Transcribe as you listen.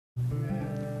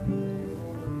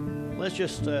Let's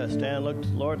just stand and look to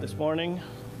the Lord this morning.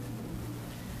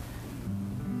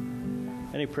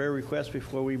 Any prayer requests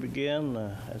before we begin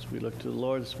as we look to the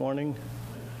Lord this morning?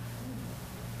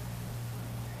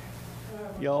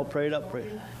 You all prayed up?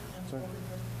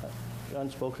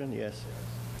 Unspoken? Yes.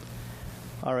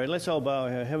 All right, let's all bow.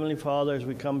 Heavenly Father, as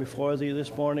we come before Thee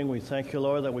this morning, we thank You,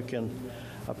 Lord, that we can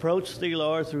approach Thee,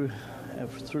 Lord, through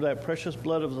that precious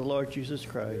blood of the Lord Jesus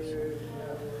Christ.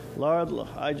 Lord,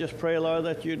 I just pray, Lord,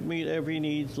 that You'd meet every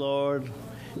need, Lord,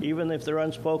 even if they're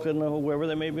unspoken, or wherever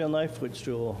they may be on Thy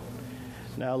footstool.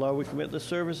 Now, Lord, we commit the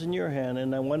service in Your hand.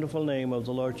 In the wonderful name of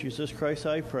the Lord Jesus Christ,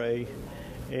 I pray.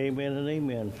 Amen and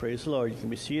amen. Praise the Lord. You can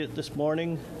be seated this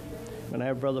morning. I'm going to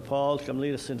have Brother Paul come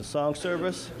lead us into song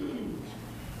service.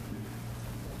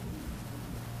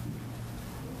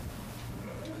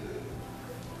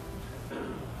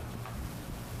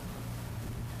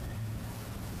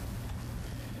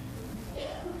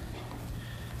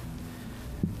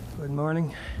 Good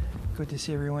morning. Good to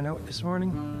see everyone out this morning.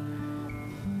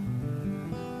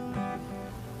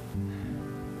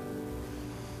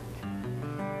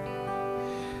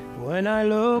 When I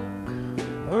look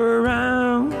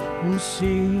around and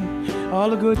see all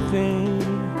the good things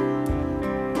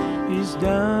He's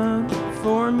done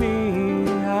for me,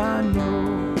 I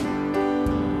know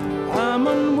I'm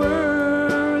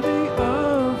unworthy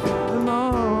of them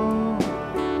all.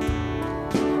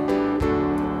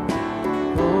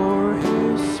 For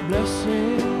His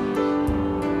blessings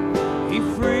He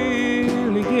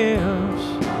freely gives,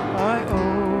 I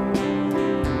owe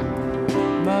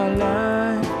my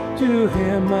life to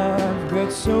Him. I've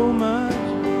got so much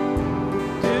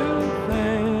to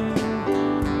thank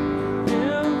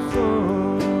Him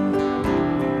for.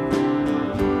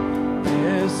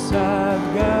 Yes,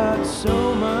 I've got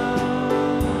so much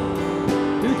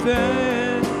to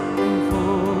thank Him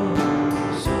for,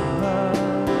 so much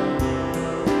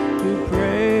to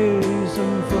praise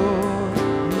Him for.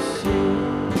 You see,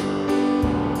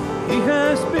 He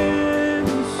has been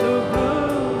so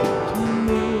good to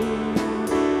me.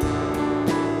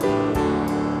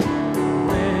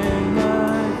 When I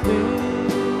think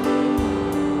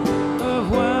of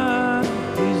what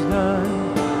He's done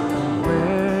and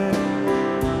where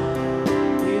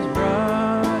He's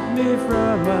brought me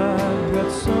from, I've got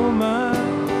so much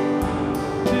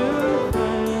to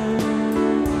thank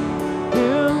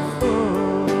Him for.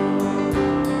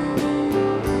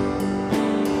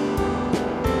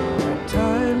 At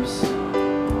times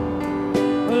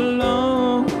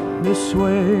along this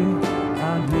way, I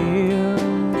kneel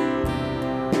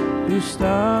to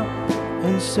stop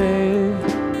and say,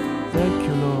 thank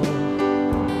You, Lord,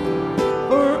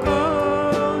 for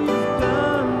all You've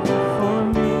done for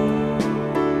me.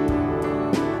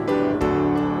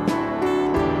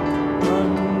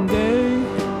 One day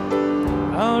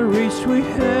I'll reach sweet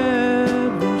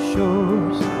heaven's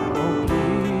shores. Oh,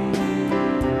 please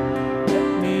let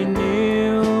me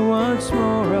kneel once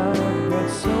more. I've got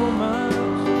so much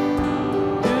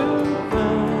to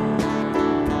thank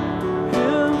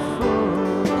Him for.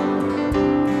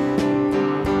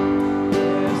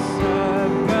 Yes,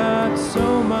 I've got so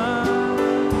much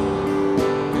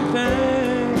to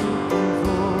thank Him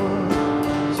for,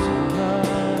 so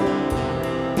much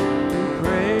to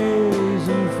praise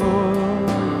Him for.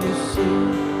 You see,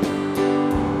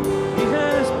 He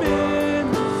has been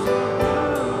so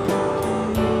good to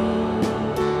me.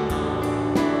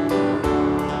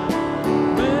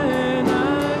 When I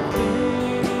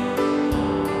think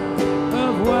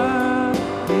of what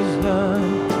He's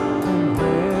done and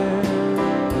where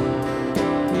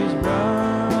He's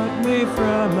brought me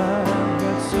from, I've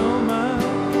got so much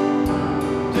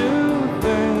to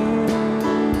thank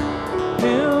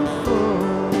Him for.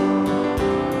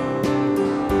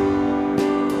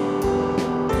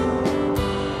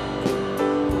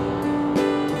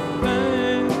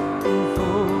 Thank Him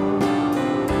for,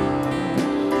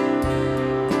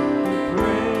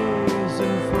 praise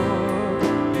Him for.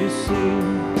 You see,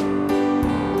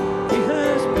 He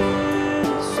has been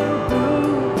so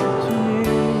good to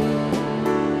me.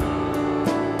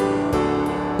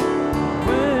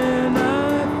 When I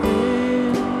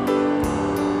think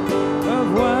of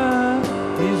what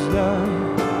He's done,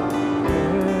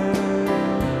 where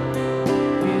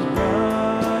He's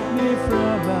brought me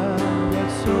from, I've got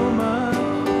so much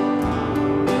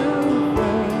to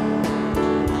thank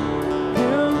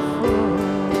Him for.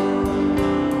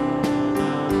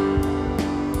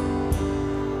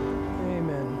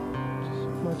 Amen. So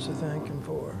much to thank Him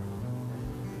for.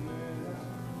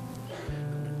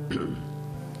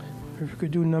 If we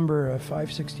could do number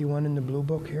 561 in the blue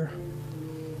book here.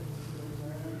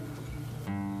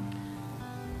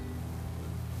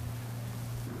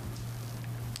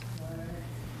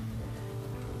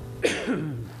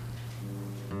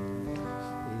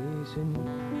 Sing.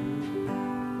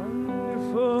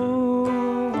 Wonderful,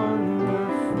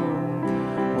 wonderful,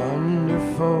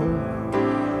 wonderful.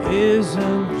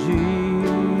 Isn't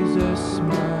Jesus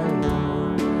my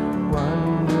Lord?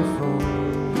 Wonderful.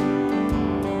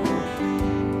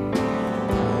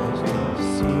 Eyes not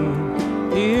seen,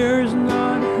 ears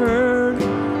not heard,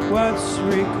 what's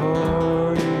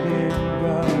recorded in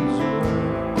God's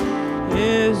word.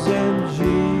 Isn't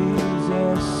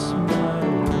Jesus my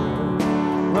Lord?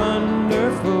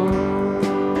 Wonderful.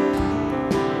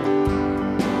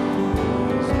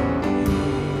 Isn't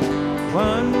He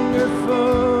wonderful?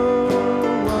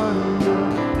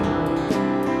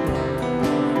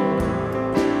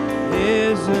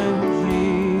 Isn't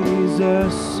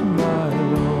Jesus my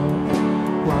Lord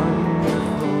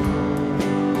wonderful?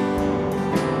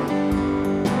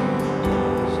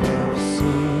 Eyes have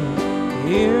seen,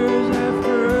 ears have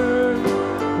heard,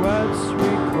 what's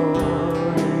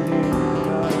recorded in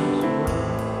God's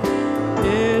word.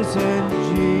 Isn't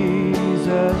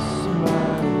Jesus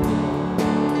my Lord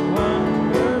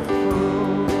wonderful?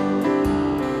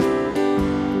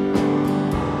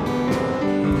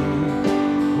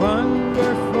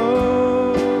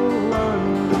 Wonderful,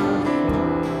 wonderful,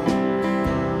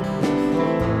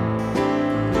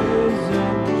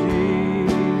 isn't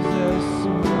Jesus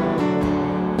wonderful?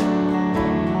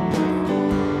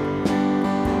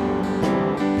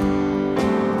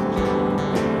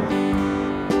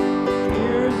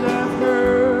 Ears have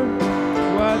heard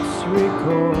what's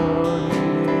recorded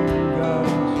in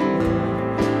God's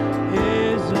word.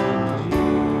 Isn't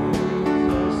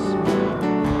Jesus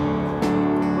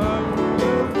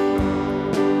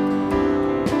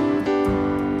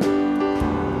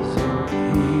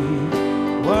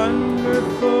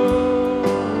wonderful, wonderful,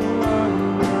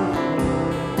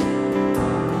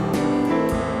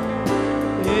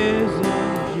 isn't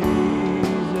Jesus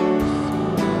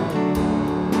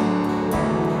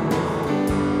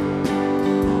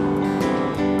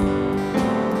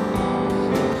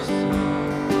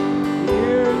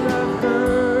ears have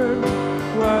heard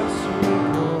what's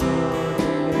recorded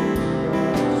in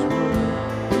God's word.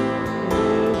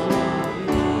 Isn't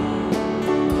Jesus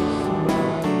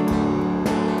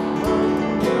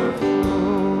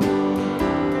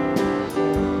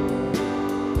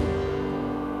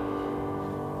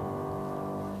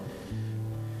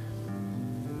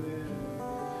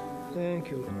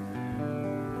Thank you, Lord.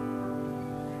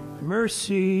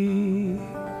 Mercy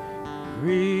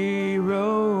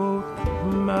rewrote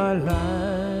my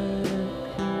life.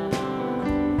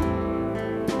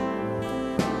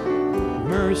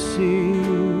 Mercy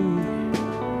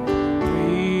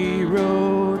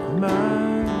rewrote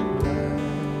my life.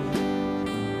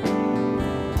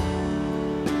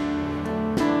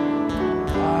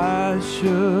 I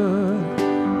should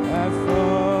have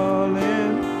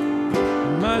fallen,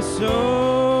 my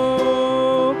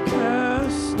soul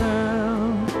cast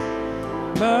down,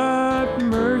 but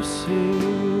mercy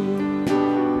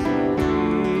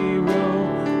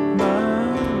rewrote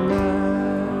my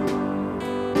life.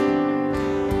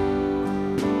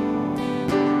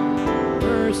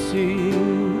 Mercy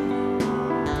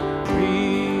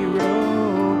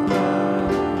rewrote my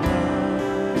life.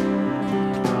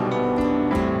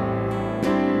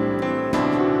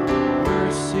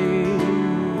 Mercy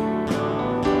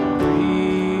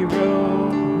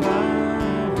rewrote my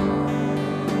life.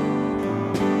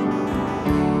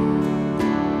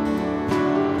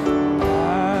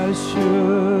 I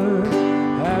should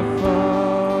have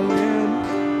fallen,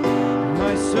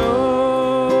 my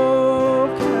soul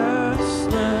cast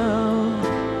down,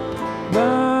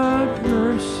 but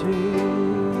mercy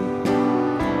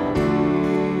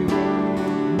rewrote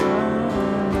my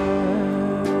life.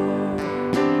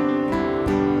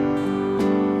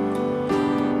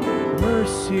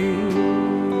 Mercy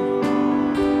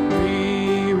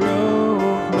rewrote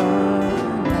my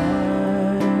life.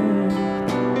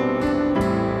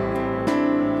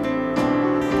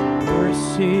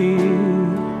 Mercy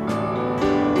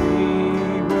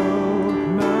rewrote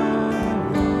my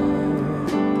life.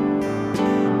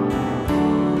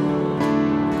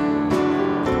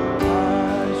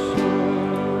 I should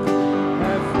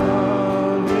have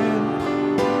fallen,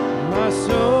 my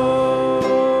soul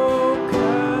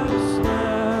cast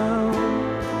down,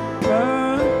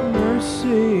 but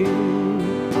mercy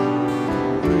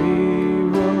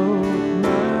rewrote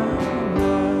my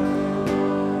life.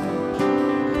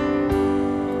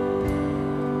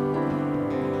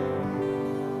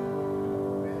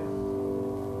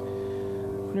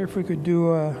 I wonder if we could do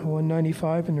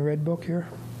 195 in the red book here.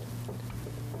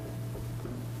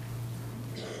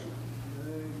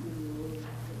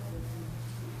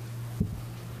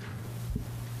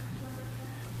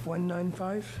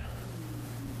 195.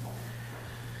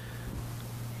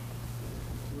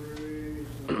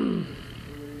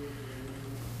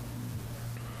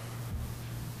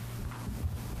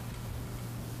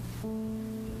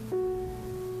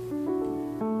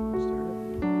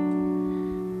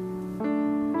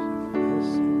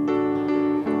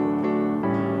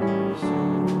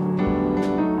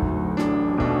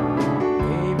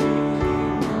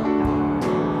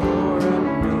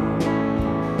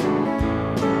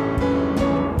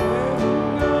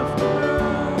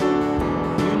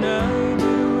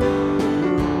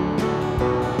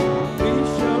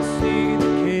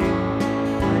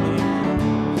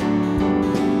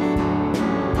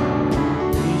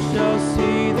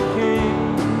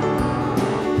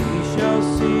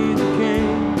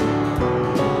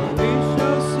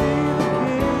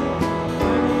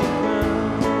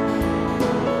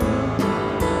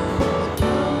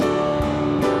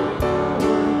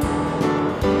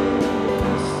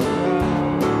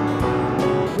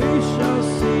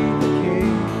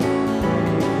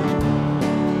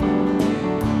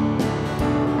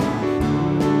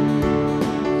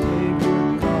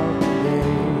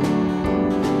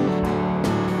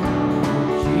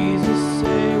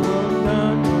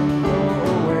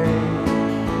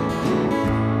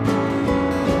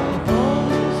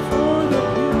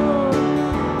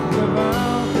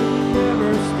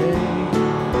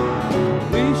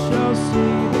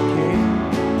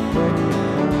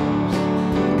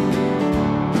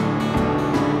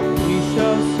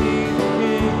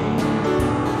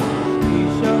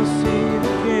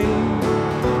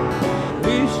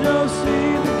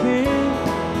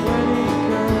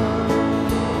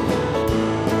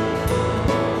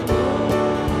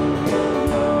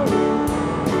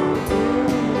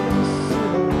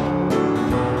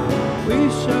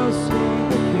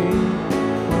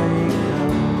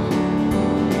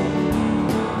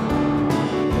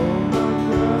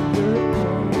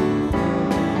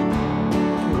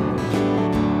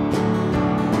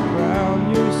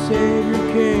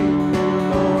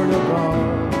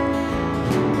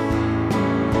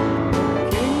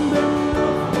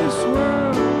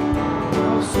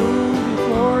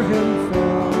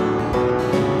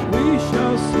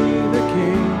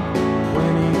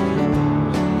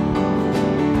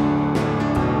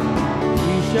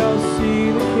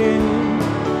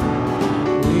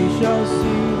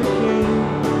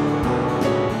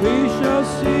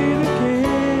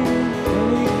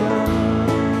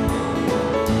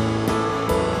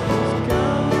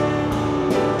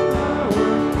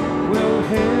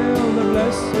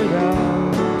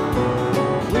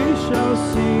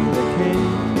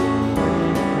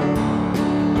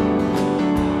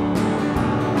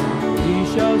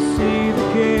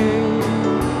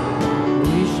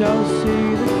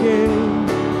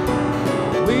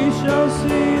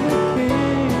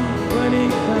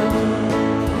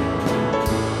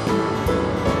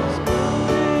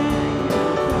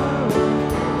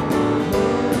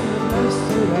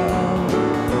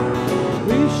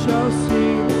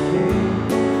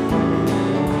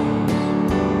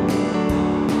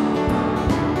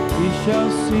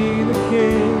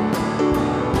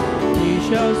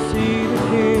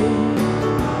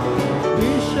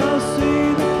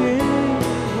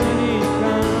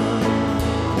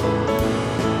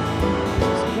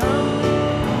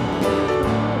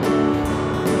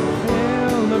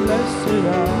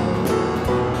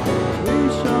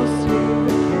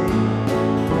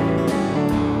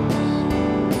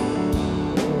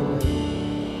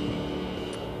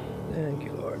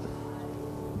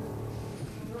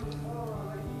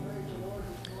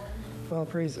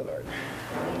 Praise the Lord.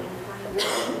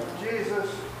 Jesus,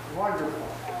 wonderful.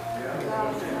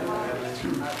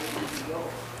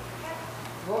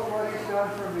 Look what he's done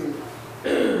for me.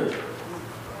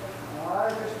 I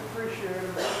just appreciate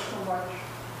him so much.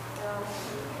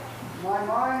 My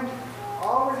mind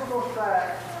always goes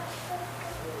back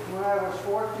when I was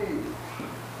 14.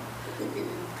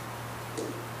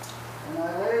 And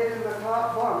I laid in the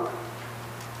top bunk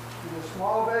in the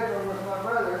small bedroom with my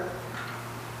brother.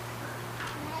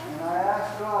 And I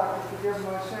asked God to forgive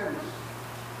my sins.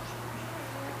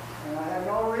 And I had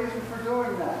no reason for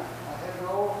doing that. I had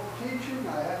no teaching.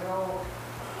 I had no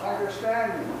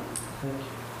understanding.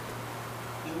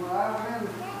 And when I went in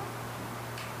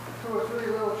 2 or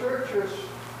 3 little churches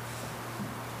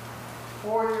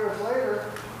 4 years later,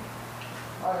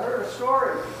 I heard a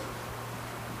story.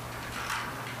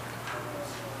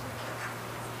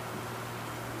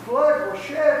 Blood was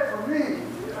shed for me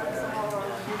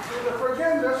for the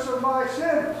forgiveness of my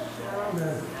sins.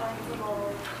 Amen.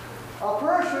 A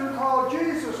person called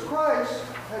Jesus Christ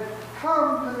had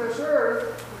come to this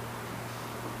earth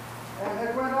and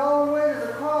had went all the way to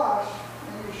the cross,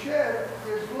 and he shed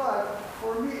his blood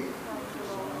for me.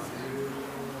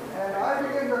 And I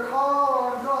began to call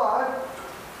on God,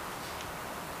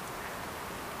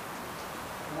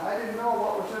 and I didn't know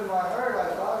what was in my heart.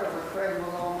 I thought I was praying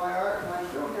with all my heart, and I'm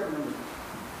still giving him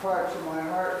parts of my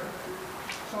heart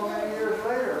so many years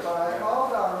later. But I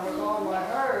called on him with all my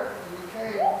heart, and he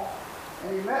came, and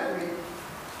he met me,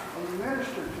 and he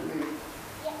ministered to me.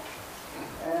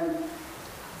 And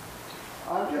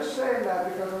I'm just saying that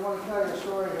because I want to tell you a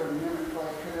story here in a minute if I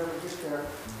could ever get there.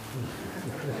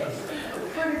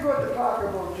 It's pretty good to talk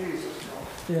about Jesus.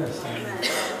 Yes.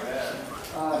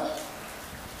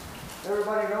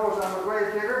 Everybody knows I'm a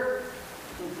grave digger,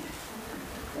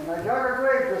 and I dug a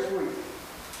grave this week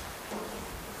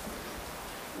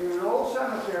in an old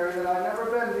cemetery that I'd never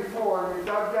been before, and we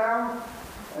dug down,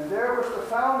 and there was the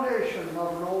foundation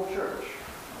of an old church.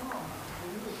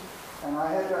 And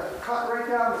I had to cut right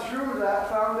down through that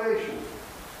foundation,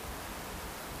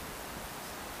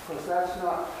 because that's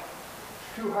not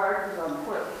too hard because I'm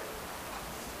quick.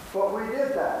 But we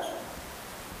did that.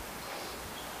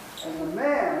 And the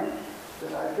man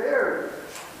that I buried,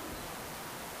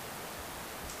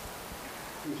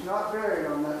 he's not buried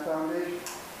on that foundation.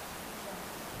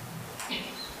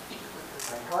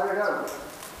 I cut it out.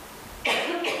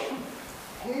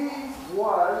 He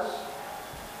was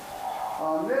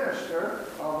a minister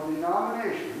of a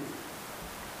denomination.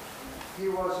 He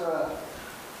was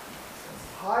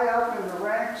high up in the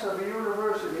ranks of the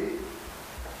university,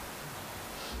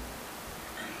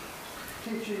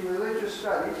 teaching religious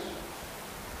studies.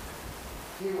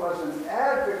 He was an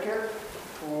advocate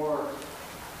for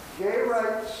gay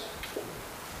rights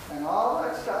and all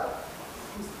that stuff.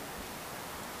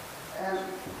 And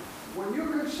when you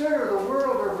consider the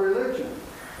world of religion,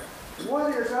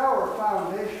 what is our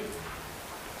foundation?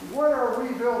 What are we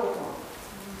built upon?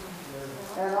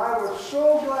 And I was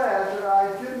so glad that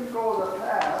I didn't go the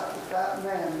path that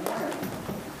man went,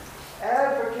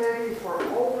 advocating for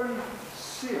open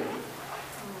sin,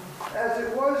 as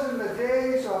it was in the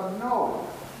days of Noah,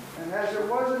 and as it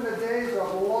was in the days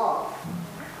of Lot.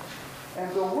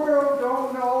 And the world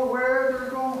don't know where they're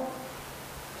going.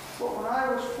 But when I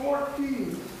was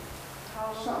 14,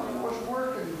 something was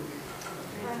working with me.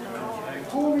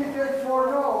 Whom he did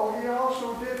foreknow, he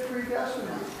also did predestine.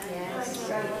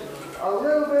 And a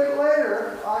little bit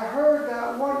later, I heard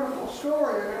that wonderful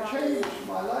story, and it changed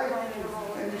my life.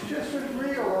 And it's just as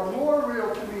real, or more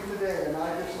real to me today, and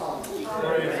I just love it.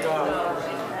 Praise God.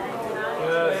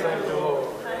 Yes, thank you, Lord.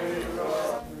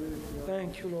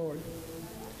 Thank you, Lord.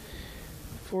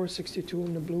 462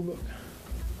 in the Blue Book.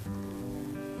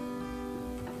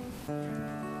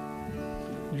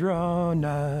 Draw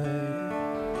nigh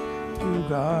to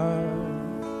God,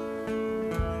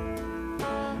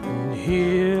 and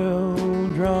He'll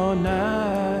draw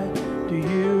nigh to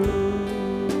you.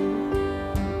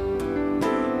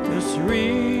 Just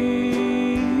read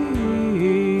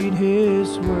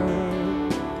His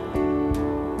word,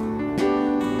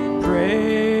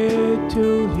 pray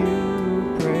till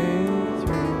you pray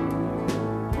through.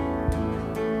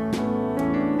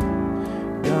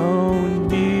 Don't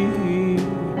be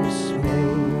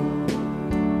dismayed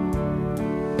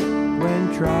when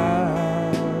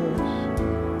trials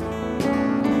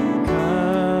come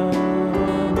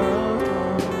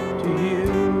to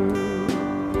you.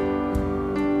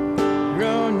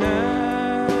 Draw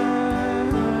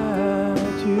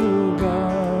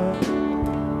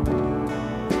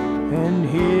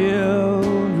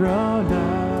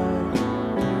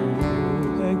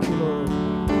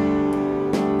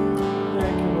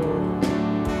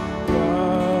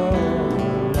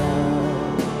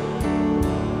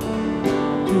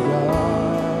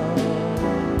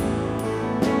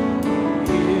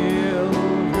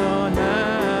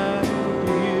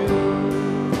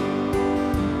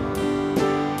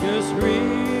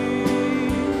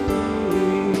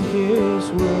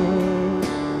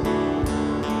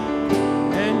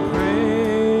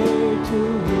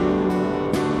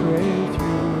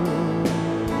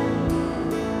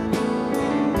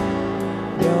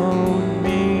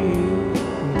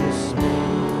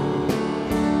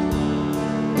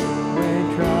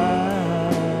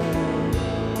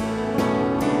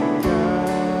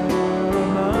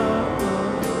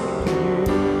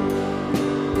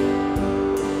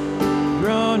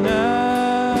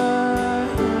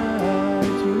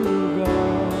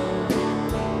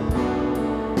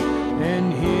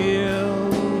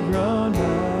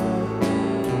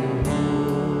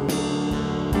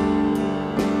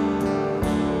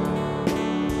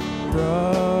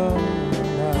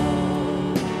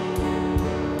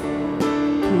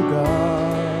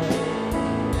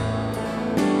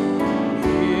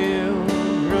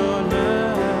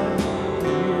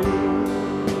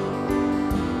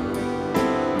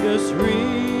Just read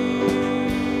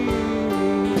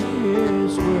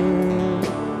His word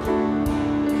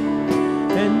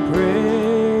and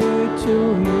pray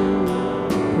till you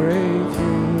pray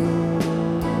through.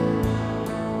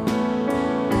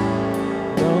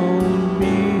 Don't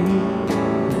be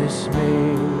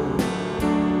dismayed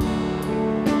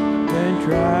and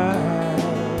try.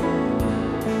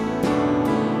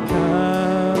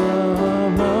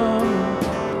 Come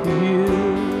unto you.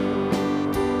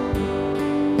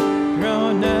 Draw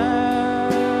nigh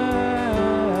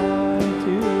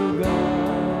to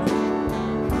God,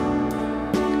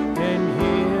 and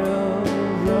He'll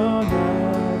draw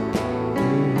nigh to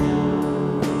you.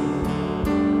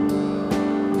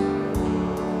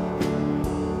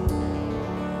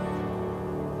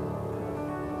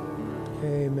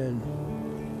 Amen.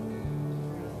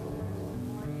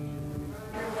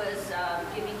 Was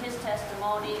giving his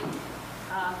testimony.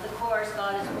 The chorus,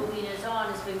 God is moving us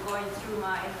on, has been going through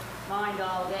my mind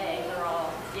all day, or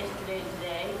all yesterday and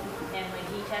today. And when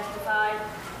he testified,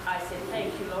 I said,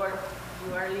 thank you, Lord,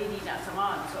 you are leading us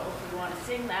on. So if you want to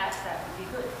sing that, that would be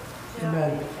good.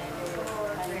 Amen.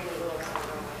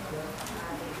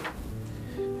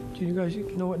 Do you guys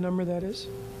know what number that is?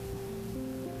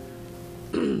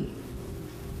 Do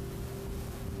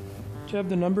you have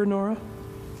the number, Nora?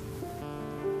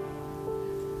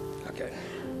 Okay.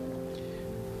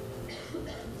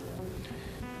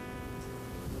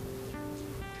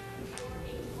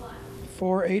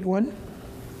 Four, 8, 1.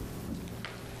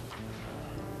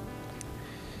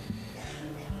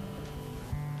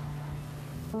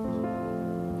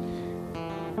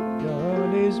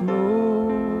 God is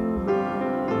moving,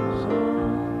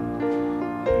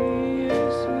 He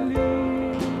is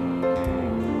leading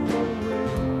the way.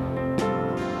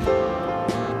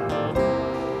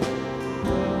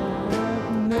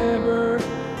 I've never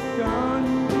gone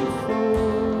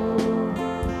before.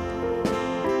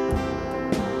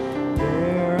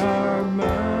 There are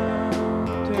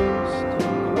mountains to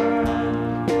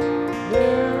climb.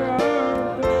 There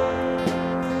are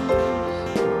valleys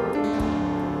to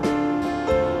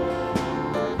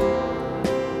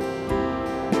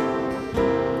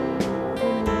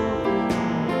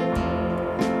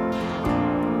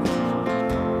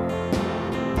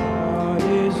God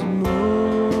is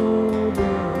moving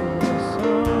us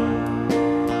on.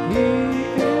 He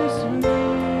is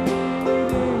leading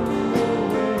the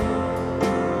way.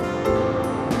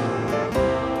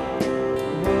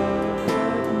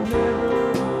 I've never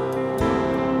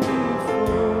gone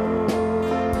before.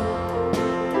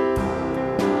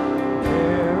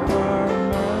 There are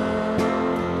mountains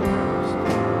to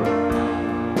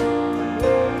climb. There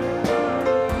are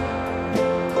valleys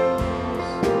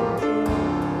to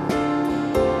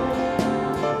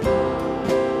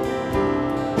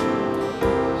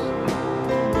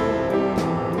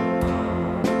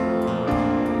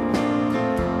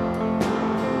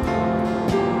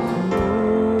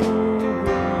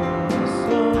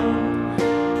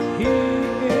He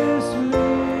is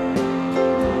leading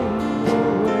the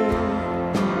way.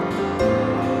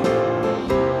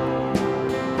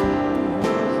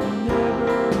 Has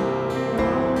never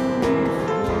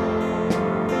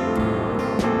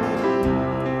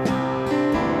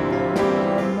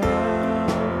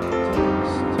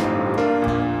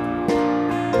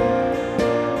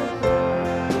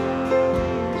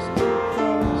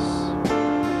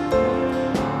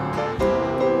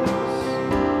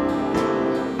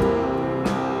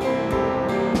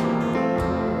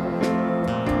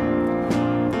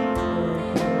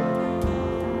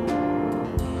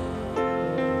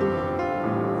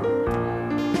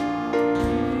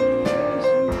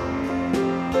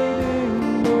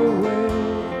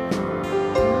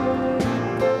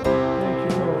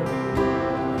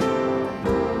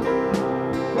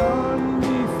gone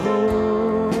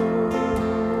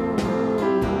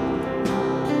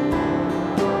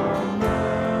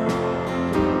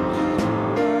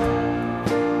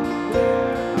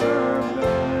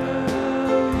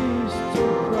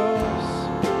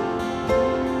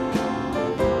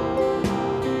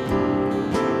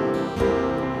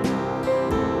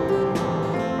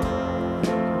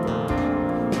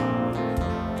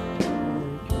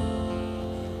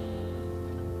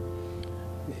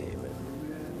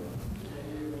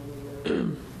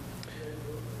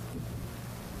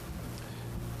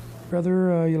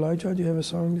Brother Elijah, do you have a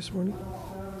song this morning?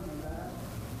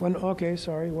 Okay,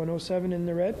 sorry, 107 in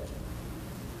the red.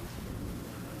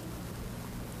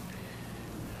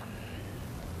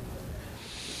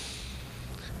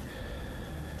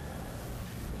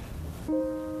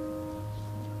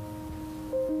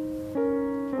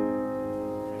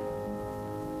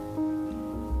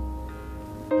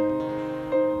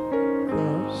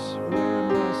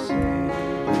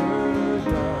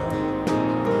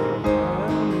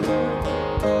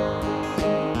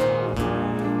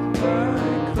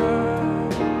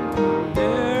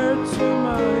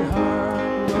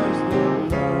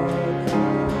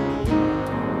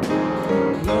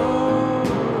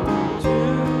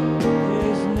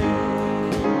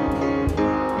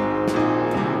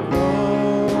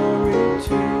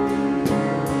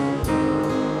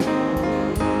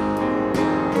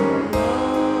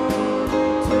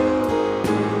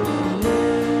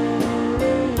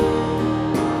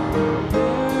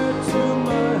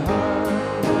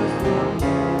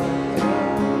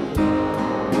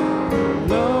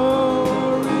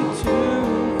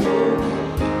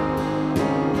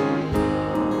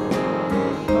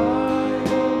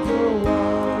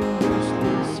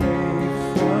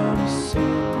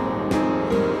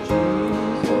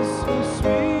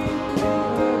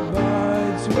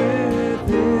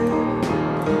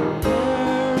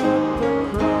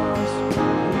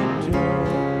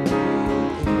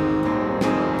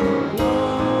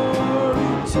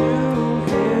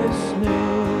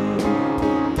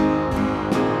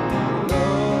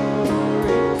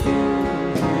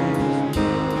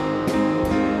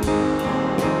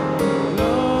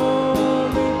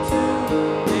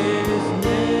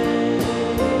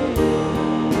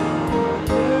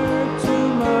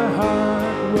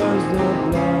 the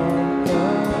blood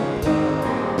applied.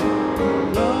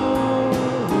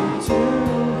 Glory to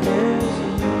His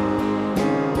name.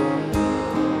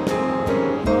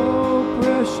 Oh,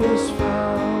 precious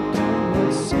fountain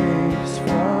that saves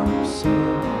from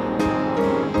sin.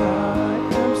 I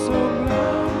am so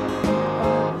glad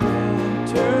I've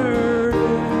entered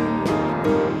in.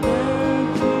 Where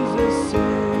Jesus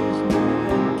saves me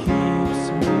and keeps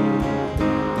me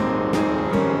clean.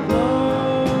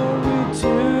 Glory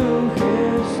to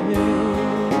His name.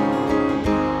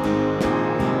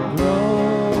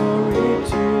 Glory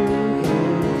to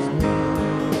His name.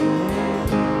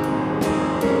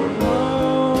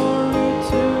 Glory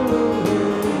to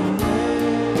His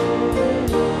name.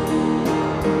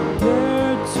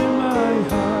 There to my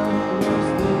heart was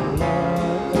the blood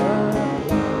applied.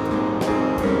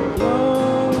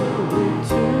 Glory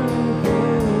to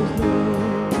His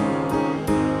name.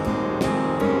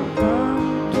 Come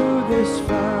to this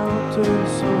fountain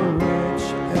so rich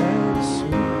and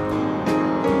sweet.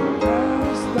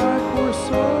 Cast thy poor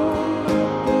soul at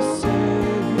the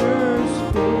Savior's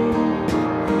feet.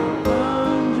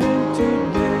 Plunge into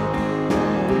death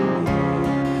and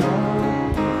leave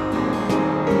complete.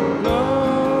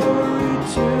 Glory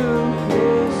to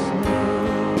His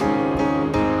name.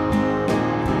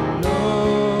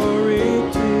 Glory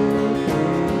to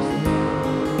His name.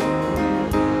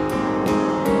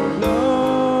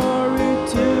 Glory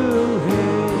to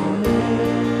His name.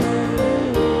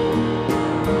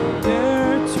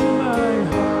 There to my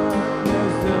heart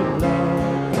was the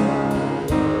blood applied.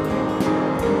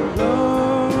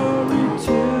 Glory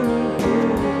to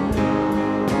His name.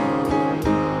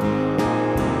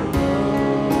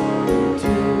 Glory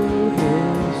to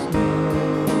His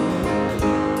name.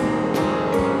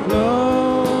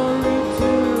 Glory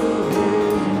to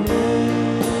His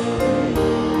name.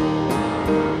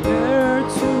 There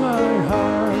to my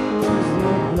heart was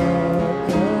the blood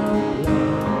applied.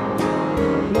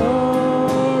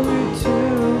 Glory to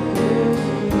His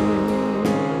name.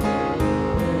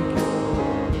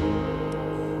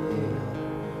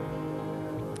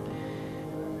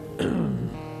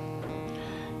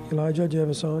 Elijah, do you have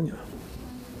a song? Yeah.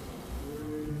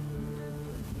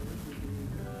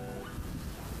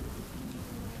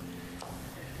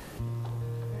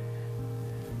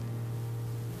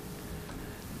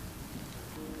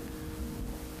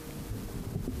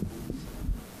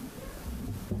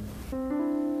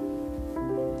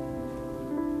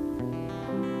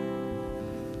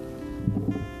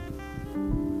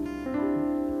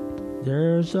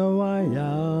 There's a White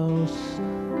House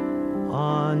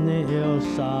on the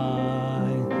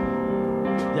hillside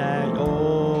that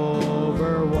overlooks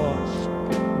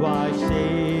White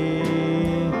Sea.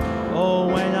 Oh,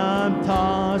 when I'm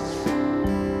tossed,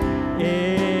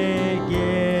 it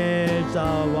gives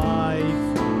a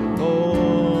life,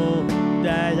 oh,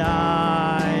 that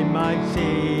I might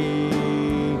see.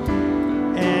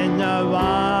 And the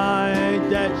light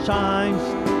that shines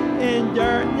in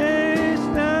darkness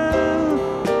now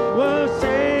will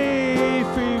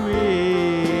safely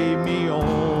lead me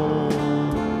home.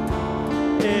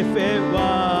 If it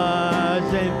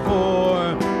wasn't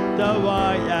for the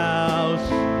White House,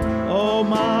 oh,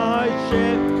 my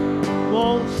ship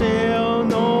won't sail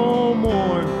no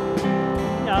more.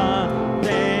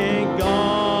 Thank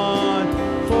God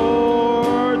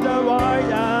for the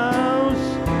White House.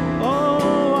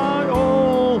 Oh, I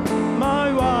owe my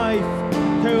life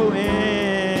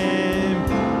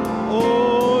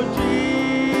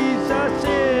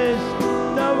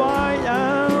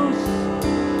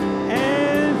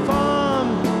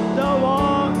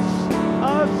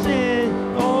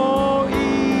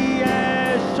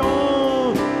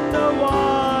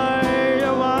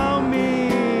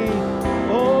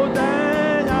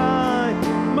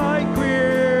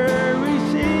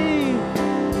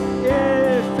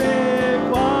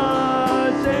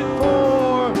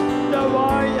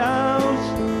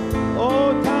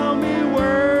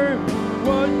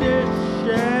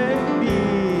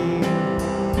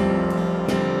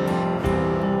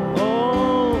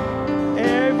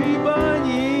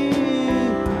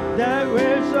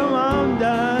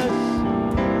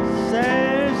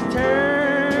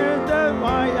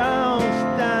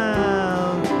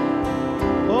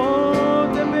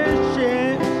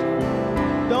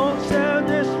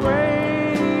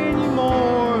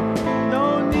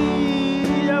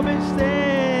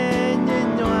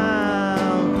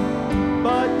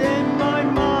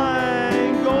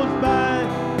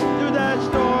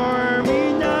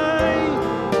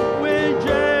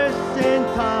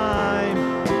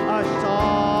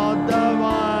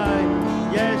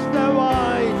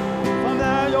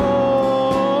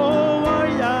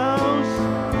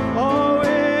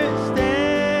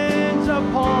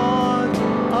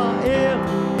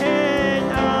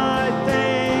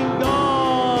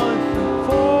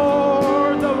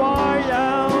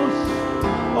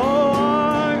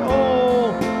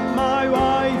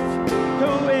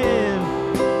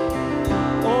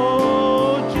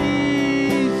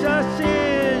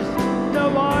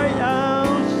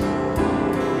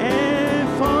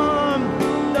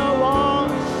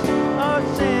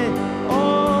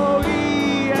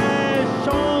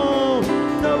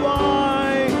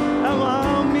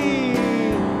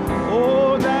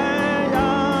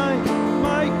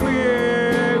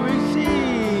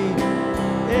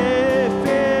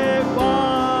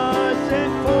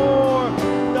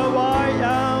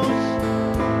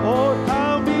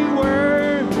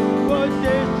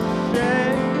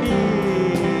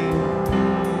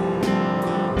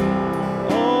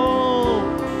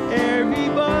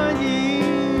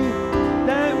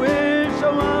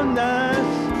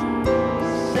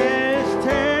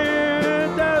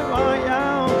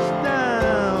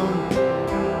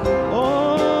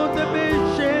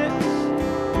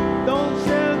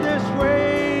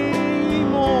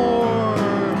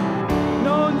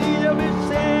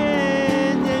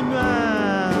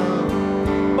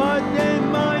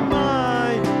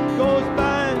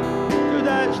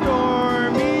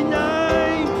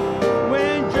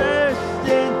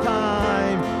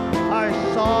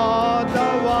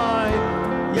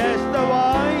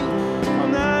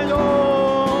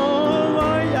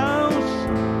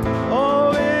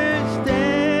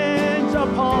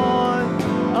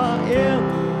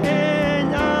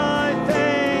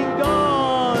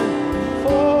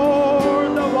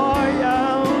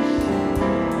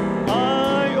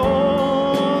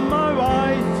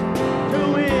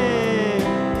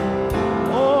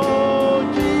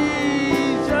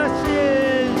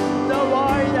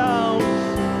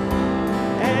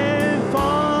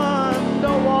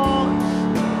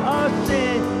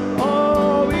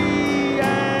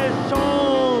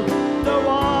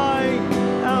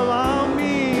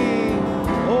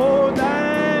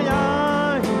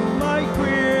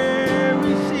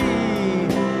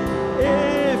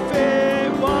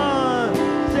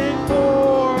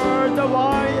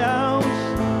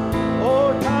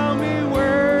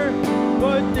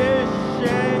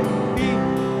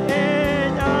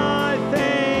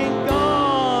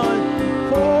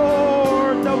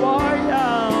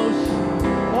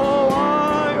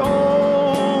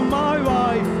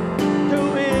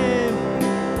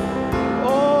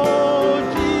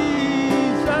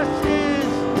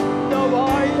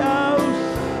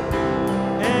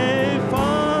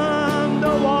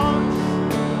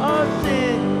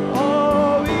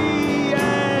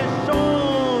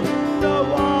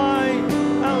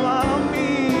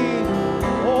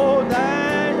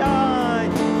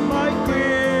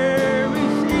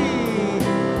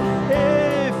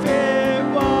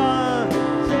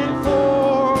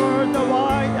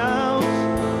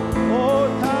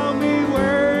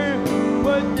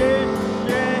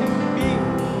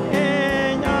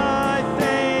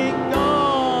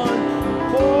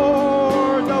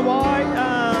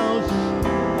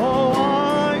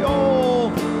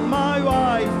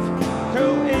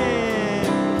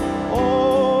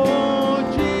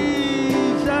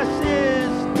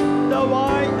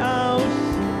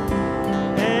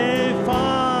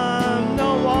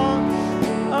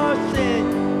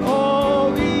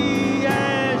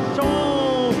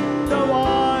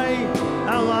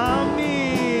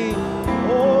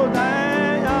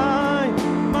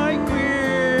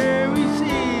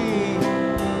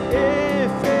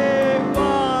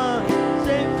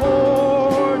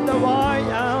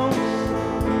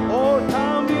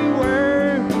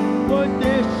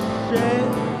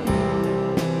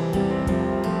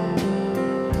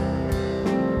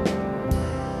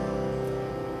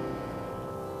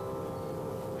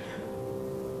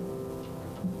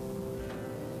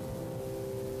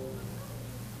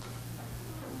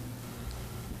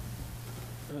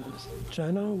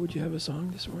Jano, would you have a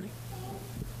song this morning?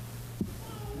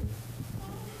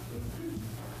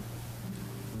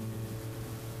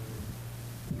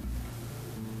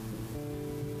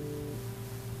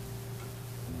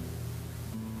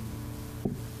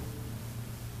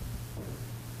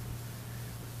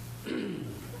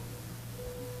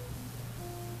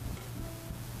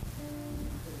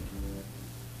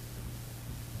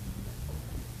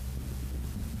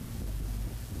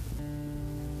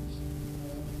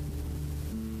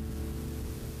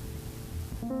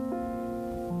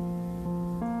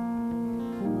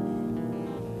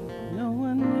 No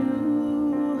one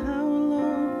knew how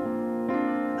alone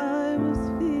I was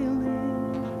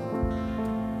feeling,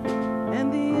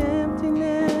 and the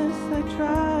emptiness I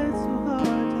tried so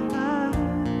hard to hide.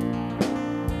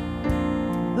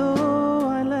 Though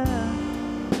I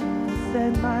laughed and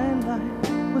said my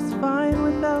life was fine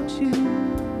without you,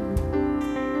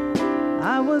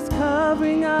 I was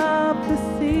covering up the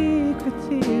secret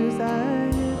tears I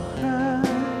had cried.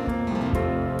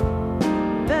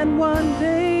 Then one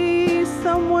day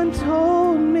someone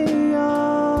told me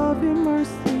of your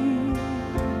mercy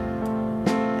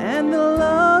and the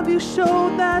love you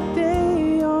showed that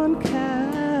day on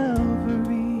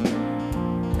Calvary.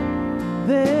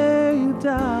 There you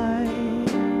died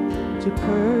to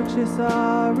purchase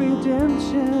our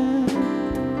redemption.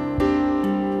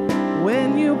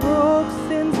 When you broke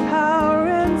sin's power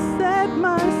and set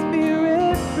my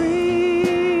spirit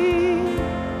free,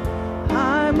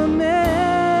 I'm amazed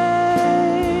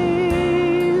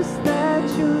that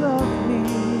you love me.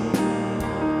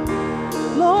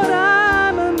 Lord,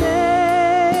 I'm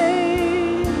amazed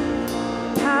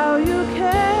how you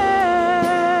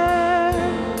care.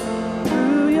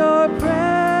 Through your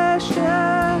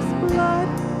precious blood,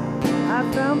 I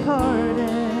found pardon.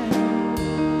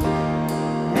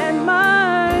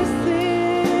 My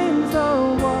sins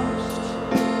are washed,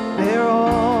 they're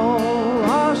all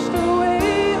washed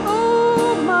away.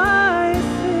 Oh, my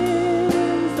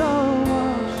sins are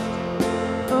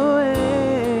washed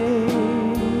away.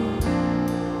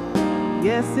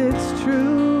 Yes, it's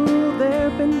true,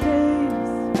 there've been days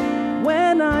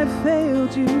when I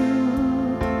failed you.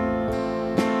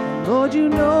 Lord, you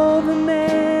know the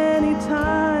many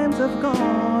times I've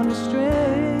gone astray.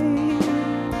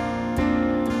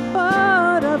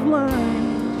 But I've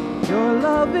learned your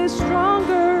love is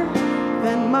stronger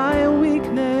than my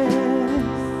weakness,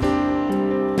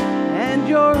 and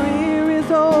your ear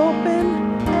is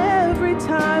open every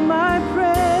time I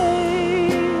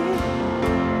pray.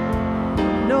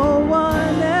 No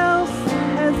one else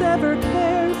has ever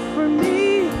cared for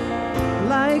me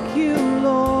like you,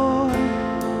 Lord.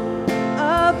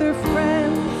 Other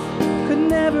friends could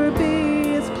never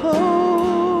be as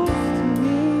close.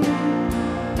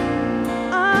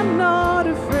 I'm not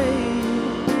afraid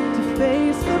to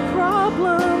face the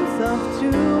problems of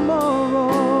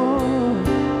tomorrow,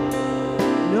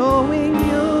 knowing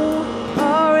you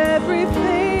are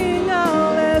everything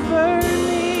I'll ever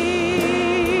need.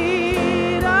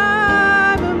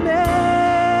 I'm amazed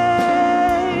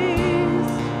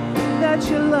that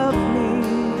you love me.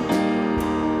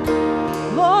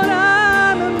 Lord,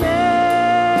 I'm amazed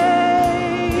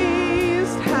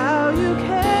how you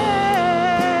care.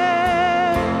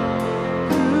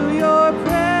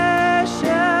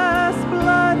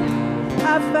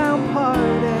 I found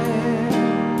pardon,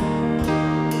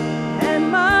 and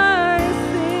my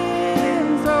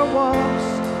sins are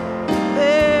washed.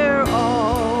 They're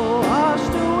all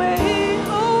washed away.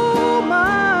 Oh,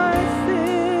 my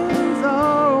sins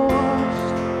are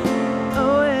washed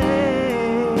away.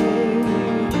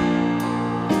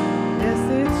 Yes,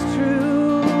 it's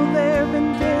true, there've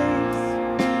been days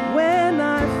when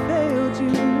I failed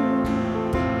you.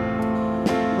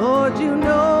 Lord, you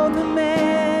know the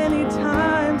many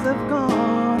times I've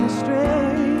gone astray.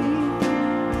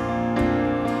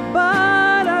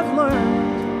 But I've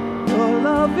learned your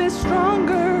love is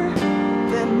stronger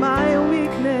than my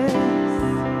weakness,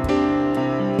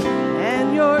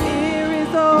 and your ear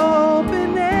is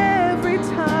open every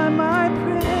time I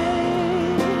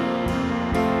pray.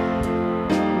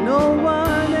 No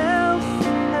one else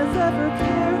has ever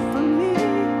cared for me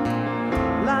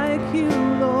like you,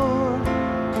 Lord.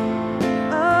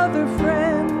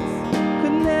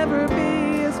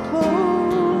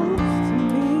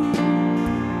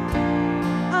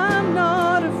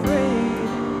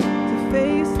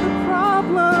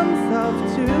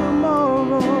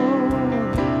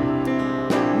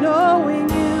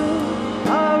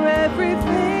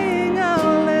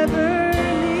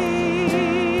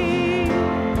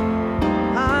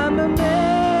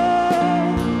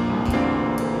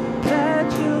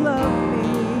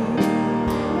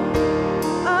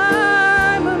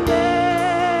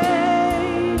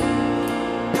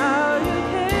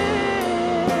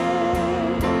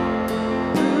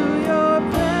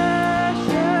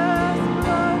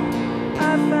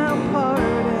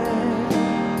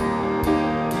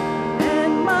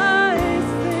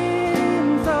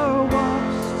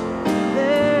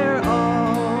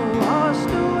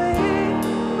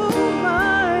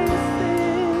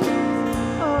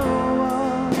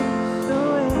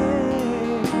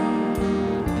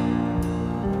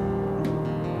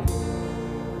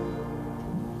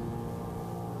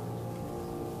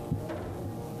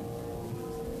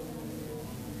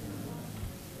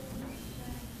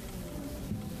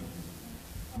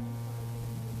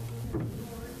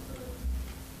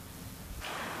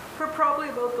 For probably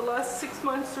about the last 6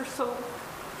 months or so,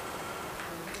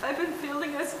 I've been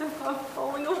feeling as if I'm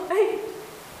falling away.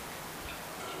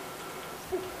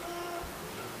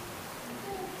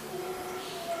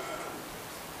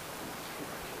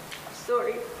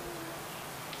 Sorry.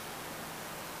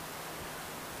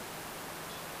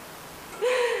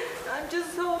 I'm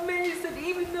just so amazed that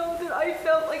even though that I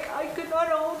felt like I could not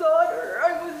hold on or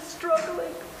I was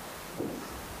struggling,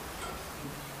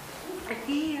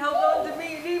 he held on to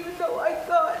me, and even though I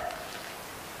thought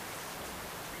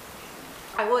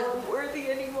I wasn't worthy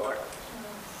anymore,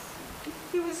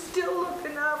 he was still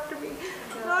looking after me,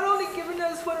 not only giving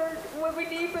us what we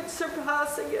need, but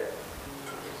surpassing it.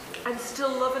 And still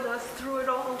loving us through it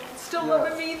all. Still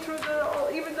loving me through it all,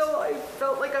 even though I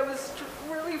felt like I was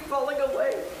really falling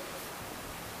away.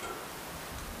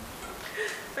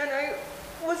 And I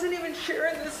wasn't even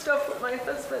sharing this stuff with my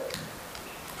husband.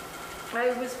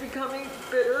 I was becoming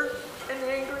bitter and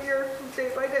angrier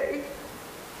day by day.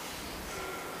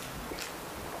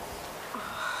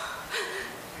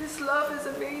 His love is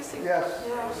amazing. Yes.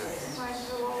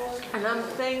 And I'm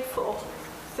thankful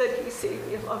that he saved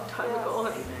me a long time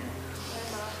ago.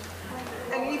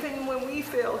 And even when we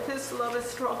fail, his love is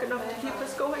strong enough to keep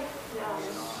us going.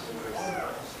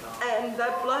 And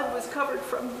that blood was covered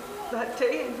from that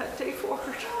day and that day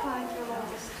forward.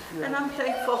 And I'm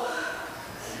thankful.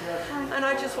 And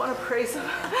I just want to praise him.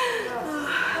 Oh,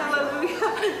 hallelujah.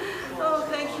 Oh,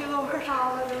 thank you, Lord.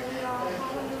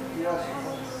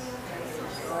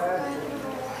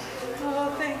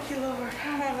 Oh, thank you, Lord.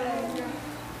 Hallelujah.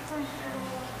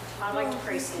 I'd like to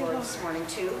praise the Lord this morning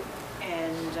too,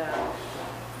 and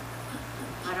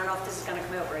I don't know if this is going to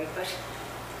come out right, but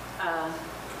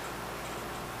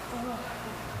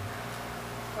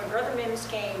when Brother Mims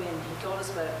came and he told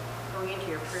us about going into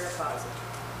your prayer closet,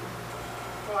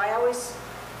 well, I always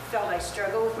felt I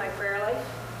struggled with my prayer life,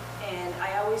 and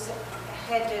I always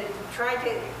had to try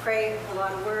to pray a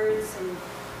lot of words and,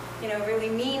 you know, really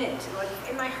mean it. Like,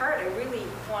 in my heart, I really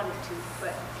wanted to,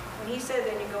 but when he said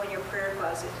then you go in your prayer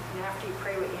closet, and after you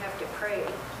pray what you have to pray,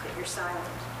 that you're silent.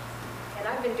 And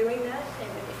I've been doing that,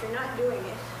 and if you're not doing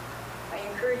it, I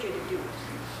encourage you to do it.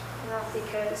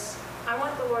 Because I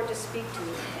want the Lord to speak to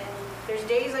me. And there's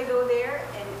days I go there,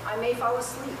 and I may fall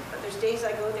asleep, but there's days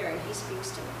I go there, and he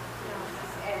speaks to me.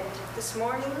 And this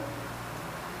morning,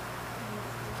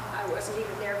 I wasn't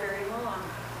even there very long.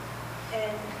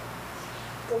 And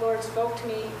the Lord spoke to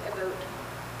me about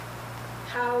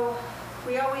how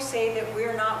we always say that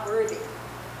we're not worthy.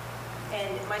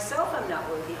 And myself, I'm not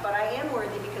worthy, but I am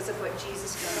worthy because of what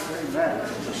Jesus done.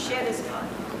 He shed his blood.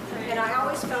 And I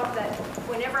always felt that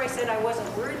whenever I said I wasn't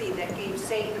worthy, that gave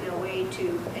Satan a way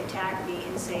to attack me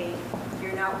and say,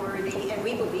 you're not worthy, and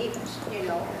we believe it, you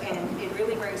know, and it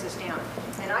really brings us down.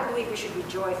 And I believe we should be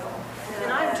joyful.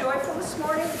 And I'm joyful this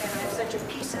morning, and I have such a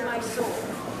peace in my soul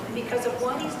because of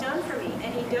what he's done for me,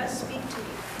 and he does speak to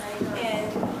me.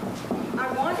 And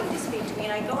I want him to speak to me,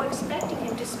 and I go expecting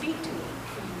him to speak to me.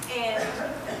 And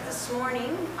this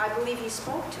morning, I believe he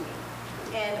spoke to me.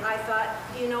 And I thought,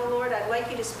 you know, Lord, I'd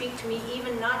like you to speak to me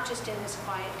even not just in this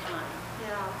quiet time.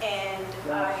 And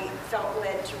I felt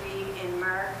led to read in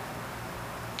Mark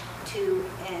 2,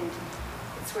 and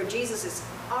it's where Jesus is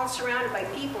all surrounded by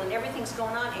people and everything's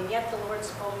going on, and yet the Lord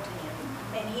spoke to him.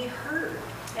 And he heard.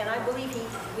 And I believe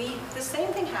the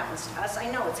same thing happens to us.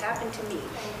 I know it's happened to me,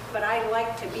 but I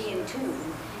like to be in tune.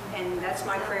 And that's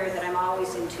my prayer, that I'm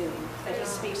always in tune, that he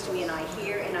speaks to me and I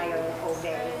hear and I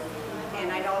obey.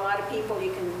 And I know a lot of people,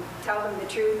 you can tell them the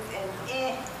truth and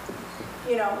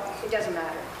you know, it doesn't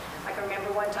matter. I can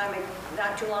remember one time,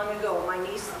 not too long ago, my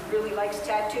niece really likes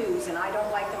tattoos and I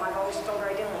don't like them. I've always told her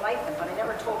I didn't like them, but I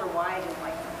never told her why I didn't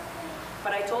like them.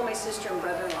 But I told my sister and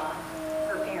brother-in-law,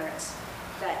 her parents,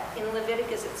 that in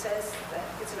Leviticus it says that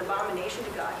it's an abomination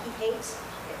to God. He hates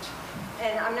it.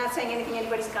 And I'm not saying anything,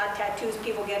 anybody's got tattoos,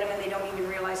 people get them and they don't even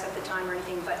realize at the time or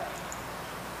anything, but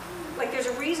like there's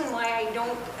a reason why I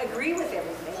don't agree with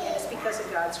everything, and it's because of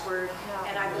God's word,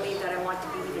 and I believe that I want to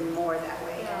be even more that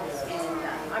way.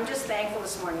 And I'm just thankful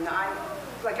this morning. I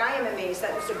am amazed.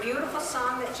 That was a beautiful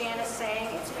song that Janice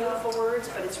sang. It's beautiful words,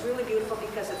 but it's really beautiful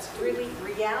because it's really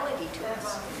reality to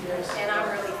us. And I'm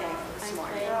really thankful this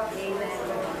morning.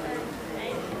 Amen.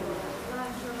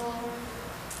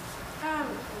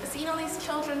 Seeing all these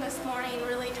children this morning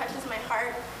really touches my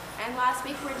heart. And last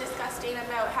week we were discussing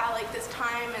about how like this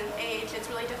time and age, it's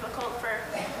really difficult for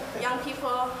young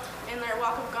people in their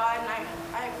walk of God. And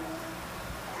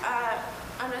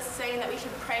I'm just saying that we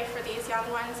should pray for these young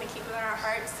ones and keep them in our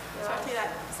hearts. Especially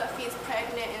that Sophie's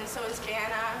pregnant and so is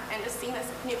Jana. And just seeing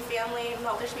this new family,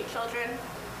 all their sweet children.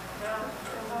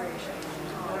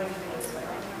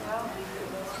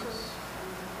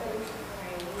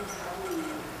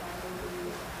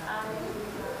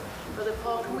 Brother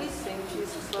Paul, can we sing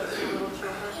Jesus Loves You, Little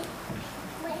Children?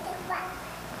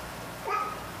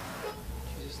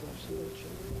 Jesus loves you, little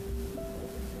children.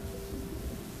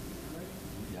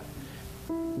 Yeah.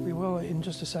 We will in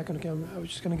just a second. Okay, I was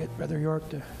just going to get Brother York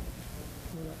to.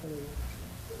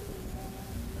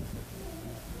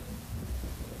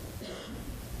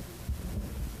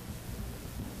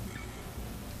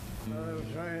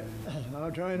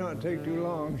 I'll try not to take too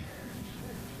long.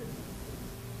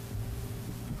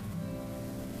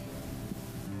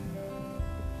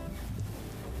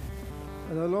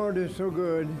 The Lord is so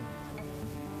good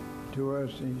to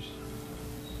us.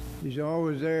 He's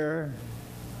always there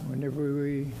whenever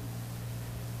we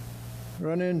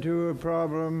run into a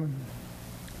problem,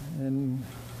 and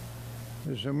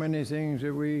there's so many things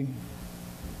that we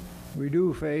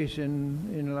do face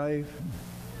in life.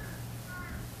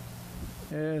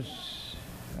 Yes,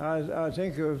 I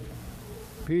think of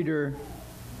Peter,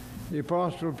 the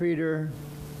Apostle Peter,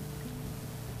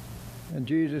 and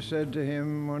Jesus said to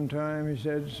him one time, he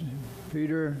said,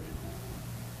 Peter,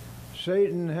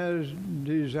 Satan has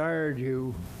desired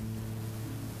you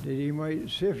that he might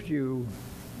sift you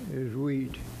as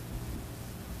wheat.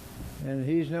 And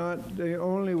he's not the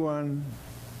only one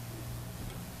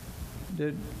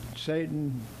that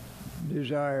Satan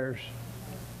desires.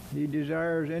 He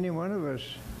desires any one of us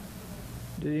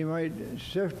that he might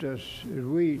sift us as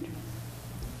wheat.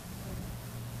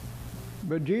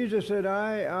 But Jesus said,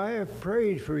 I have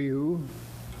prayed for you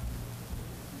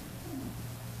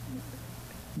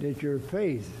that your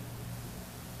faith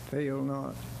fail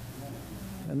not.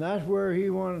 And that's where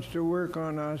he wants to work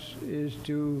on us, is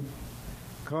to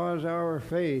cause our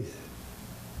faith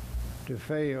to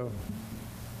fail.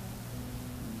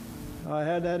 I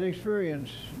had that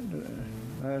experience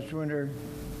last winter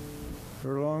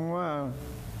for a long while,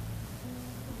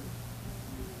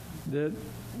 that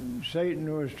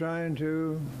Satan was trying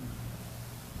to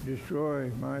destroy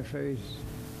my faith.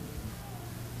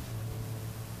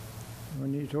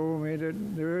 When he told me that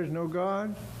there is no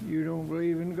God, you don't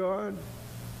believe in God,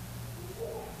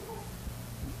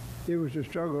 it was a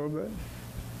struggle, but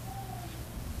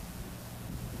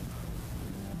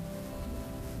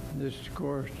this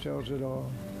course tells it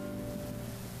all.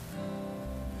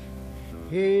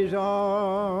 He's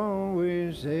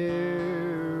always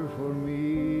there for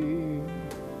me.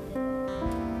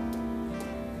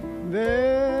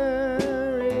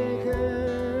 Very carefully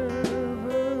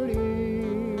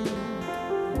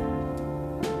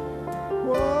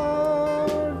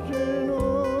watching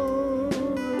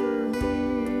over me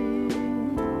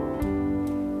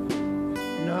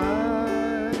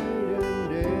night and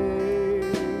day.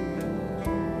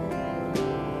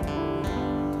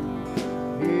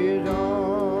 He's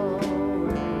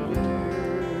always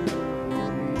there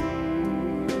for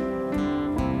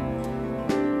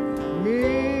me.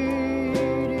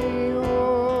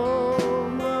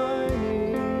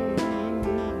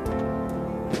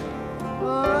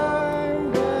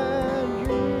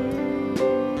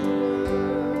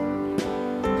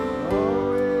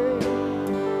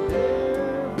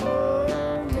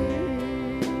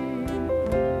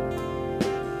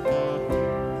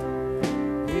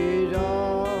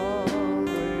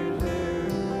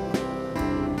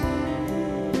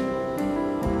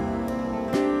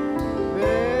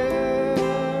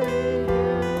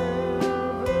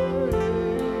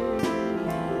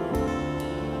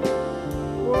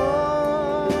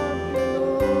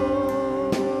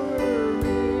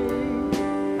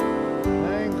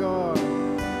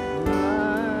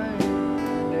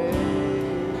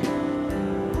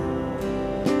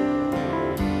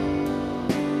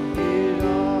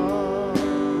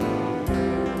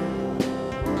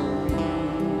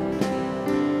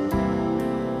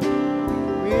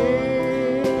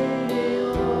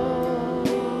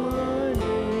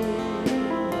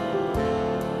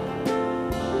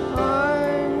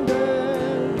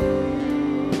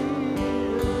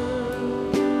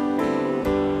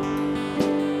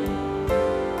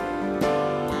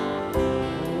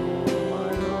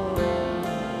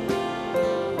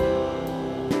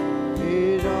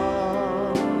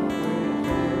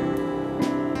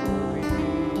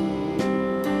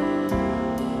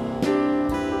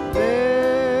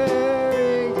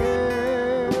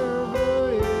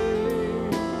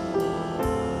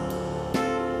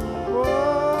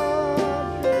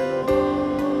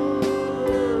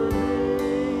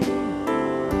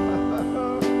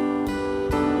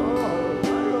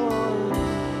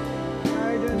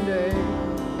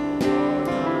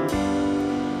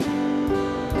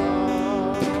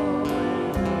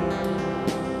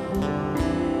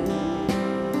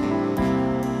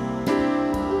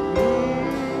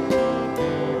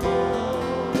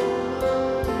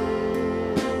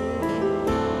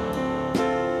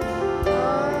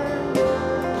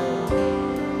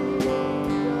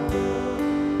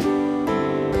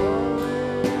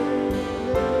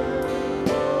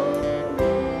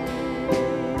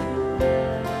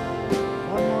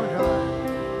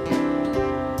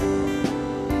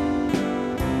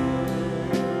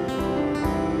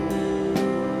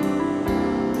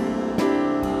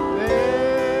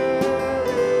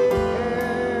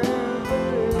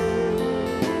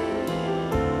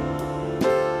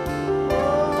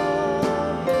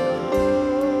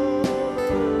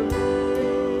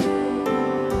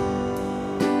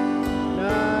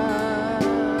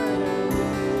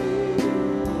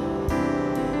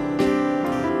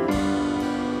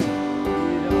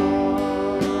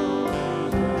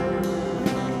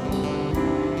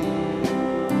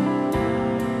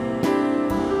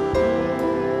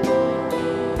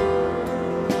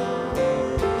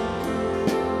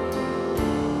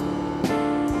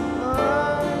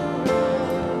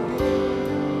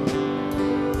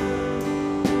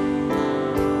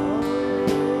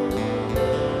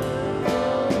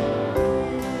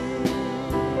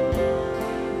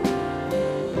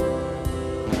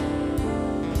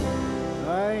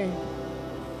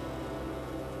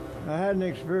 I had an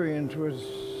experience with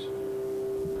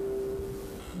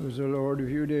the Lord a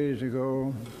few days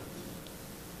ago.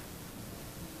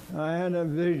 I had a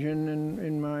vision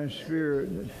in my spirit,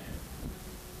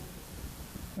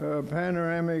 a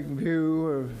panoramic view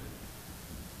of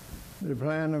the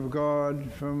plan of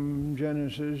God from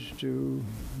Genesis to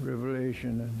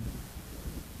Revelation.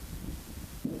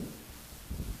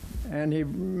 And he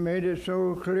made it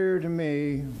so clear to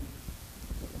me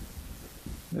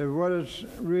that what it's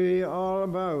really all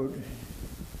about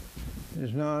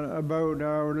is not about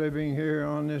our living here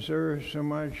on this earth so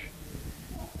much.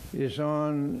 It's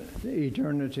on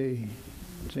eternity,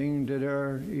 things that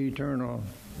are eternal.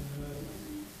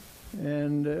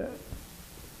 And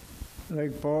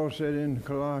like Paul said in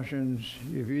Colossians,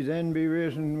 if you then be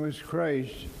risen with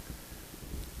Christ,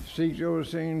 seek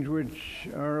those things which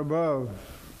are above,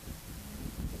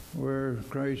 where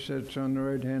Christ sits on the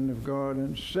right hand of God,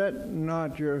 and set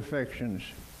not your affections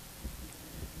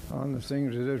on the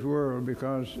things of this world,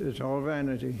 because it's all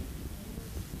vanity.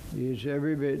 It's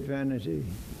every bit vanity.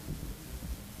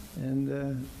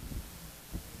 And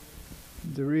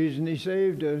the reason he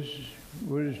saved us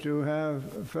was to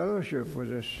have fellowship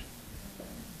with us.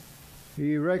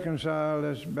 He reconciled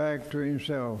us back to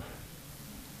himself.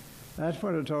 That's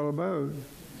what it's all about.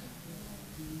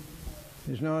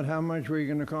 It's not how much we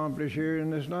can accomplish here in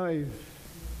this life.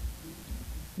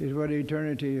 It's what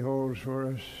eternity holds for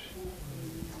us.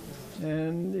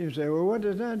 And you say, well, what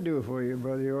does that do for you,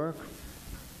 Brother York?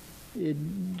 It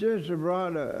just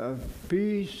brought a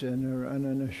peace and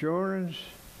an assurance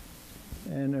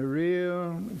and a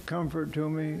real comfort to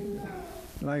me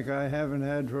like I haven't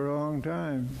had for a long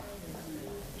time.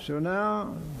 So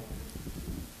now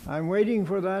I'm waiting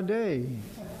for that day.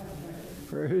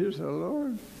 Praise the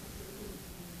Lord.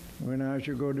 When I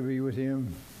shall go to be with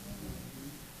him.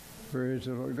 Praise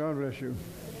the Lord. God bless you.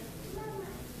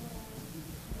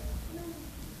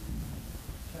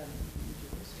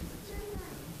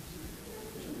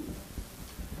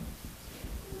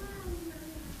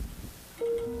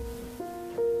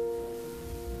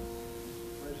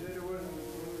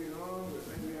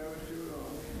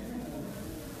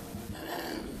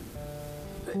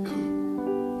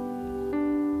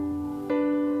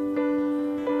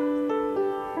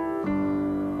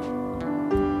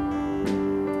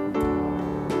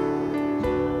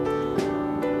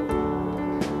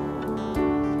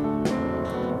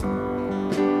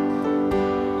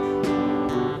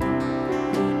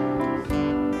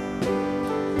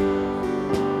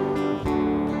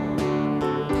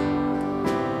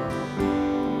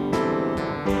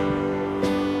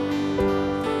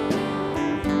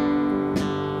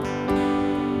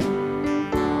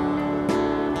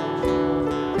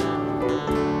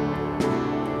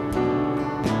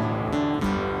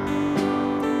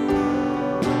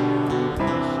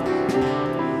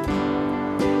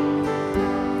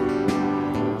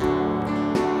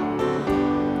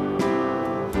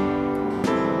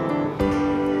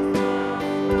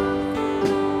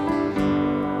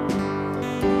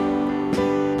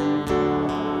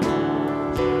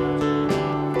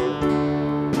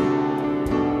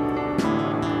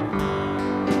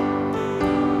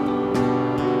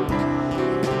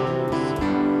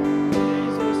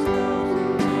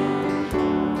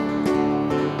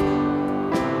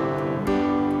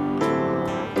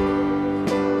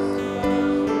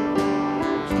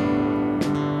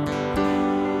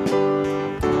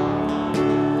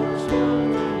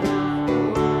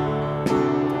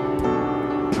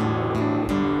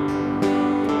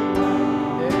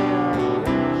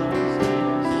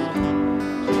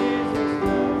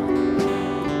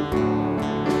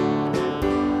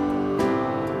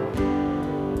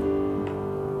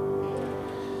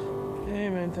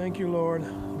 Thank you, Lord.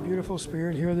 Beautiful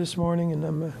Spirit here this morning, and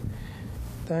I'm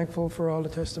thankful for all the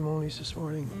testimonies this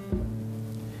morning.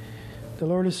 The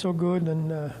Lord is so good,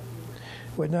 and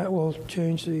with that, we'll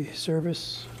change the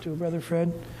service to Brother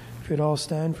Fred. If you'd all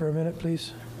stand for a minute,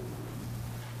 please.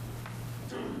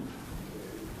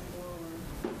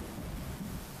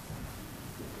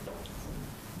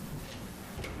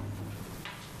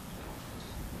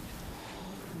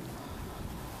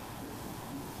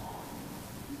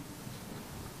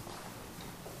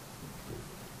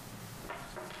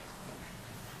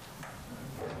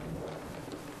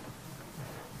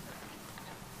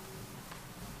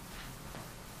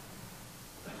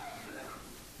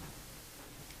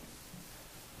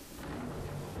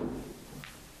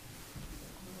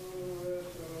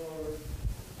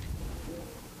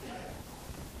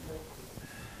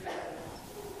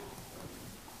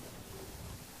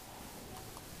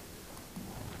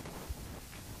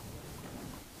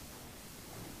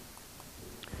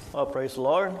 Well, praise the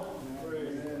Lord.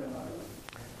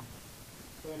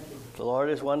 The Lord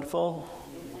is wonderful.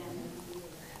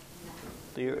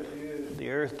 The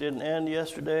earth didn't end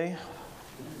yesterday,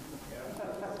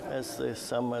 as the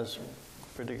sun was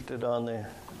predicted on the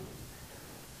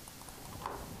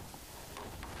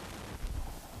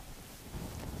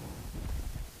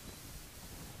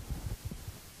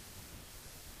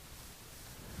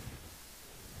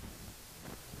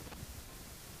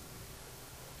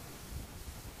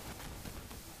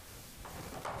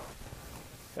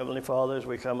Heavenly Father, as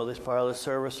we come to this part of the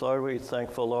service, Lord, we're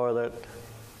thankful, Lord, that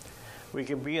we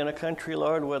can be in a country,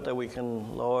 Lord, that we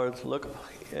can, Lord,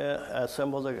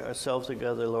 assemble ourselves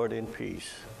together, Lord, in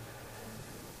peace.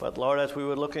 But, Lord, as we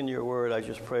would look in your word, I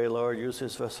just pray, Lord, use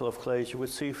this vessel of clay as you would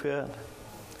see fit.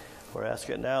 We ask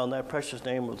it now in that precious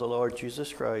name of the Lord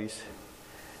Jesus Christ.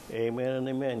 Amen and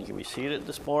amen. You can be seated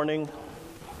this morning.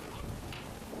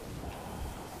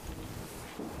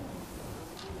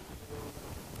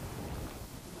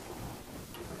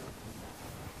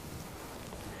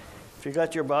 If you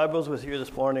got your Bibles with you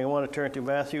this morning, I want to turn to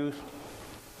Matthew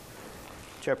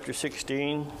chapter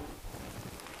 16.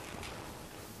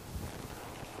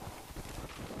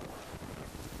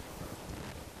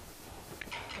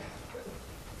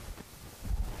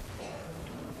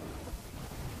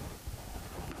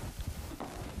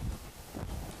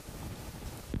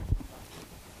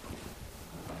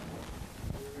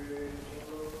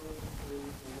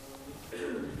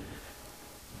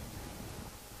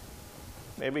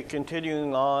 Maybe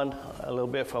continuing on a little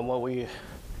bit from what we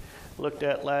looked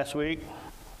at last week.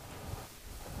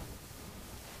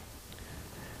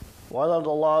 One of the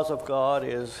laws of God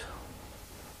is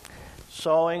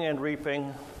sowing and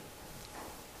reaping.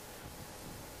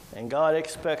 And God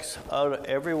expects out of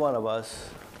every one of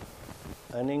us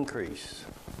an increase.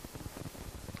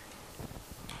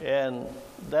 And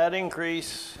that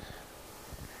increase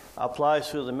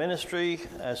applies to the ministry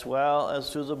as well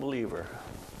as to the believer.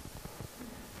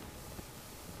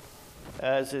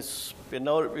 As it's been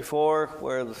noted before,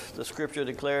 where the scripture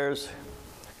declares,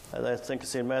 and I think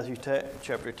it's in Matthew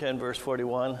chapter 10, verse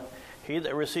 41, he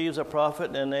that receives a prophet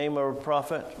in the name of a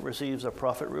prophet receives a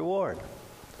prophet reward.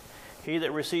 He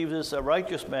that receives a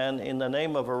righteous man in the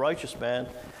name of a righteous man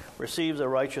receives a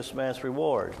righteous man's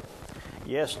reward.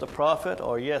 Yes, the prophet,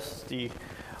 or yes, the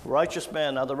righteous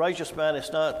man. Now, the righteous man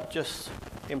is not just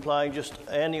implying just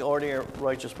any ordinary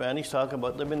righteous man. He's talking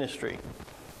about the ministry.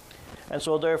 And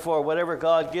so, therefore, whatever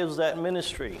God gives that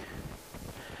ministry,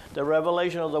 the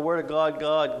revelation of the Word of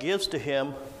God gives to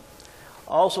him,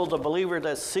 also the believer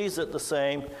that sees it the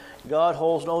same, God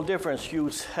holds no difference.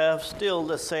 You have still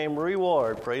the same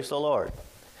reward. Praise the Lord.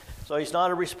 So he's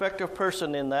not a respecter of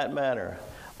person in that manner.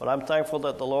 But I'm thankful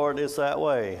that the Lord is that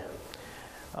way.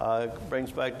 It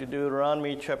brings back to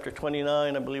Deuteronomy chapter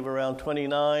 29, I believe around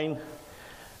 29.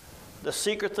 The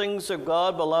secret things of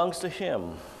God belongs to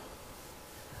him.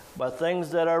 But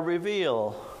things that are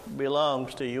revealed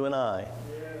belongs to you and I.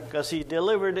 Because he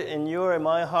delivered it in your and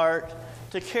my heart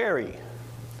to carry.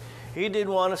 He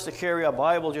didn't want us to carry a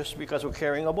Bible just because we're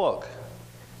carrying a book.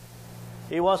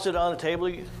 He wants it on the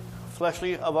table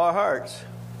fleshly of our hearts.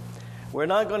 We're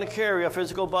not going to carry a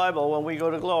physical Bible when we go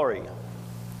to glory.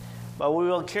 But we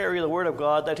will carry the Word of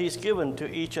God that he's given to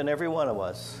each and every one of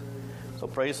us. So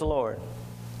praise the Lord.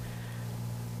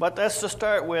 But that's to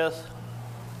start with.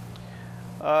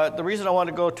 The reason I want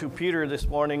to go to Peter this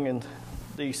morning in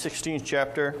the 16th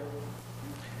chapter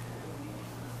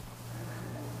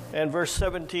and verse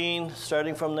 17,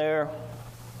 starting from there.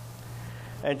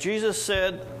 And Jesus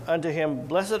said unto him,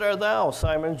 Blessed art thou,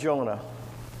 Simon Jonah.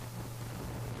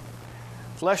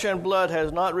 Flesh and blood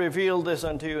has not revealed this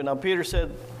unto you. Now Peter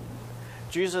said,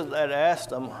 Jesus had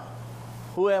asked him,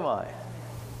 Who am I?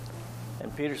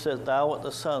 And Peter says, Thou art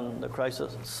the Son, the Christ, the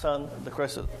Son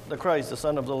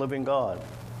of the living God.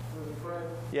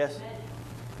 Yes.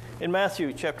 In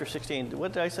Matthew chapter 16.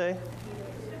 What did I say?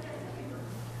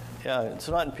 Yeah, it's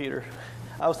not in Peter.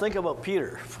 I was thinking about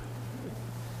Peter.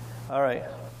 All right.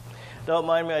 Don't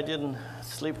mind me, I didn't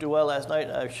sleep too well last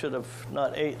night. I should have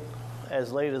not ate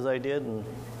as late as I did, and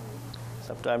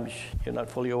sometimes you're not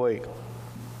fully awake.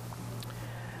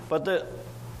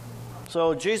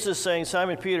 So Jesus is saying,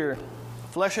 Simon Peter,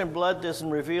 flesh and blood doesn't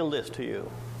reveal this to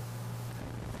you.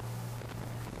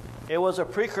 It was a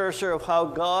precursor of how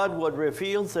God would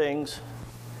reveal things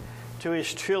to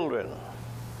his children.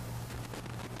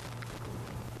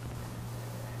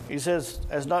 He says,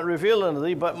 has not revealed unto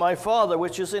thee, but my Father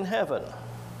which is in heaven.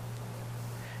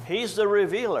 He's the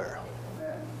revealer.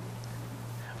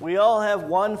 We all have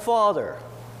one Father.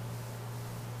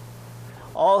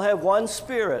 All have one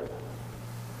Spirit.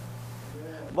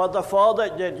 but the Father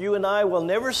that you and I will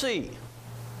never see.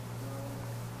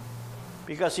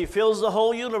 Because he fills the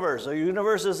whole universe. The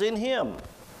universe is in him.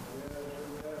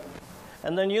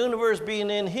 And the universe being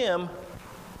in him,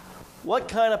 what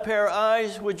kind of pair of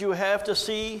eyes would you have to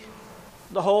see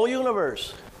the whole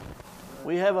universe?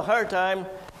 We have a hard time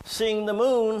seeing the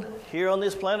moon here on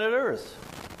this planet Earth.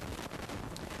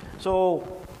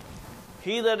 So,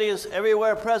 he that is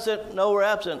everywhere present, nowhere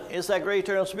absent, is that great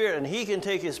eternal Spirit. And he can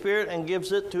take his Spirit and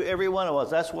gives it to every one of us.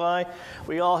 That's why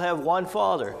we all have one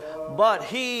Father. But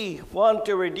he wants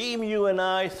to redeem you and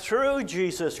I through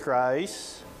Jesus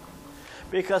Christ,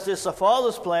 because it's the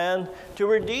Father's plan to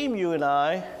redeem you and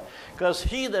I, because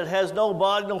he that has no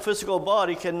body, no physical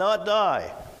body, cannot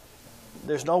die.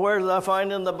 There's nowhere that I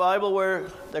find in the Bible where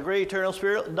the great eternal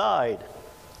Spirit died.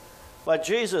 But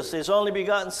Jesus, his only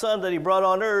begotten Son that he brought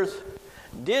on earth,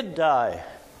 did die.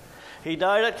 He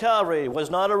died at Calvary, was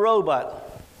not a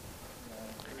robot.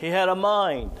 He had a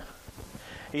mind.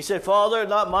 He said, Father,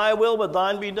 not my will, but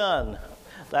thine be done.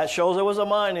 That shows there was a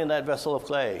mind in that vessel of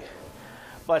clay.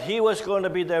 But he was going to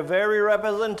be the very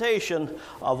representation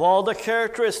of all the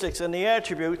characteristics and the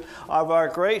attribute of our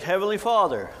great Heavenly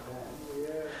Father.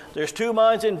 There's two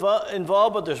minds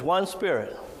involved, but there's one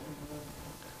Spirit.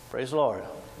 Praise the Lord.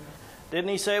 Didn't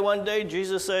he say one day,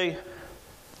 Jesus say,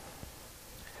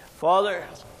 Father,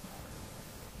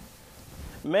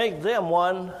 make them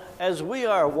one as we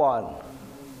are one.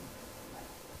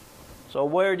 So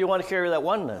where do you want to carry that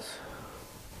oneness?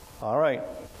 All right.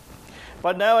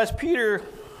 But now as Peter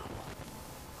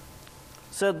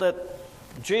said that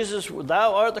Jesus,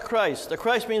 thou art the Christ. The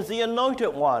Christ means the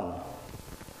anointed one.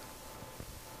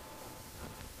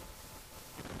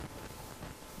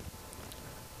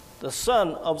 The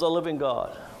Son of the living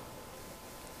God.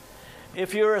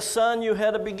 If you're a son, you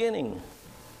had a beginning.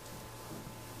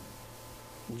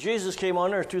 Jesus came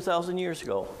on earth 2,000 years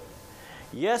ago.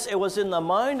 Yes, it was in the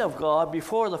mind of God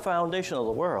before the foundation of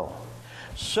the world.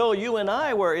 So you and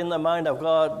I were in the mind of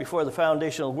God before the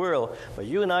foundation of the world, but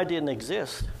you and I didn't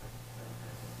exist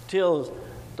till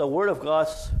the Word of God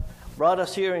brought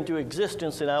us here into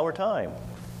existence in our time.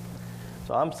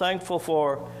 So I'm thankful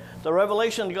for the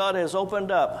revelation God has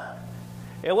opened up.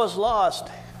 It was lost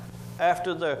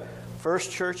after the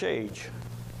first church age,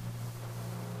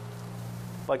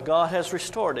 but God has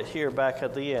restored it here back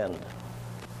at the end.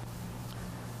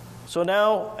 So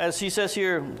now, as he says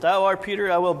here, thou art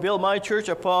Peter, I will build my church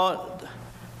and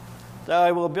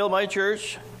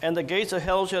the gates of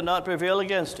hell shall not prevail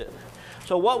against it.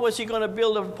 So what was he going to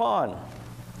build it upon?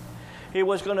 He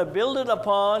was going to build it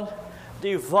upon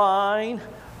divine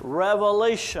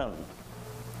revelation,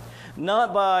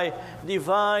 not by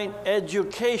divine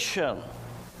education.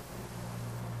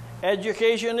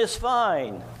 Education is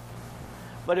fine,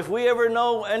 but if we ever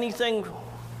know anything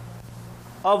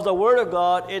of the Word of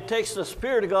God, it takes the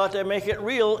Spirit of God to make it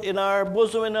real in our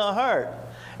bosom and our heart.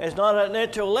 It's not an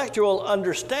intellectual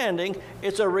understanding,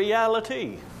 it's a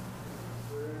reality.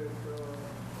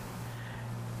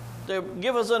 To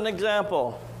give us an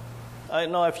example, I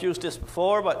know I've used this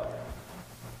before, but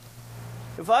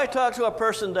if I talk to a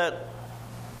person that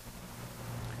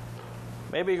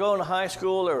maybe going to high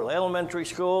school or elementary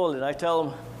school, and I tell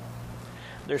them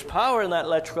there's power in that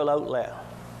electrical outlet.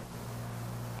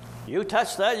 You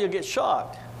touch that, you'll get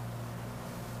shocked.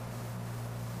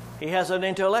 He has an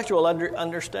intellectual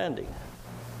understanding.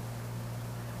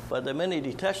 But the minute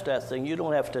he touched that thing, you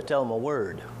don't have to tell him a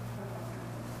word.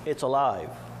 It's alive.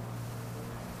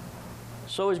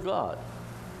 So is God.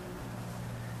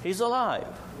 He's alive.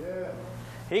 Yeah.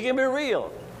 He can be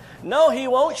real. No, he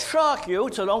won't shock you,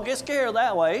 so don't get scared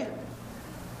that way.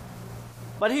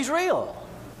 But he's real.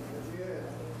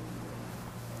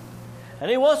 And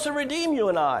he wants to redeem you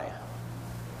and I.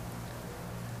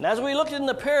 And as we looked in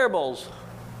the parables,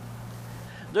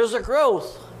 there's a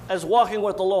growth as walking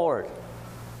with the Lord.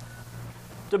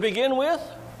 To begin with,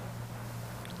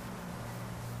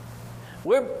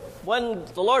 when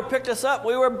the Lord picked us up,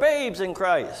 we were babes in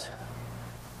Christ.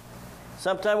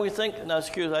 Sometimes we think, now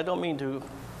excuse, I don't mean to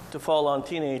fall on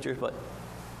teenagers, but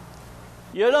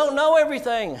you don't know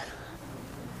everything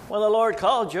when the Lord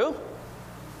called you.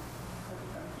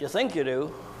 You think you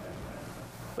do,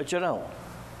 but you don't.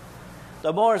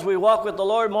 The more as we walk with the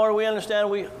Lord, the more we understand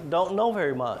we don't know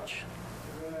very much.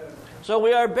 So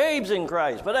we are babes in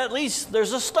Christ, but at least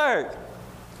there's a start.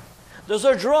 There's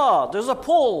a draw, there's a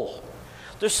pull.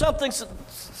 There's something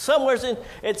somewhere in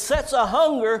it sets a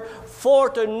hunger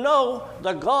for to know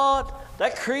the God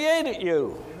that created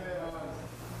you.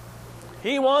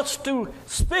 He wants to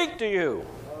speak to you.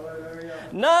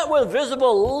 Not with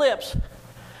visible lips,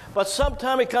 but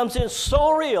sometimes it comes in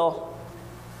so real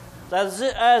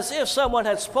as if someone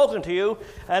had spoken to you,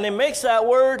 and it makes that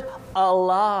word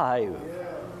alive.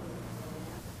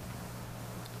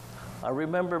 I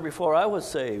remember before I was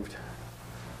saved,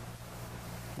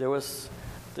 there was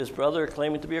this brother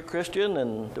claiming to be a Christian,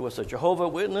 and there was a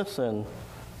Jehovah's Witness, and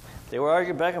they were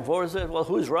arguing back and forth. Said, well,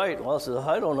 who's right? Well, I said,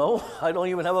 I don't know. I don't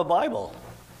even have a Bible.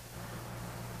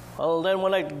 Well, then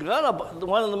when I got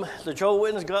one of them, the Jehovah's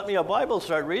Witness got me a Bible,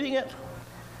 started reading it.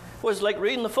 It was like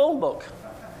reading the phone book.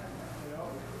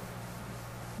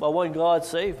 But when God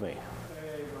saved me,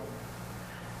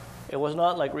 it was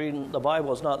not like reading the Bible.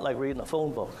 Was not like reading a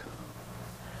phone book.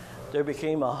 There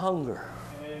became a hunger.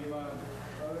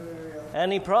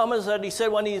 And he promised that, he said,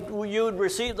 when you would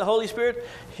receive the Holy Spirit,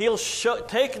 he'll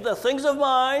take the things of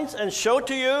mine and show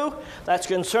to you that's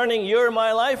concerning your and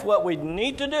my life what we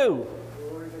need to do.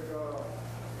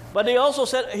 But he also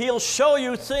said he'll show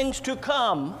you things to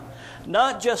come,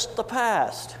 not just the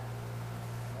past.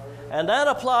 And that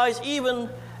applies even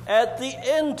at the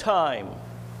end time.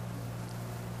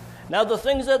 Now, the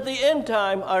things at the end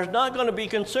time are not going to be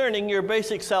concerning your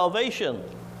basic salvation.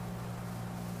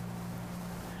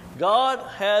 God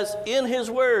has in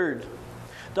His Word,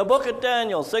 the book of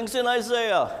Daniel, things in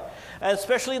Isaiah, and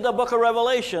especially the book of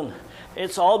Revelation,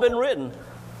 it's all been written.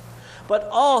 But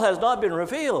all has not been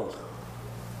revealed.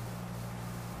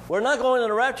 We're not going to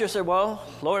the rapture and say, well,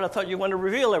 Lord, I thought you wanted to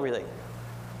reveal everything.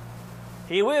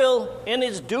 He will in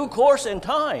its due course and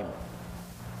time.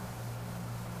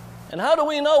 And how do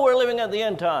we know we're living at the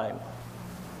end time?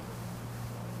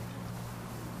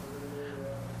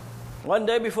 One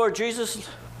day before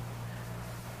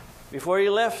he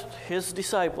left his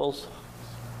disciples,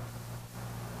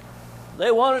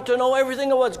 they wanted to know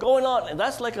everything of what's going on. And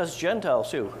that's like us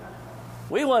Gentiles too.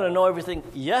 We want to know everything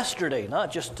yesterday,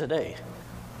 not just today.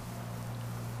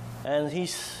 And he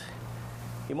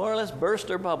more or less burst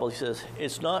their bubble. He says,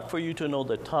 it's not for you to know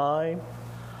the time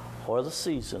or the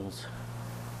seasons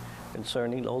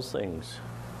concerning those things.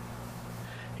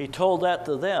 He told that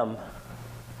to them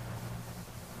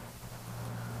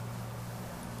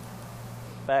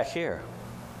back here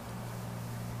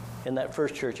in that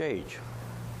first church age.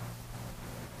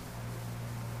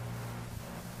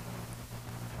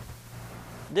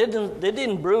 They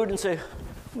didn't brood and say,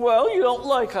 well, you don't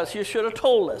like us, you should have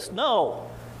told us. No.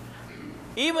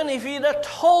 Even if he'd have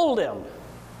told them,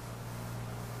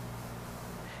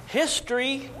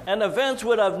 history and events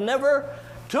would have never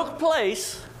took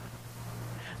place.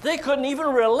 They couldn't even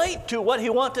relate to what he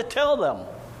wanted to tell them.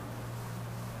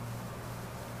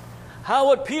 How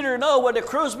would Peter know what a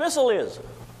cruise missile is?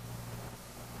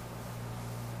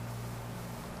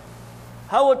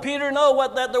 How would Peter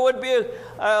know that there would be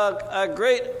a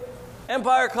great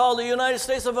empire called the United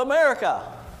States of America?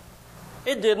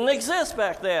 It didn't exist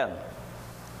back then.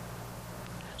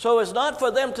 So it's not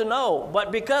for them to know.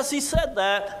 But because he said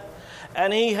that,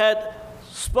 and he had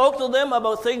spoke to them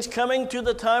about things coming to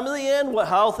the time of the end,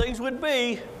 how things would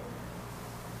be,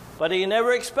 but he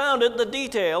never expounded the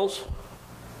details,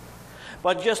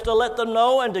 but just to let them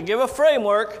know and to give a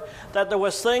framework that there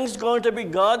was things going to be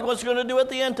God was going to do at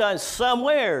the end times,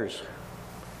 somewheres.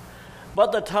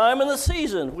 But the time and the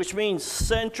season, which means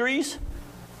centuries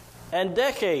and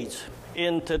decades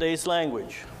in today's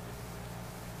language.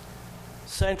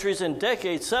 Centuries and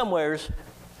decades somewheres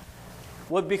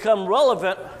would become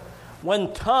relevant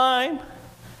when time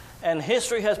and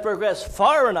history has progressed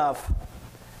far enough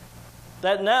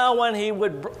that now when he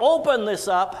would open this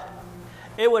up,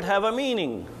 it would have a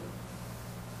meaning.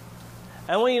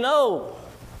 And we know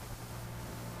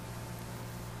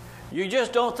you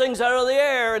just don't things out of the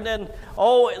air and then,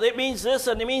 oh, it means this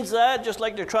and it means that, just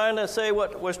like they're trying to say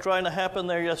what was trying to happen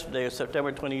there yesterday,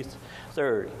 September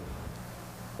 23rd.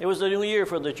 It was the new year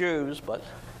for the Jews, but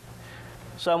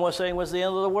some were saying it was the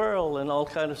end of the world and all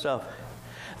kind of stuff.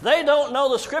 They don't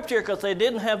know the Scripture because they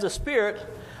didn't have the Spirit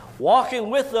walking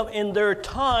with them in their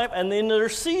time and in their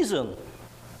season.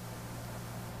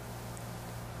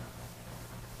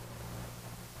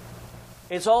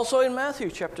 It's also in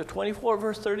Matthew chapter 24,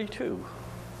 verse 32.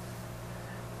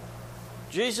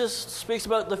 Jesus speaks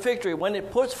about the fig tree. When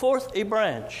it puts forth a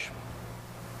branch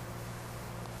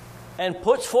and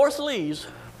puts forth leaves,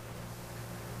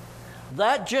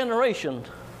 that generation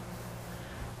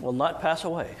will not pass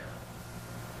away.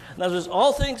 Now, there's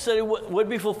all things that would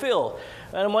be fulfilled.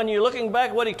 And when you're looking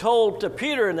back what he told to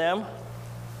Peter and them,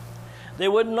 they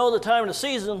wouldn't know the time and the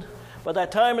season, but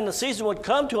that time and the season would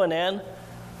come to an end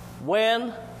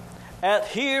when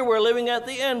here we're living at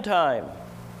the end time.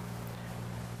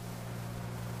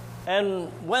 And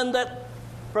when that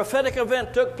prophetic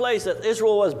event took place that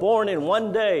Israel was born in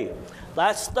one day,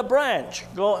 that's the branch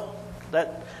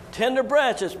that tender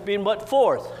branch that's been put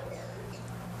forth.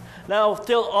 Now,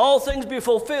 till all things be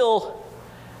fulfilled,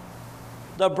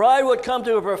 the bride would come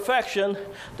to a perfection.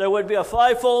 There would be a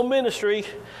fivefold ministry,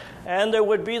 and there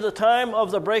would be the time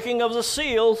of the breaking of the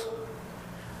seals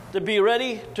to be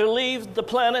ready to leave the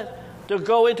planet to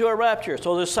go into a rapture.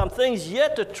 So there's some things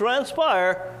yet to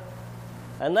transpire,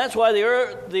 and that's why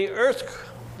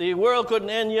the world couldn't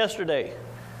end yesterday.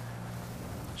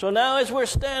 So now, as we're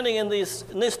standing in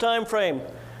this time frame,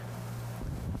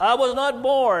 I was not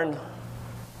born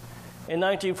in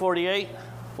 1948.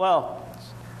 Well,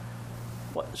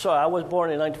 sorry, I was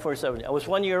born in 1947. I was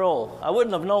 1 year old. I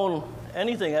wouldn't have known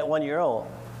anything at 1 year old.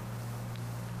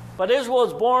 But Israel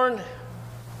was born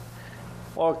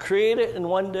or created in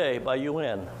one day by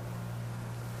UN.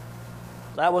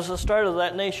 That was the start of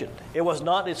that nation. It was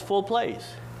not its full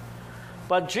place.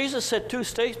 But Jesus said two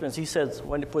statements. He says,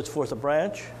 when it puts forth a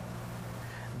branch,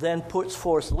 then puts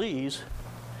forth leaves,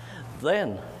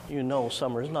 then you know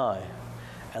summer is nigh.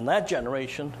 And that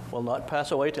generation will not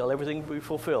pass away till everything be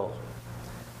fulfilled.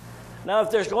 Now,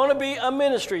 if there's going to be a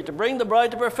ministry to bring the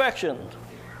bride to perfection,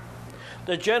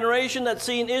 the generation that's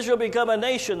seen Israel become a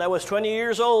nation that was 20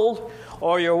 years old,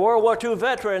 or your World War II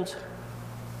veterans,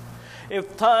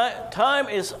 if time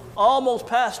is almost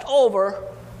passed over,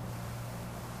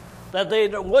 that they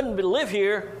wouldn't live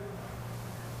here,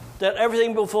 that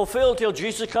everything will fulfill till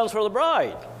Jesus comes for the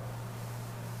bride.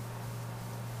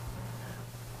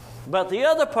 But the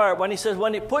other part, when he says,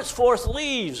 when it puts forth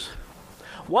leaves,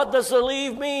 what does the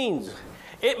leaf mean?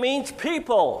 It means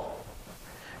people.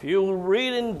 You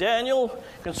read in Daniel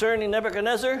concerning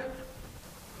Nebuchadnezzar,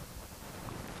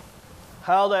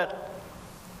 how that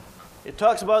it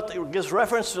talks about, it gives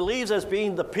reference to leaves as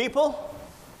being the people.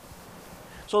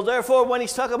 So therefore, when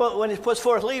he's talking about when he puts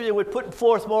forth leaves, it would put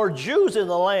forth more Jews in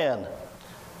the land.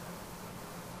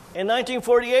 In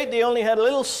 1948, they only had a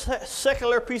little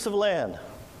secular piece of land.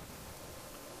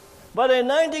 But in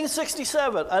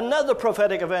 1967, another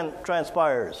prophetic event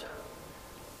transpires.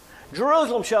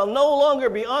 Jerusalem shall no longer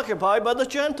be occupied by the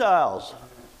Gentiles.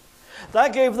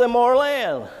 That gave them more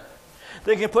land.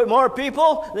 They can put more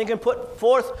people, they can put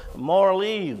forth more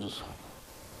leaves.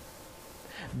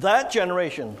 That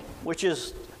generation, which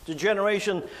is the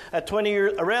generation at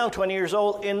around 20 years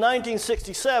old, in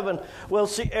 1967, will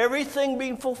see everything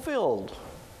being fulfilled.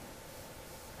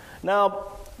 Now,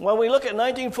 when we look at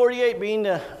 1948 being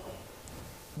a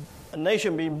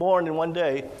nation being born in one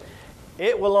day,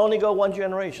 it will only go one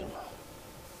generation.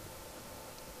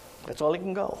 That's all it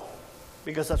can go,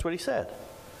 because that's what he said.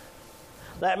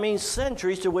 That means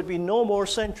centuries, there would be no more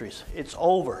centuries. It's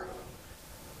over.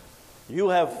 You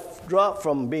have dropped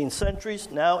from being centuries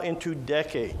now into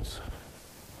decades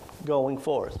going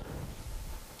forth.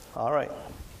 All right.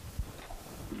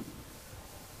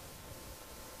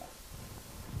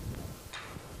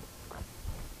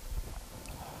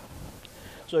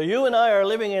 So you and I are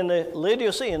living in the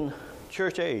Laodicean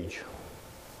church age.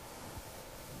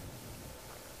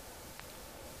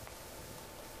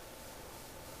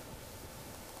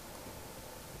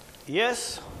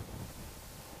 Yes,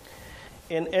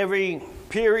 in every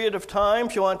period of time,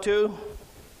 if you want to,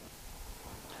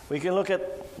 we can look at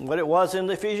what it was in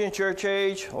the Ephesian church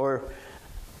age, or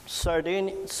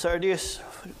Sardis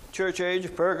church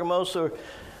age, Pergamos,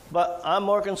 but I'm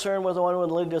more concerned with the one with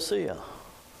Laodicea.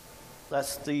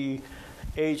 That's the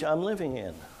age I'm living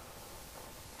in.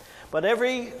 But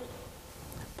every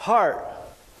part,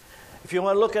 if you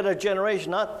want to look at a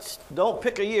generation, don't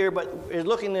pick a year, but is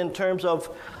looking in terms of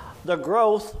the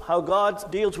growth, how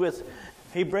God deals with,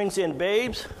 he brings in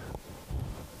babes,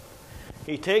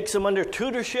 he takes them under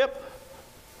tutorship,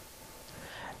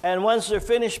 and once they're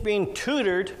finished being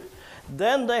tutored,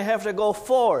 then they have to go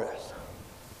forth.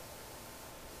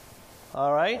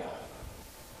 All right?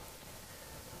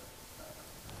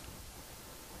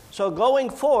 So going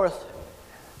forth,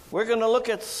 we're going to look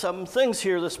at some things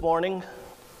here this morning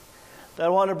that I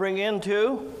want to bring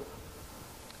into.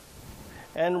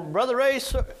 And Brother Ray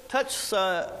touched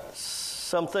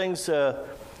some things a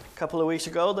couple of weeks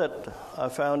ago that I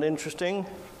found interesting.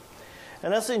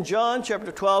 And that's in John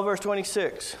chapter 12, verse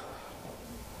 26.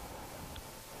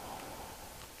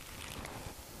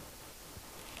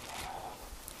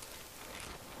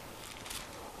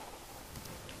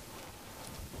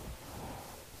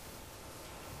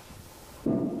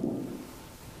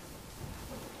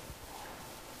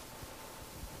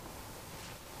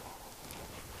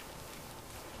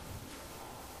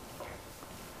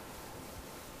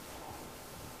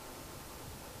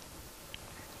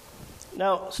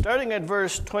 Now, starting at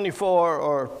verse 24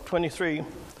 or 23,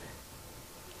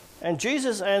 and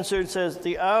Jesus answered, says,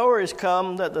 the hour is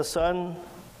come that the Son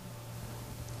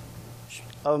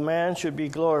of man should be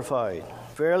glorified.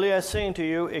 Verily I say unto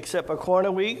you, except a corn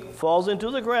of wheat falls into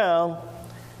the ground,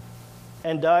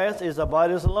 and dieth, it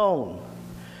abideth alone.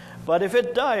 But if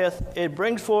it dieth, it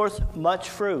brings forth much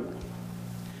fruit.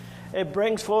 It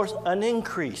brings forth an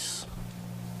increase.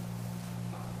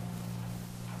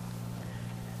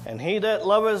 And he that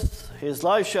loveth his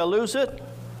life shall lose it,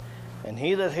 and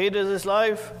he that hateth his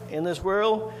life in this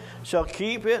world shall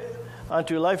keep it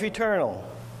unto life eternal.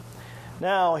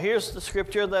 Now, here's the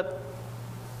scripture that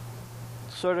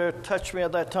sort of touched me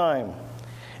at that time.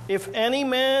 If any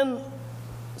man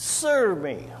serve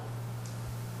me,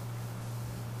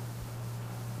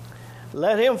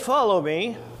 let him follow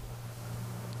me.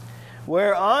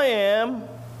 Where I am,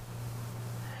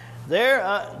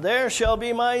 there shall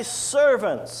be my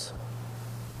servants.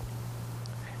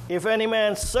 If any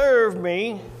man serve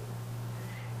me,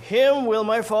 him will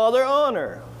my Father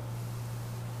honor.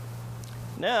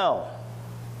 Now,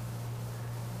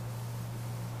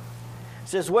 it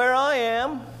says, where I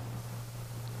am,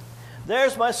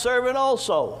 there's my servant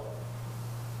also.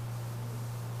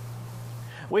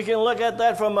 We can look at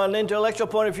that from an intellectual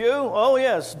point of view. Oh,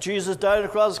 yes, Jesus died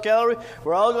across Calvary.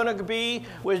 We're all going to be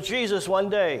with Jesus one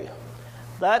day.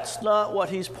 That's not what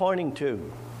he's pointing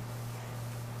to.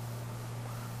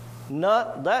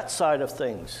 Not that side of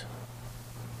things.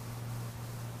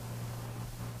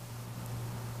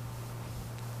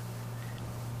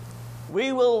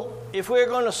 We will, if we're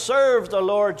going to serve the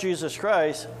Lord Jesus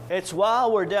Christ, it's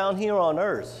while we're down here on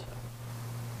earth.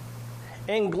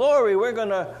 In glory, we're going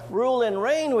to rule and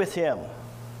reign with him.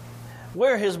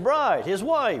 We're his bride, his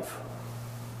wife.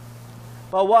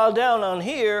 But while down on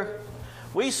here,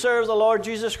 we serve the Lord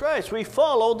Jesus Christ. We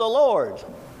follow the Lord.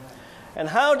 And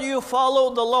how do you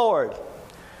follow the Lord?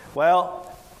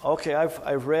 Well, okay,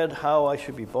 I've read how I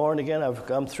should be born again. I've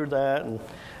come through that, and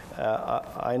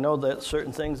I know that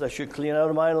certain things I should clean out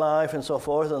of my life and so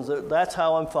forth, and that's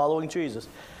how I'm following Jesus.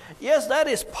 Yes, that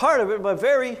is part of it, but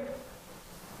very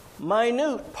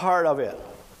minute part of it.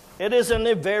 It isn't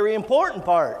a very important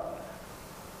part.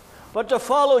 But to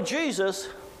follow Jesus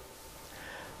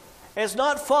is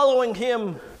not following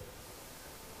him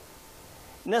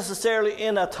necessarily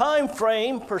in a time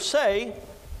frame per se.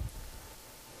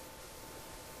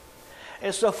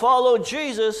 It's to follow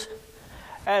Jesus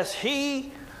as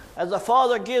the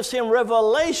Father gives him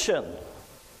revelation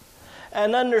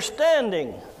and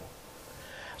understanding.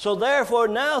 So therefore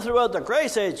now throughout the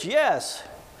grace age, yes,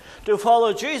 to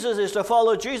follow Jesus is to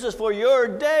follow Jesus for your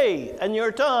day and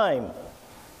your time.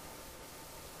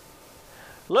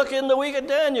 Look in the week of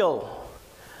Daniel.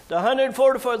 The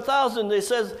 144,000, it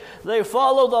says they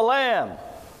follow the Lamb.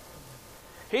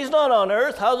 He's not on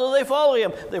earth. How do they follow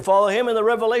him? They follow him in the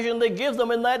revelation they give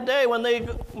them in that day when they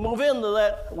move into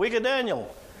that week of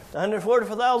Daniel. The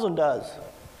 144,000 does.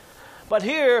 But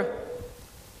here,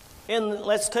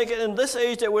 let's take it in this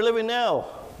age that we're living now.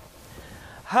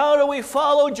 How do we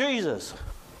follow Jesus?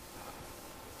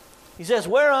 He says,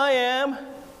 where I am,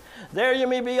 there you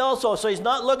may be also. So he's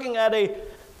not looking at a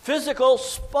physical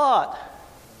spot,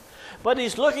 but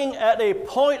he's looking at a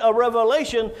point of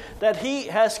revelation that he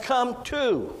has come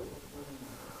to.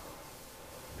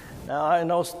 Now, I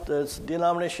know the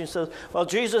denomination says, well,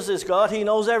 Jesus is God. He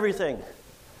knows everything.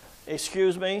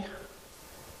 Excuse me.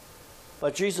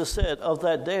 But Jesus said, of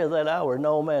that day, of that hour,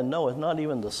 no man knoweth, not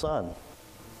even the Son.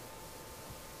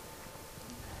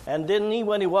 And didn't he,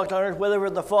 when he walked on earth, whatever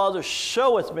the Father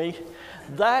showeth me,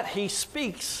 that he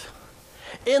speaks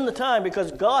in the time,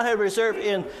 because God had reserved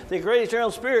in the great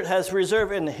eternal Spirit, has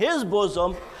reserved in his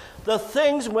bosom the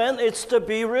things when it's to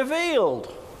be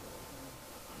revealed.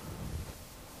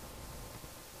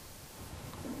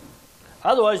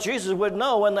 Otherwise, Jesus would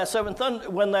know when that seventh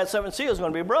seal is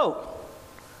going to be broke.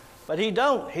 But he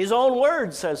don't. His own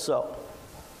word says so.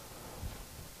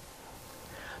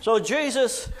 So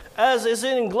Jesus, as is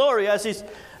in glory, as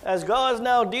God is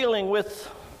now dealing with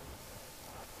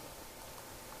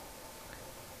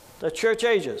the church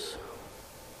ages.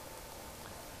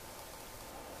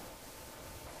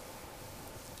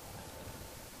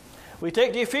 We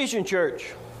take the Ephesian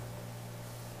church.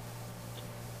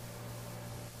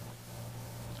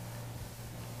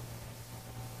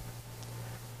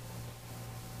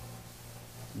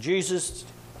 Jesus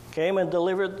came and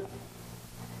delivered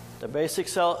the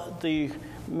the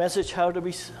message how to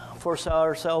be for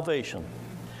our salvation,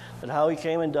 and how he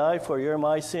came and died for your and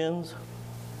my sins.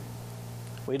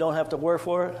 We don't have to work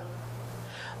for it.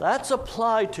 That's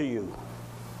applied to you.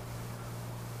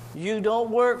 You don't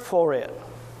work for it.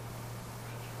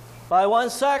 By one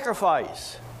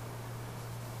sacrifice.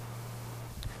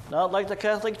 Not like the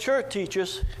Catholic Church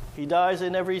teaches. He dies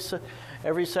in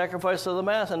every sacrifice of the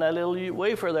Mass and that little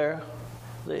wafer there.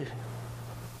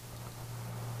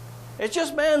 It's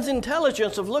just man's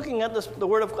intelligence of looking at the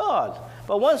Word of God.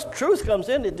 But once truth comes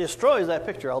in, it destroys that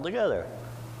picture altogether.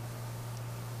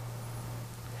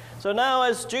 So now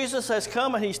as Jesus has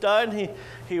come and he's died and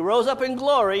he rose up in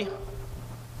glory,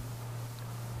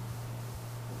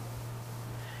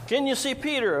 can you see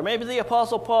Peter or maybe the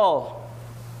Apostle Paul?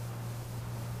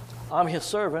 I'm his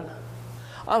servant.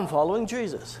 I'm following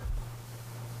Jesus.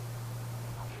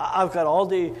 I've got all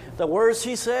the words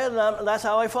he said, and that's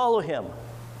how I follow him.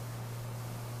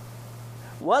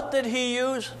 What did he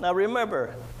use? Now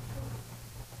remember,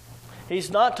 he's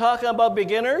not talking about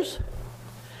beginners.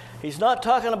 He's not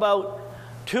talking about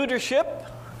tutorship.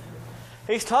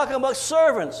 He's talking about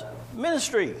servants,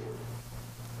 ministry.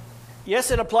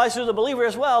 Yes, it applies to the believer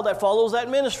as well that follows that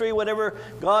ministry, whatever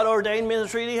God-ordained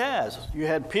ministry he has. You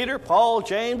had Peter, Paul,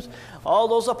 James, all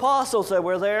those apostles that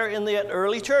were there in the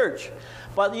early church.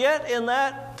 But yet in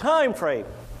that time frame,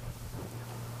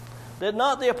 did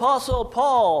not the Apostle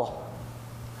Paul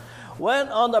went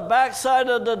on the backside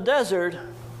of the desert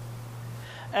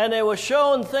and it was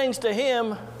showing things to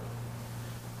him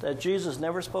that Jesus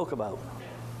never spoke about?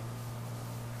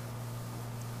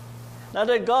 Now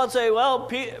did God say, well,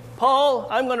 Paul,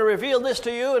 I'm going to reveal this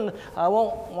to you and I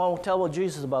won't tell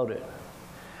Jesus about it?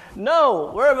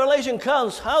 No, where revelation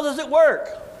comes, how does it work?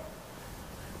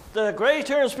 The great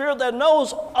eternal Spirit that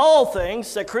knows all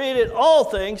things, that created all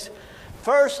things,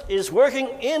 first is working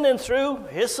in and through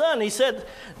his Son. He said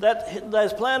that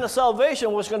his plan of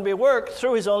salvation was going to be worked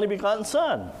through his only begotten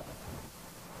Son.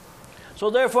 So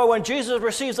therefore, when Jesus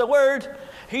receives the word,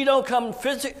 he don't come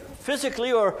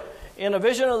physically or in a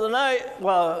vision of the night.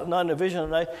 Well, not in a vision of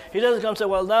the night. He doesn't come and say,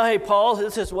 well, now, hey, Paul,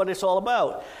 this is what it's all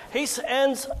about. He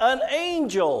sends an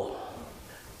angel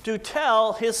to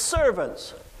tell his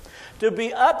servants to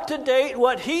be up to date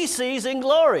what he sees in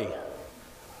glory.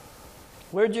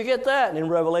 Where'd you get that? In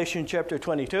Revelation chapter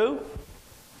 22.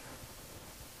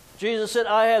 Jesus said,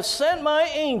 I have sent my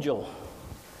angel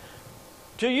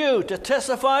to you to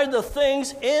testify the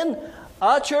things in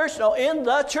a church, no, in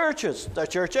the churches, the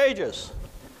church ages.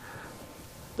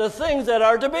 The things that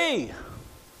are to be.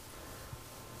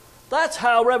 That's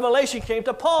how revelation came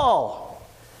to Paul.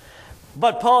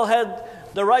 But Paul had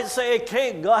the right to say it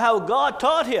came, how God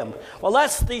taught him. Well,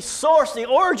 that's the source, the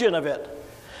origin of it.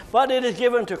 But it is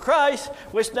given to Christ,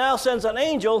 which now sends an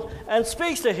angel and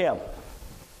speaks to him.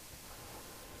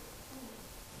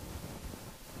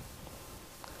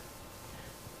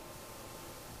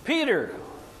 Peter,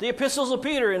 the epistles of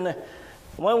Peter,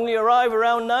 when we arrive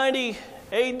around 90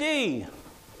 A.D.,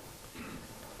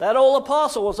 that old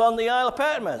apostle was on the Isle of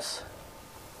Patmos.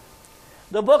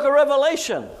 The book of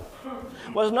Revelation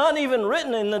was not even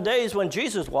written in the days when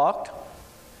Jesus walked.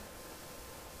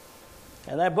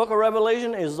 And that book of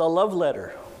Revelation is the love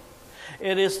letter.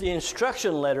 It is the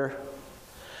instruction letter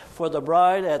for the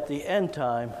bride at the end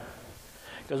time.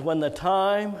 Because when the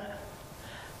time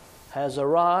has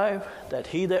arrived, that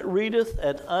he that readeth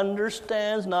and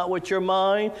understands, not with your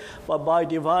mind, but by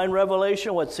divine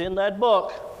revelation, what's in that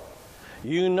book,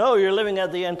 you know you're living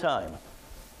at the end time.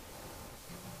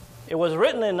 It was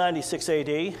written in 96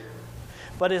 AD,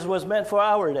 but it was meant for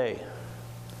our day.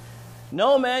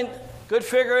 No man could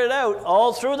figure it out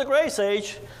all through the grace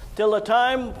age till the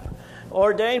time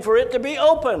ordained for it to be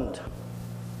opened.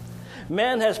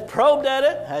 Man has probed at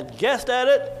it, had guessed at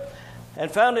it, and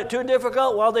found it too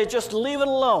difficult. Well, they just leave it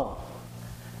alone.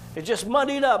 It's just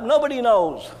muddied up. Nobody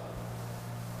knows.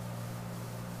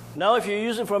 Now, if you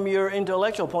use it from your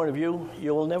intellectual point of view,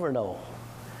 you will never know.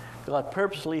 God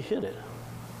purposely hid it.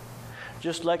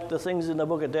 Just like the things in the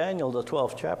book of Daniel, the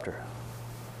 12th chapter.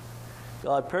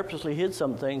 God purposely hid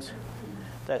some things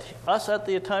that us at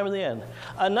the time of the end.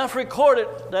 Enough recorded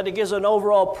that it gives an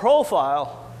overall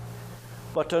profile,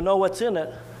 but to know what's in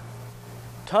it,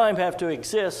 time have to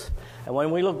exist. And when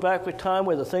we look back with time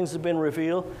where the things have been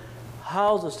revealed,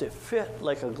 how does it fit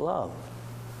like a glove?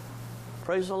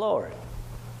 Praise the Lord.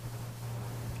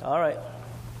 All right.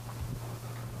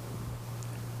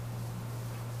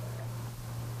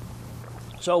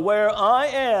 So where I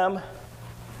am,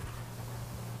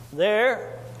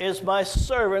 there is my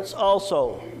servants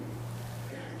also.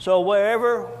 So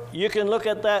wherever you can look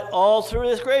at that all through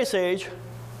this grace age,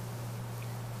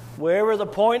 wherever the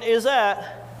point is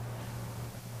at,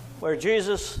 where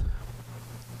Jesus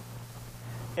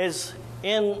is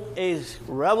in a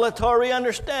revelatory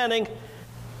understanding,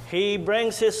 he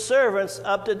brings his servants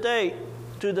up to date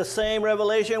to the same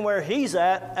revelation where he's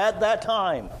at that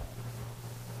time.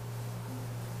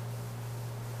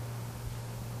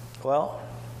 Well,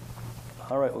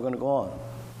 all right, we're going to go on.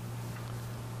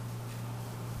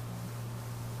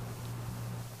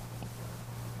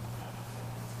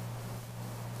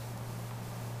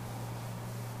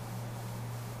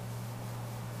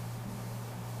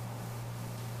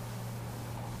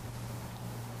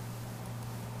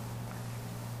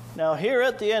 Now, here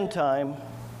at the end time,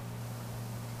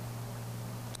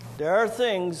 there are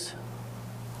things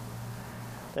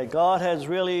that God has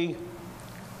really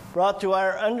brought to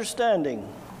our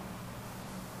understanding.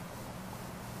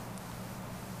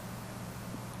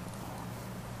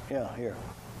 Yeah, here.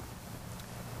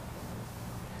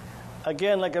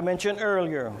 Again, like I mentioned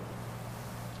earlier,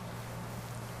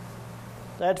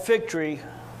 that fig tree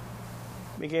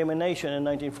became a nation in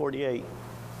 1948.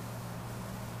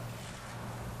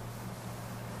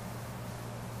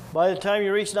 By the time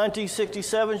you reach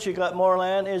 1967, she got more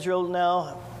land. Israel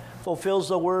now fulfills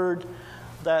the word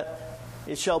that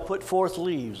it shall put forth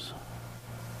leaves.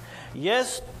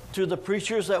 Yes, to the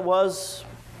preachers that was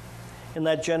in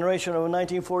that generation of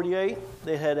 1948,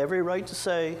 they had every right to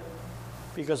say,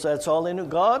 because that's all they knew.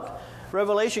 God,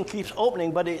 Revelation keeps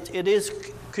opening, but it is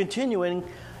continuing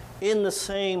in the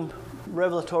same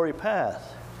revelatory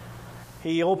path.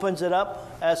 He opens it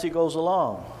up as he goes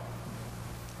along.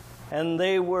 And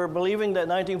they were believing that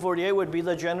 1948 would be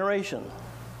the generation.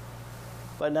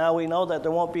 But now we know that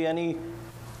there won't be any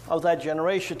of that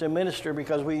generation to minister,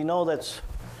 because we know that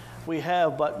we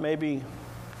have but maybe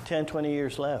 10, 20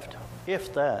 years left.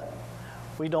 If that.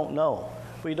 We don't know.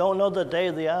 We don't know the day,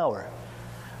 the hour.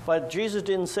 But Jesus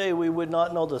didn't say we would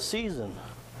not know the season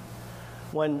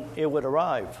when it would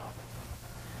arrive.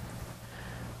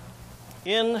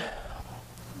 In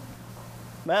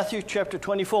Matthew chapter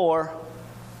 24,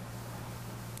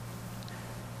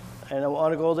 and I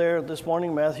want to go there this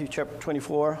morning, Matthew chapter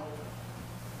 24.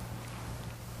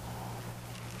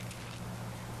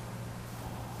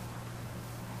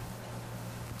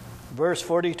 Verse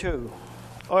 42.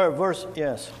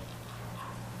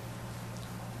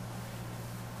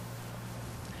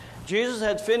 Jesus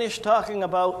had finished talking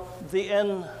about the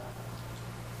end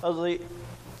of the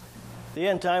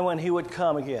end time when he would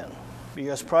come again.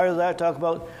 Because prior to that,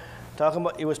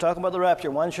 he was talking about the rapture.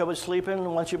 One shall be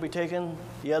sleeping, one shall be taken.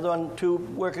 The other one, two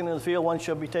working in the field, one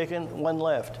shall be taken, one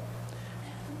left.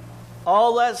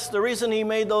 All that's the reason he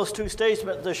made those two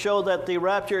statements, to show that the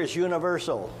rapture is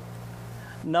universal,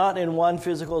 not in one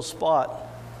physical spot.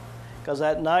 Because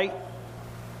at night,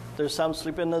 there's some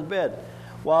sleeping in the bed.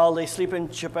 While they sleep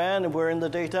in Japan and we're in the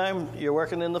daytime, you're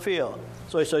working in the field.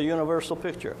 So it's a universal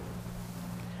picture.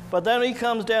 But then he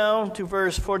comes down to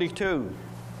verse 42.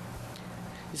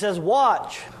 He says,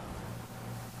 watch,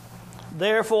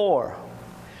 therefore.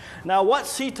 Now,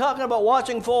 what's he talking about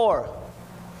watching for?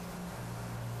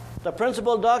 The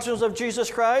principal doctrines of Jesus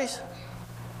Christ?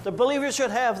 The believers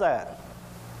should have that.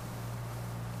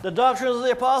 The doctrines of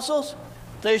the apostles?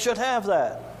 They should have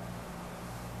that.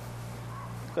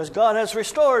 Because God has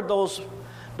restored those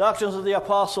doctrines of the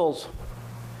apostles.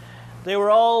 They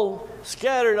were all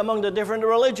scattered among the different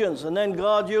religions. And then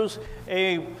God used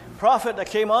a prophet that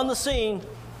came on the scene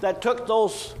that took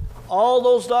all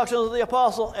those doctrines of the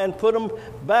apostle and put them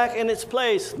back in its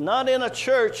place. Not in a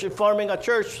church, forming a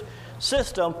church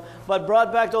system, but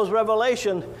brought back those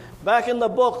revelations back in the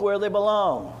book where they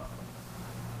belong.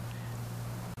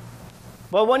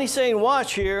 But when he's saying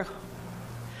watch here,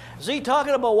 is he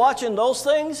talking about watching those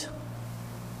things?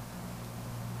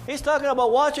 He's talking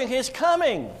about watching his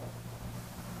coming.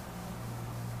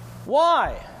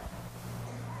 Why?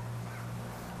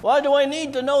 Why do I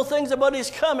need to know things about his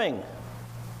coming?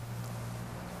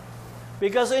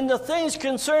 Because in the things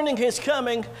concerning his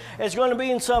coming, it's going to be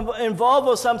involved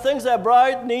with some things that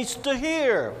bride needs to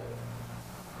hear.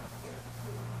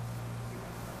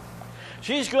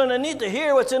 She's going to need to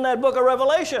hear what's in that book of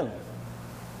Revelation.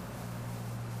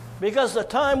 Because the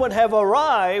time would have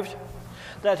arrived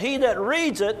that he that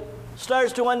reads it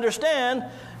starts to understand,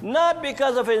 not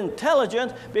because of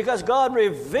intelligence, because God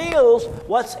reveals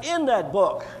what's in that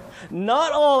book.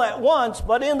 Not all at once,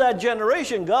 but in that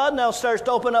generation, God now starts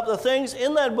to open up the things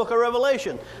in that book of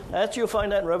Revelation. You'll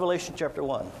find that in Revelation chapter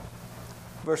 1,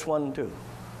 verse 1 and 2.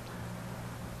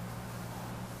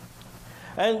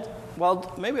 And,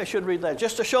 well, maybe I should read that,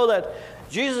 just to show that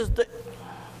Jesus,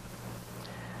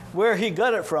 where he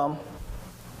got it from,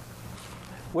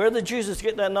 where did Jesus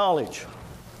get that knowledge?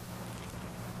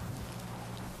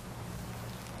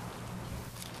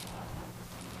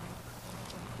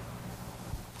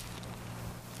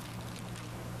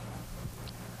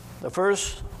 The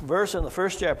first verse in the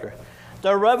first chapter.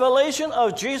 The revelation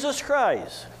of Jesus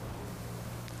Christ,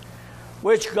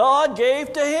 which God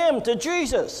gave to him, to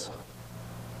Jesus.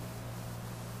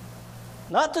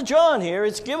 Not to John here,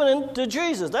 it's given to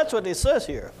Jesus. That's what it says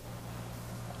here.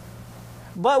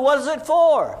 But what is it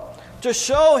for? To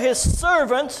show his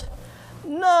servants,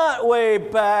 not way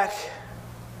back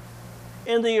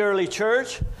in the early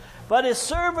church, But his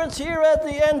servants here at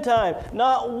the end time,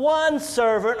 not one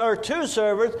servant or two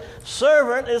servants.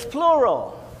 Servant is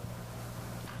plural.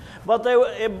 But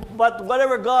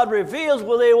whatever God reveals,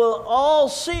 well, they will all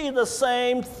see the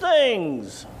same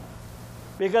things.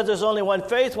 Because there's only one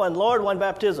faith, one Lord, one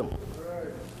baptism.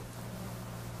 Right.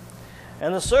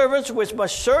 And the servants which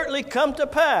must certainly come to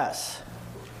pass.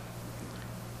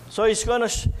 So he's going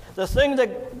to, the thing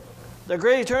that the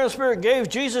great eternal Spirit gave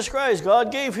Jesus Christ,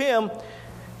 God gave him,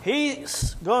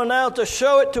 he's going now to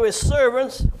show it to his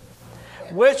servants,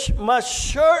 which must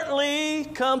shortly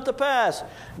come to pass.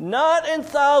 Not in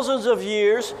thousands of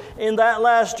years, in that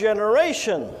last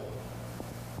generation.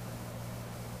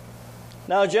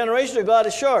 Now, a generation of God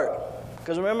is short.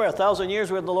 Because remember, 1,000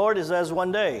 years with the Lord is as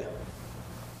one day.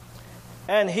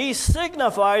 And he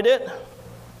signified it.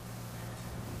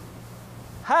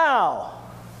 How?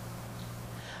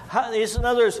 In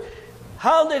other words,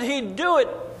 how did he do it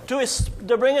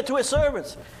to bring it to his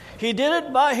servants? He did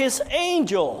it by his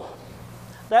angel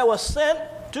that was sent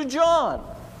to John.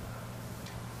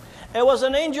 It was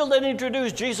an angel that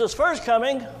introduced Jesus' first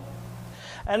coming,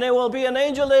 and there will be an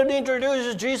angel that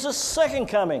introduces Jesus' second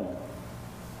coming.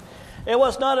 It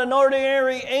was not an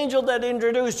ordinary angel that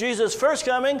introduced Jesus' first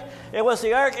coming. It was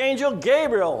the archangel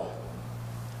Gabriel.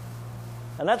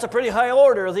 And that's a pretty high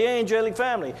order of the angelic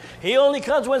family. He only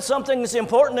comes when something is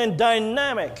important and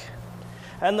dynamic.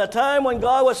 And the time when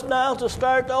God was now to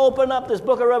start to open up this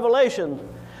book of Revelation,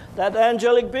 that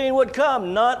angelic being would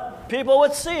come. Not people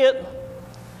would see it,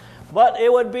 but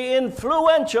it would be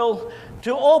influential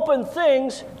to open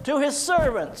things to his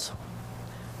servants.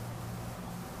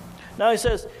 Now he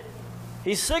says,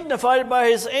 he signified it by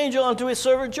his angel unto his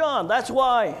servant John. That's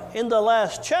why in the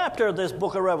last chapter of this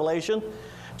book of Revelation,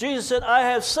 Jesus said, I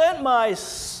have sent my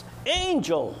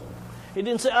angel. He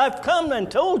didn't say, I've come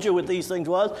and told you what these things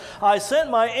was. I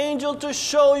sent my angel to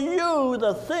show you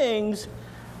the things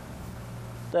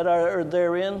that are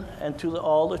therein and to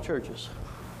all the churches.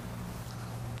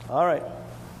 All right.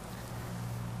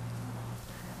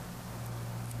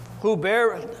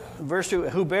 Verse 2,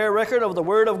 who bear record of the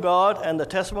word of God and the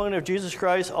testimony of Jesus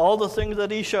Christ, all the things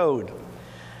that he showed.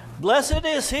 Blessed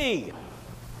is he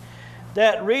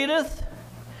that readeth,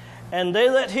 and they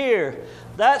that hear.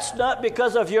 That's not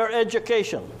because of your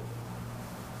education.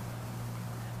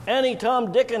 Any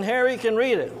Tom, Dick, and Harry can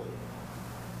read it.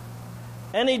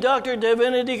 Any Dr.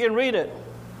 Divinity can read it.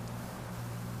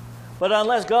 But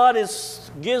unless God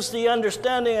gives the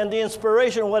understanding and the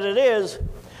inspiration what it is,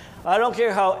 I don't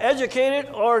care how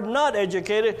educated or not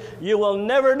educated, you will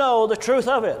never know the truth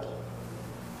of it.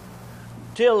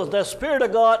 Till the Spirit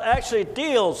of God actually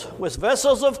deals with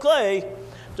vessels of clay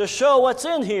to show what's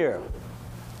in here.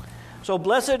 So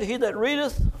blessed he that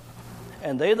readeth,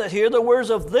 and they that hear the words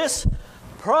of this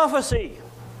prophecy,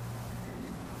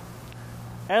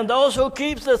 and those who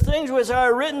keep the things which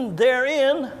are written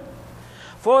therein,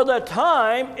 for the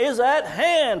time is at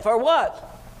hand. For what?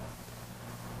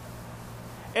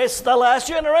 It's the last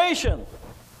generation.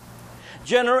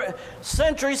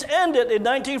 Centuries ended in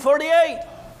 1948.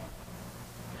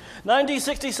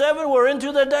 1967, we're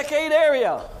into the decade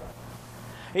area.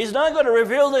 He's not going to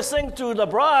reveal this thing to the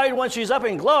bride when she's up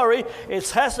in glory. It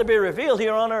has to be revealed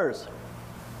here on earth.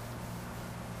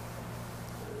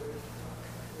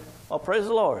 Oh, praise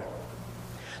the Lord.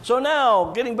 So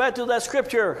now, getting back to that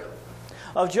scripture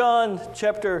of John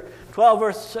chapter 12,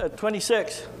 verse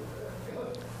 26.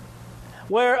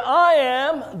 Where I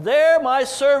am, there my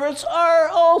servants are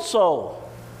also.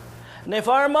 And if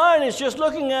our mind is just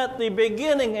looking at the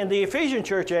beginning in the Ephesian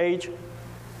church age,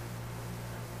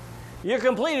 you're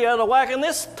completely out of whack in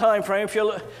this time frame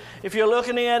if you're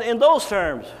looking at it in those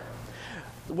terms.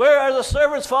 Where are the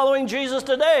servants following Jesus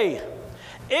today?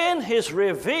 In his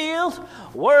revealed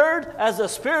word as the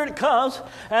Spirit comes,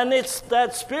 and it's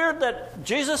that Spirit that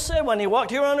Jesus said when he walked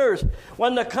here on earth,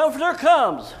 when the Comforter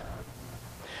comes,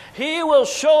 he will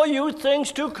show you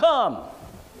things to come.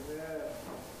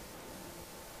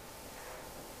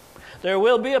 There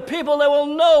will be a people that will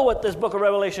know what this book of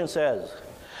Revelation says.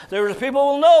 There are people who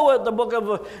will know what the book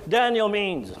of Daniel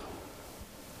means.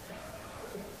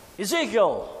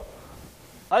 Ezekiel,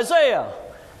 Isaiah.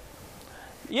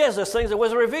 Yes, there's things that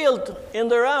was revealed in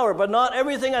their hour, but not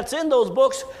everything that's in those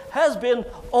books has been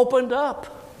opened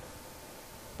up.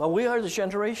 But we are the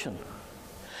generation.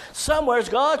 Somewhere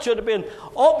God should have been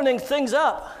opening things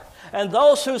up. And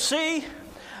those who see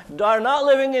are not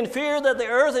living in fear that the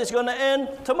earth is going to end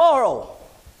tomorrow.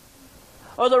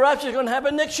 Or the rapture is going to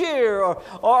happen next year. Or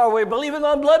are we believing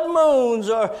on blood moons?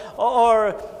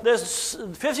 Or this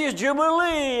 50th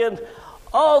Jubilee. And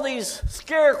all these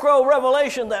scarecrow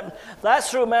revelation that's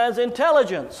through man's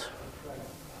intelligence.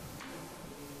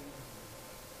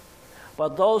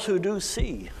 But those who do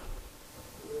see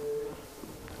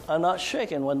are not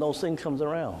shaken when those things comes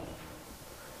around.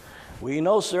 We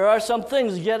know there are some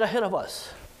things yet ahead of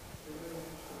us.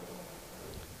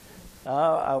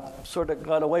 I sort of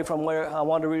got away from where I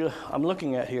want to read. I'm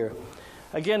looking at here.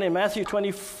 Again, in Matthew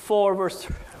 24, verse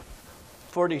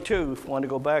 42, if you want to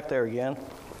go back there again.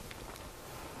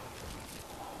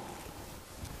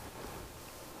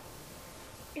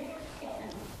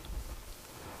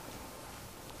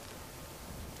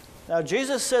 Now,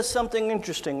 Jesus says something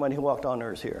interesting when he walked on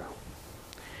earth here.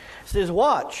 He says,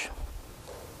 watch.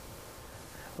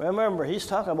 Remember, he's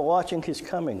talking about watching his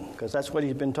coming, because that's what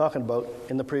he's been talking about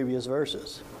in the previous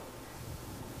verses.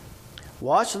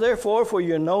 Watch, therefore, for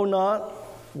you know not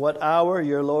what hour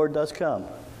your Lord does come.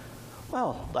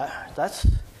 Well, that's,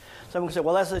 someone can say,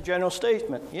 well, that's a general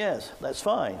statement. Yes, that's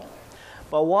fine.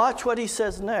 But watch what he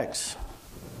says next.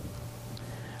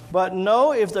 But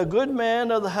know if the good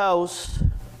man of the house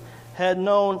had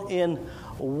known in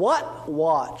what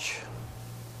watch.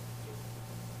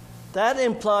 That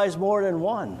implies more than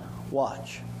one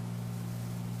watch,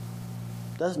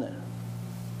 doesn't it?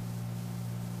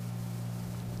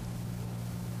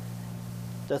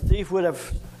 The thief would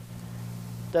have,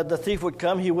 that the thief would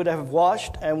come, he would have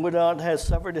watched and would not have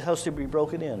suffered his house to be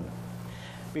broken in,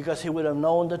 because he would have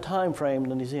known the time frame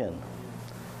that he's in.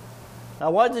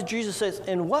 Now, why did Jesus say,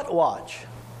 in what watch?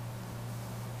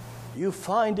 You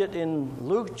find it in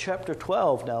Luke chapter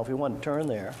 12 now, if you want to turn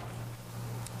there.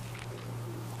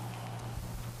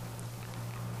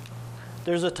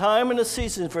 There's a time and a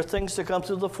season for things to come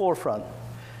to the forefront.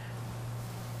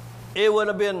 It would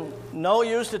have been no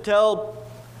use to tell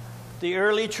the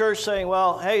early church saying,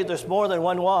 well, hey, there's more than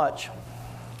one watch.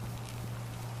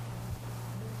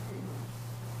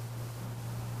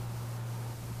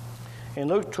 In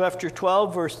Luke chapter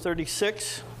 12, verse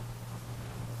 36,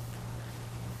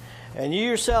 and ye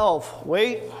yourself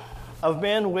wait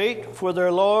for their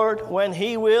Lord when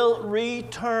he will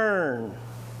return.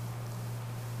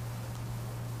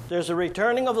 There's a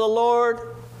returning of the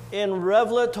Lord in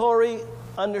revelatory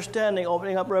understanding,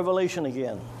 opening up Revelation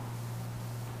again.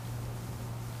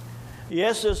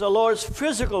 Yes, there's the Lord's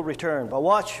physical return, but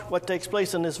watch what takes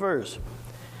place in this verse.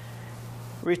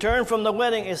 Return from the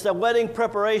wedding is the wedding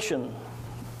preparation.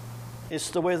 It's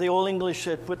the way the Old English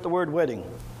had put the word wedding.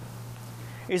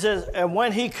 He says, and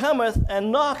when he cometh and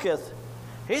knocketh,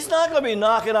 he's not going to be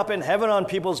knocking up in heaven on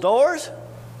people's doors.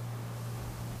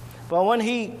 But when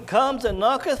he comes and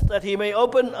knocketh, that he may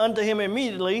open unto him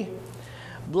immediately,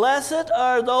 blessed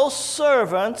are those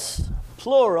servants,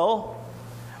 plural.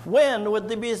 When would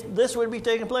this would be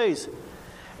taking place?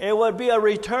 It would be a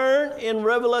return in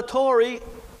revelatory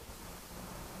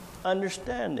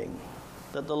understanding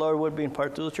that the Lord would be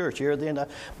imparted to the church. Here at the end,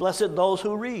 blessed those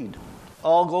who read.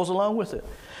 All goes along with it.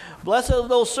 Blessed are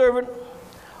those servants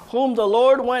whom the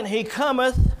Lord, when he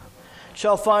cometh,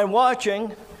 shall find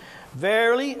watching.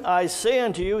 Verily, I say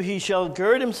unto you, he shall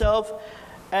gird himself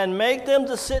and make them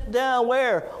to sit down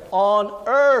where? On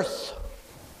earth.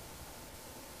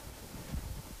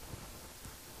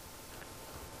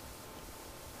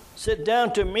 Sit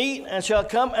down to meat and shall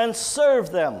come and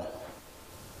serve them.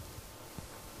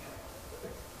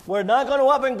 We're not going to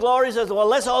up in glory and says, well,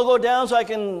 let's all go down so I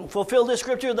can fulfill this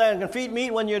scripture that I can feed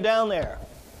meat when you're down there.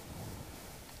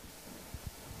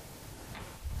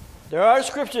 There are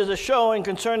scriptures that showing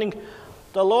concerning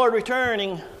the Lord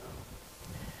returning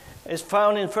is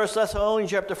found in 1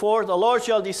 Thessalonians chapter 4. The Lord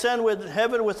shall descend with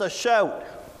heaven with a shout.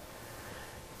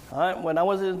 All right, when I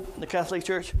was in the Catholic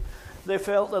Church, they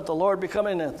felt that the Lord be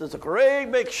coming. There's a great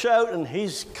big shout and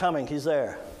he's coming. He's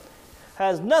there.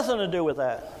 Has nothing to do with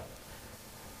that.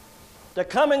 The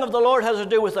coming of the Lord has to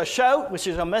do with a shout, which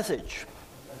is a message.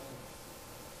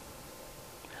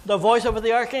 The voice of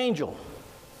the archangel.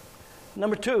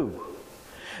 Number 2,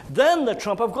 then the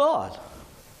trump of God.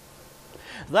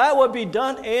 That would be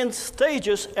done in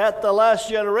stages at the last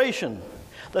generation,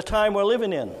 the time we're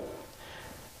living in.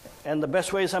 And the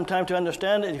best way sometime to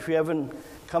understand it, if you haven't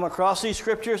come across these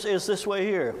scriptures, is this way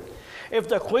here. If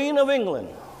the Queen of England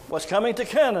was coming to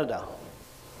Canada,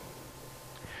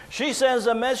 she sends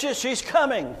a message, she's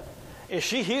coming. Is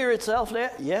she here itself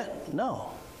yet?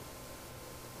 No.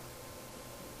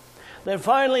 Then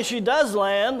finally she does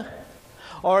land,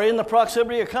 or in the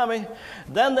proximity of coming.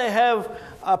 Then they have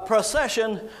a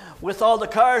procession with all the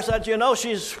cars that you know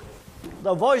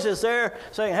the voice is there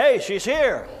saying, hey, she's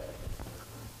here.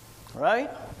 Right?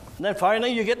 And then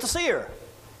finally you get to see her.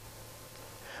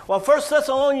 Well, 1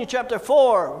 Thessalonians chapter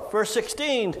 4, verse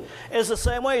 16 is the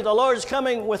same way. The Lord is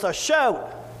coming with a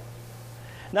shout.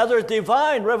 Now there's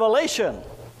divine revelation.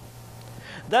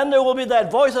 Then there will be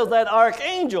that voice of that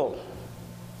archangel.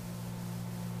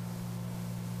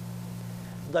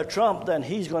 the trump, then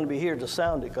he's going to be here to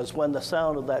sound it, because when the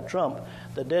sound of that trump,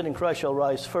 the dead in Christ shall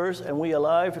rise first, and we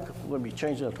alive will be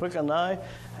changed in a twinkling of an eye,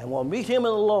 and we'll meet him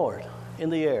in the Lord in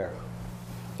the air.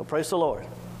 So praise the Lord.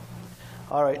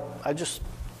 All right, I just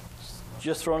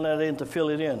thrown that in to fill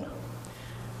it in.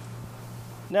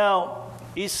 Now,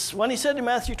 when he said in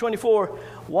Matthew 24,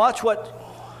 watch what,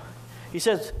 he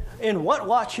says, in what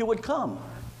watch he would come.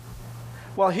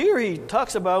 Well, here he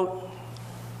talks about,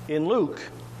 in Luke,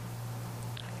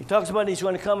 he talks about he's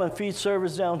going to come and feed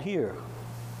servants down here.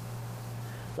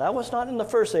 That was not in the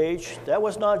first age. That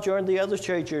was not during the other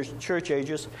church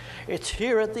ages. It's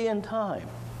here at the end time.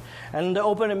 And to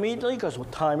open immediately because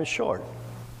time is short.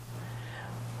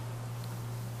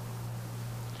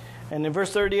 And in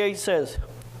verse 38 it says,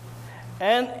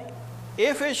 and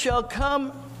if he shall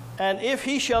come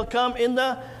in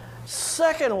the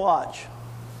second watch.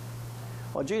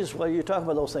 Well, Jesus, what are you talking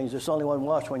about those things? There's only one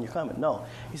watch when you're coming. No.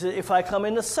 He said, if I come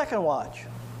in the second watch,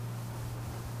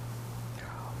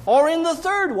 or in the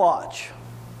third watch,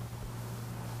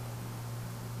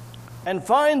 and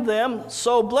find them,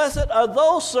 so blessed are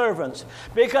those servants,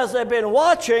 because they've been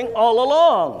watching all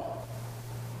along.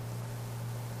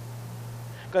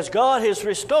 Because God is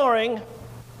restoring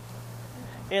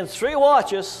in 3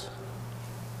 watches.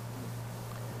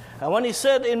 And when he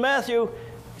said in Matthew,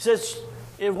 he says,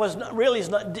 it was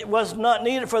not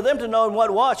needed for them to know in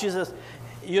what watch. He says,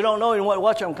 you don't know in what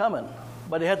watch I'm coming.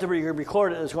 But it had to be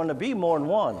recorded. There's going to be more than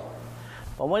one.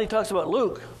 But when he talks about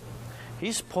Luke,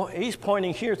 he's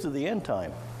pointing here to the end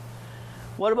time.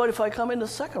 What about if I come in the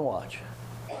second watch?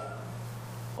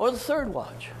 Or the third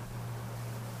watch?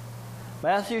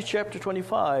 Matthew chapter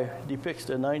 25 depicts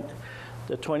the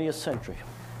 20th century.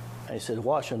 And he says,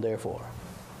 watch and therefore.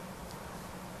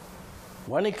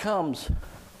 When he comes,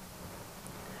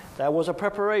 that was a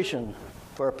preparation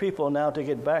for people now to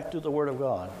get back to the Word of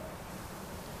God.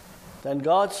 Then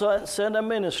God sent a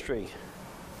ministry.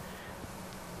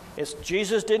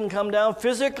 Jesus didn't come down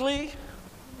physically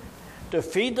to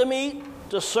feed the meat,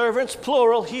 the servants,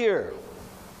 plural, here.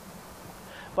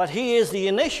 But he is the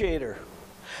initiator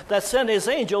that sent his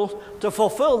angel to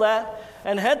fulfill that,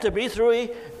 and had to be through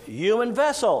a human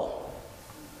vessel.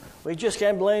 We just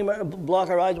can't block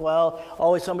our eyes. Well,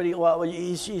 always somebody, well,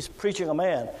 he's preaching a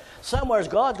man. Somewhere's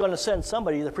God's going to send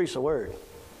somebody to preach the word.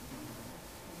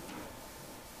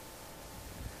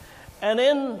 And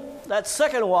in that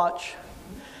second watch,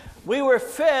 we were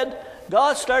fed.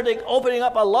 God started opening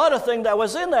up a lot of things that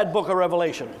was in that book of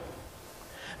Revelation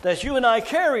that you and I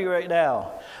carry right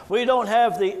now. We don't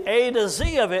have the A to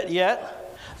Z of it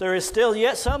yet. There is still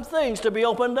yet some things to be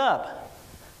opened up.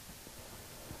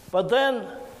 But then,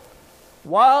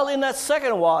 while in that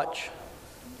second watch,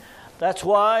 that's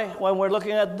why when we're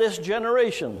looking at this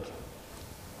generation,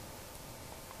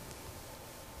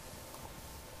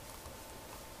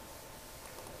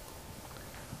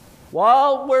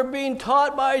 while we're being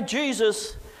taught by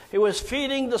Jesus, he was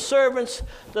feeding the servants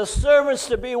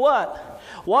to be what?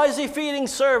 Why is he feeding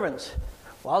servants?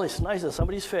 Well, it's nice that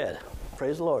somebody's fed.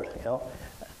 Praise the Lord. You know.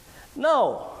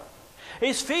 No.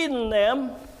 He's feeding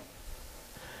them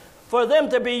for them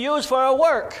to be used for a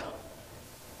work.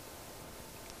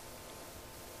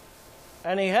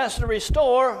 And he has to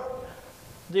restore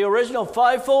the original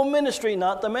fivefold ministry,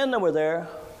 not the men that were there,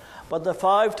 but the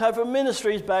 5 type of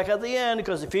ministries back at the end,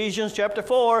 because Ephesians chapter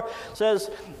 4 says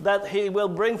that he will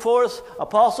bring forth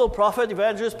apostle, prophet,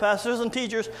 evangelists, pastors, and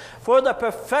teachers for the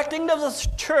perfecting of the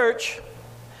church,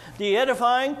 the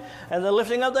edifying and the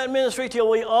lifting of that ministry, till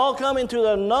we all come into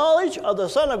the knowledge of the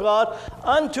Son of God,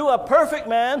 unto a perfect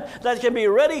man that can be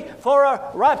ready for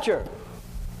a rapture.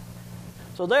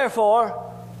 So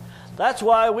therefore, that's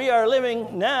why we are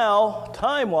living now,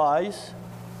 time-wise,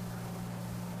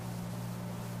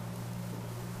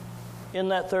 in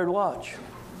that third watch.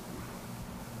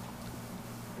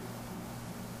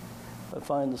 I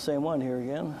find the same one here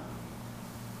again.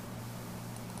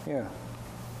 Here.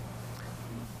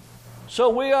 So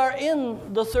we are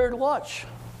in the third watch.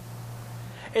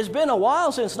 It's been a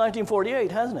while since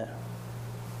 1948, hasn't it?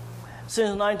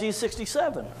 Since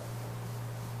 1967.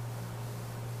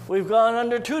 We've gone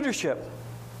under tutorship.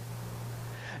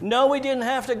 No, we didn't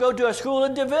have to go to a school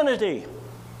of divinity.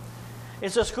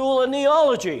 It's a school of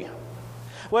neology,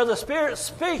 where the Spirit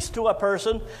speaks to a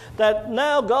person that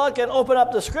now God can open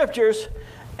up the Scriptures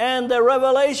and the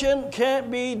revelation can't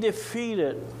be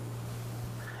defeated.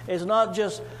 It's not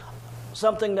just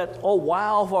something that, oh,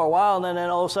 wow, for a while, and then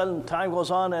all of a sudden time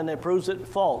goes on and it proves it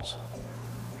false.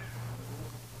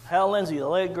 Hal Lindsey, the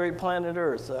late great planet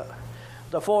Earth,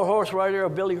 the 4-horse rider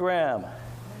of Billy Graham.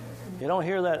 You don't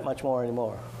hear that much more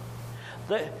anymore.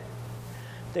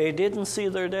 They didn't see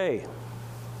their day.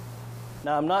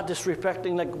 Now, I'm not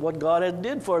disrespecting like what God had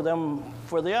did for them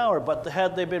for the hour, but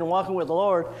had they been walking with the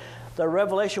Lord, the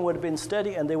revelation would have been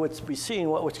steady and they would be seeing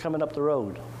what was coming up the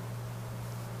road.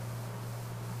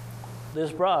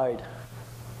 This bride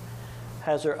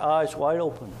has her eyes wide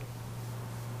open.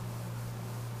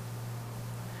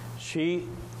 She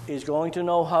is going to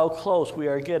know how close we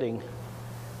are getting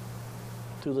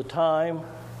to the time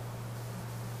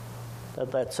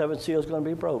that seventh seal is going to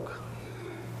be broke.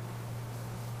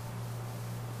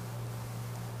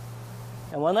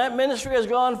 And when that ministry has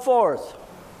gone forth,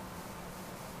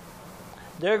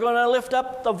 they're going to lift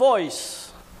up the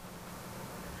voice.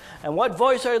 And what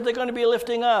voice are they going to be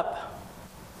lifting up?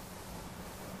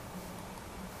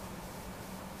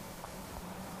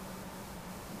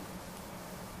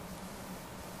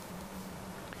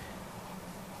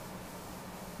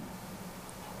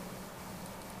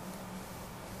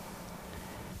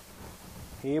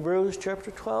 Hebrews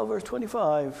chapter 12, verse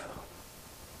 25.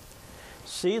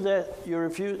 See that you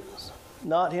refuse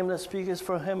not him that speaketh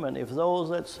from heaven, if those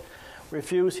that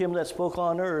refuse him that spoke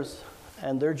on earth,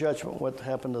 and their judgment, what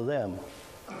happened to them,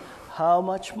 how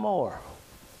much more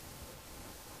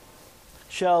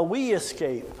shall we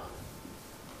escape?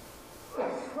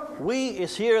 We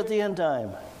is here at the end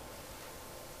time.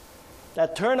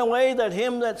 That turn away that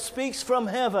him that speaks from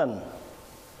heaven.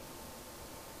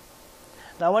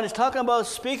 Now, when he's talking about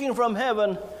speaking from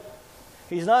heaven,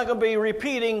 he's not going to be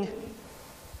repeating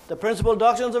the principal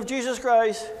doctrines of Jesus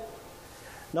Christ,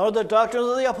 nor the doctrines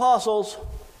of the apostles,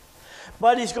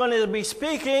 but he's going to be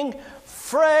speaking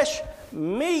fresh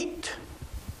meat.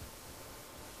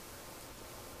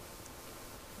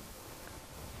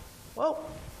 Well,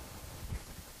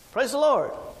 praise the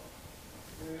Lord.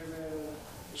 Amen.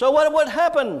 So what would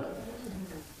happen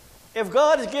if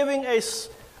God is giving a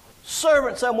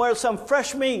servant somewhere some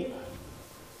fresh meat?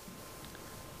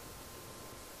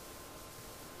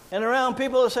 And around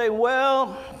people say,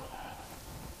 well,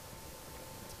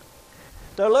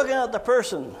 they're looking at the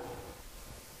person.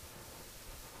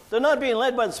 They're not being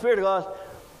led by the Spirit of God.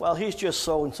 Well, he's just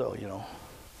so-and-so, you know.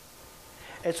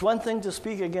 It's one thing to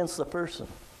speak against the person.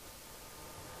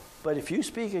 But if you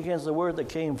speak against the word that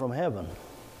came from heaven,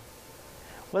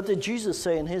 what did Jesus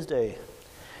say in his day?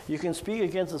 You can speak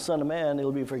against the Son of Man,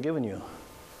 it'll be forgiven you.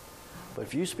 But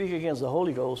if you speak against the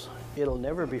Holy Ghost, it'll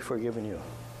never be forgiven you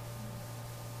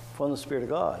from the Spirit of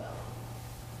God.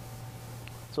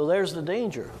 So there's the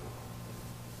danger.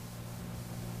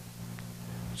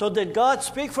 So did God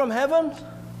speak from heaven?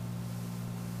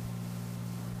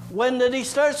 When did he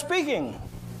start speaking?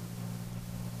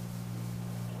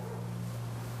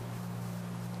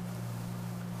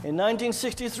 In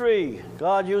 1963,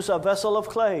 God used a vessel of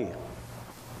clay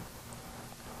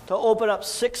to open up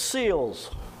 6 seals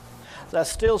that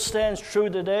still stands true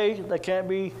today, that can't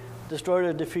be destroyed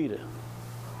or defeated.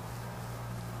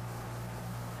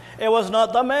 It was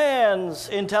not the man's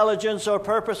intelligence or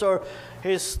purpose or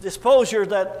his disposure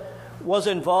that was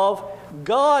involved.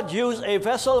 God used a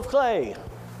vessel of clay.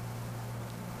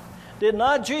 Did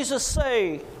not Jesus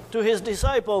say to his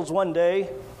disciples one day,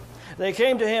 they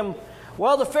came to him,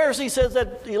 well, the Pharisee says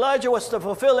that Elijah was to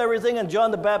fulfill everything and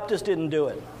John the Baptist didn't do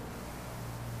it.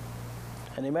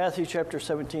 And in Matthew chapter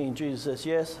 17, Jesus says,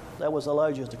 yes, that was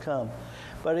Elijah to come.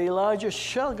 But Elijah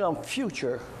shall come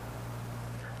future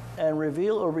and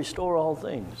reveal or restore all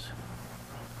things.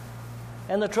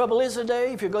 And the trouble is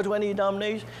today, if you go to any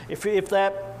denomination, if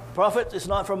that prophet is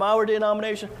not from our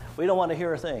denomination, we don't want to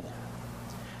hear a thing.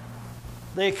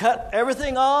 They cut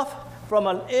everything off from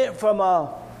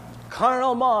a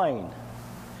carnal mind.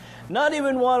 Not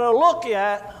even want to look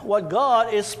at what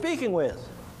God is speaking with.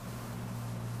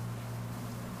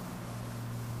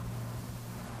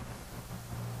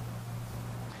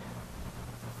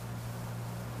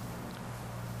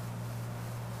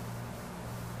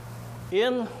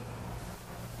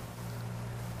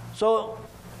 So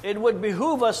it would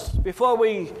behoove us before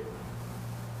we,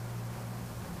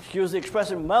 excuse the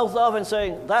expression, mouth off and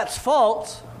say, that's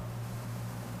false.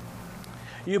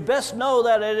 You best know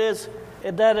that it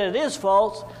is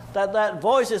false, that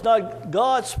voice is not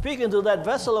God speaking to that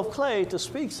vessel of clay to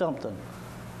speak something.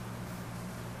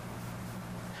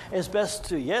 It's best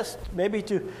to, yes, maybe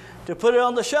to put it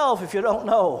on the shelf if you don't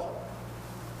know.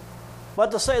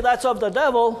 But to say that's of the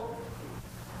devil,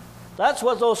 that's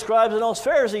what those scribes and those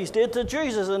Pharisees did to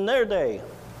Jesus in their day.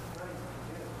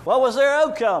 What was their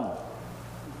outcome?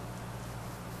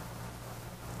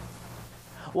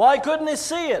 Why couldn't they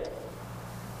see it?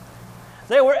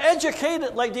 They were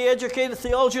educated like the educated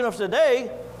theologian of today.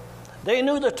 They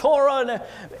knew the Torah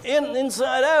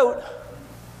inside out.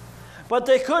 But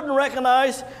they couldn't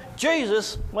recognize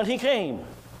Jesus when he came.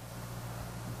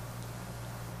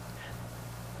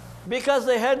 because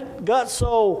they had got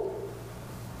so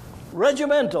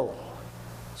regimental,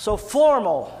 so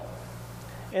formal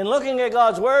in looking at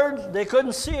God's Word, they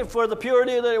couldn't see it for the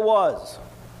purity that it was.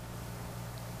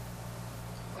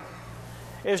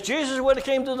 If Jesus would have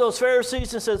came to those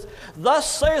Pharisees and says, "Thus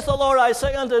saith the Lord, I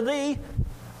say unto thee,"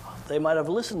 they might have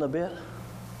listened a bit.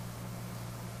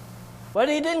 But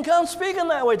he didn't come speaking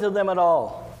that way to them at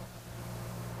all.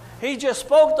 He just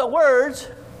spoke the words,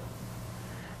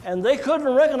 and they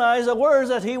couldn't recognize the words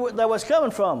that was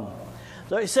coming from.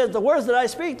 So he said, "The words that I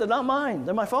speak, they're not mine,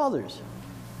 they're my Father's."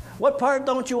 What part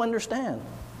don't you understand?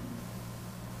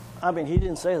 I mean, he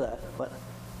didn't say that, but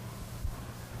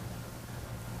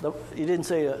he didn't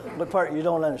say what part you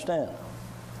don't understand.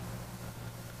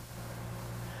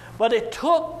 But it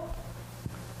took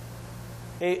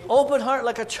an open heart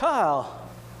like a child.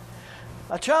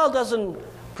 A child doesn't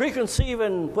preconceive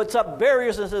and puts up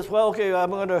barriers and says, "Well, okay,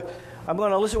 I'm going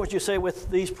to listen to what you say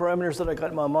with these parameters that I got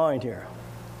in my mind here."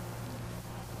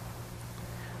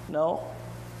 No.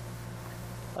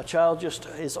 A child just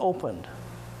is opened.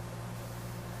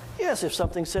 Yes, if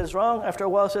something says wrong, after a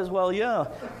while says, "Well, yeah,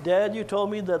 Dad, you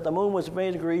told me that the moon was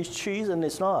made of greased cheese and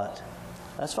it's not."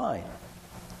 That's fine.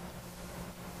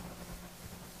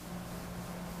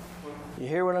 You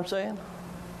hear what I'm saying?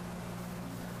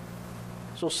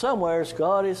 So somewheres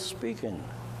God is speaking.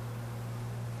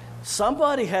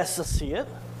 Somebody has to see it.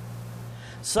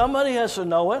 Somebody has to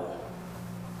know it.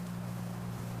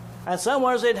 And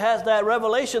somewheres it has that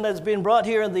revelation that's been brought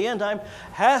here in the end time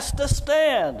has to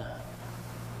stand.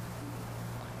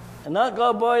 And not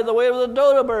go by the way of the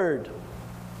dodo bird.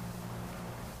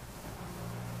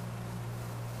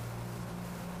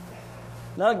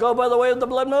 Not go by the way of the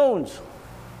blood moons.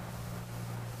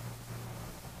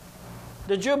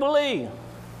 The Jubilee.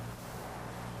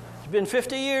 It's been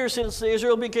 50 years since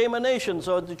Israel became a nation,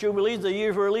 so the Jubilee is the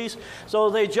year of release. So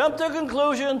they jumped to the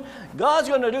conclusion, God's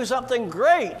going to do something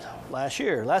great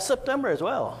last September as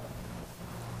well.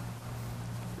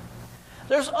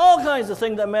 There's all kinds of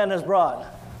things that man has brought.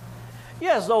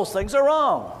 Yes, those things are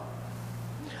wrong.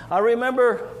 I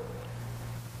remember,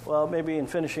 well, maybe in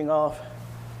finishing off,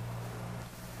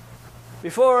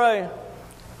 before I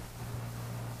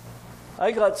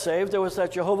got saved, there was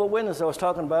that Jehovah's Witness I was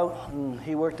talking about, and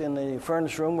he worked in the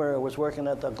furnace room where I was working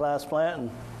at the glass plant.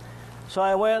 And so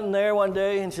I went in there one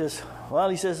day and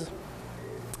he says,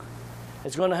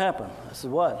 "It's going to happen." I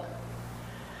said, "What?"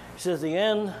 He says,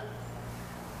 the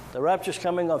rapture's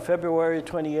coming on February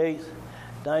 28th,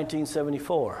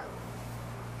 1974.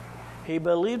 He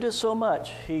believed it so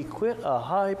much, he quit a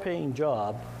high-paying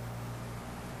job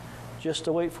just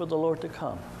to wait for the Lord to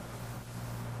come.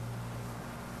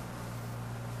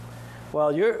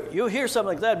 Well, you hear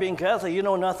something like that, being Catholic, you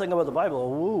know nothing about the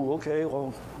Bible. Ooh, okay,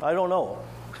 well, I don't know.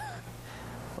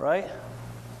 Right?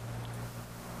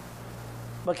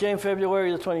 But came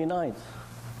February the 29th.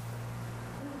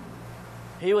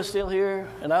 He was still here,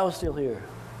 and I was still here.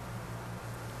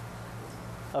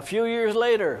 A few years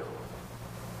later,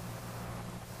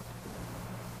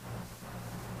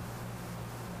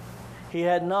 he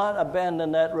had not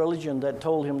abandoned that religion that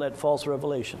told him that false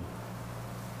revelation.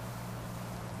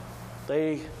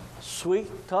 They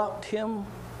sweet-talked him.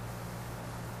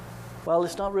 Well,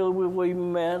 it's not really what we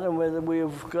meant, and whether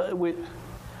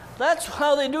that's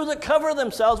how they do to cover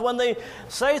themselves when they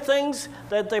say things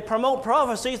that they promote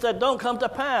prophecies that don't come to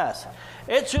pass.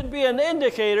 It should be an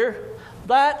indicator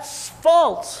that's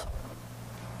false.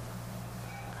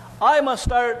 I must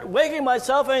start waking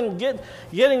myself and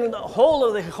getting a hold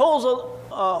of the horns of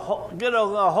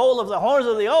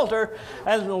the altar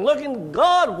and looking,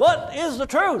 God, what is the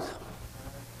truth?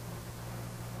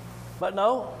 But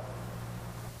no.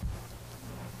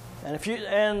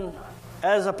 And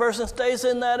as a person stays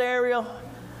in that area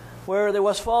where there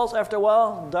was false, after a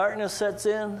while, darkness sets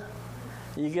in.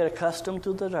 You get accustomed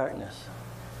to the darkness.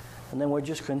 And then we're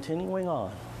just continuing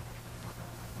on.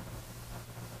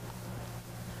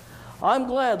 I'm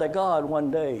glad that God one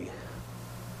day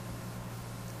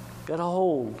got a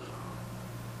hold.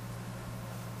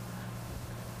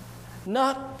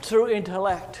 Not through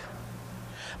intellect,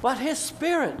 but His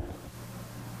Spirit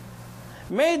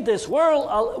made this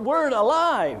word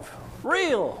alive,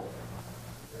 real.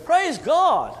 Praise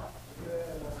God.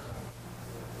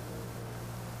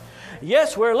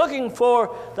 Yes, we're looking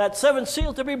for that seventh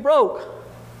seal to be broke.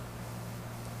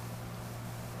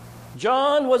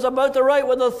 John was about to write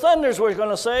what the thunders were going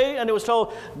to say, and he was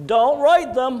told, don't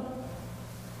write them,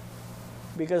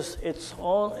 because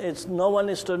no one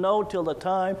is to know till the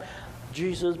time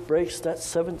Jesus breaks that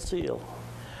seventh seal.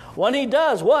 When He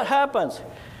does, what happens?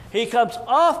 He comes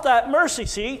off that mercy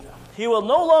seat. He will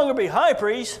no longer be high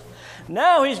priest.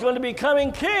 Now he's going to be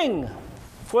becoming king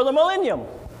for the millennium.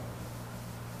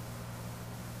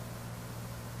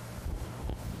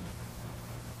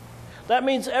 That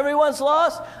means everyone's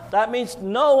lost. That means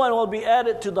no one will be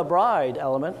added to the bride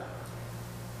element.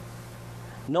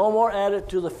 No more added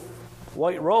to the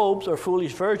white robes or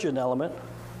foolish virgin element.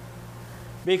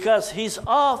 Because he's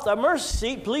off the mercy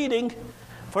seat pleading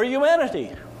for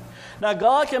humanity. Now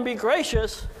God can be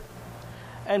gracious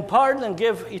and pardon and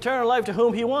give eternal life to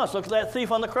whom he wants. Look at that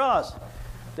thief on the cross.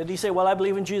 Did he say, well, I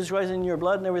believe in Jesus Christ and your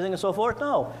blood and everything and so forth?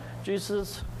 No.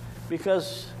 Jesus,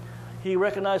 because he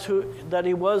recognized that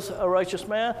he was a righteous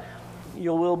man,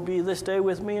 you will be this day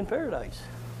with me in paradise.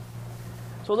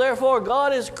 So therefore,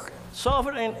 God is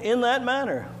sovereign in that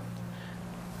manner.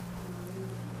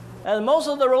 And most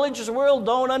of the religious world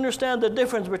don't understand the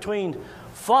difference between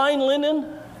fine linen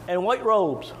and white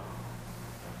robes.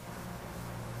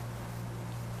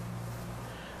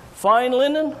 Fine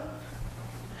linen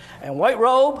and white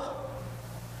robe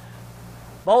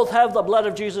both have the blood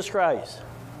of Jesus Christ.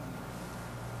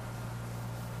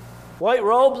 White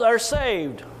robes are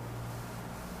saved.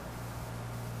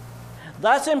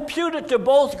 That's imputed to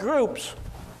both groups.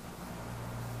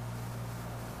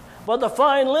 But the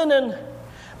fine linen,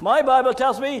 my Bible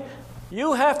tells me,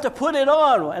 you have to put it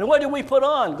on. And what do we put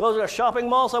on? Go to a shopping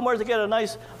mall somewhere to get a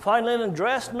nice fine linen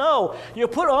dress? No. You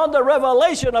put on the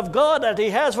revelation of God that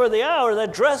he has for the hour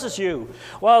that dresses you.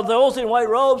 While those in white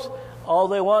robes, all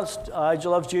they want is, I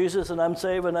love Jesus and I'm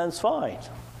saved and that's fine.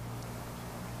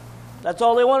 That's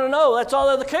all they want to know. That's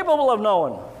all they're capable of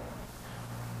knowing.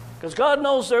 Because God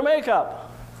knows their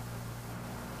makeup.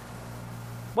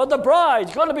 But the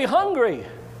bride's going to be hungry.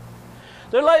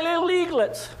 They're like little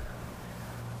eaglets.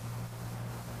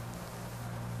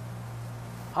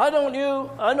 I don't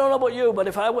know about you,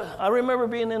 but I remember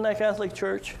being in that Catholic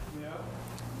church.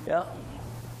 Yeah.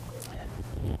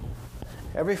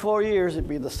 Every 4 years it'd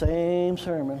be the same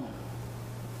sermon.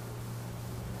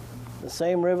 The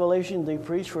same revelation they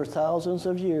preached for thousands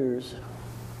of years.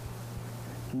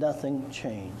 Nothing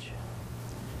changed.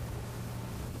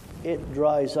 It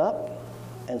dries up,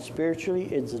 and spiritually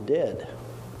it's dead.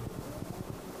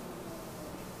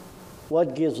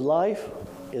 What gives life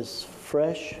is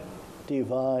fresh,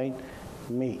 divine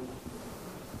meat.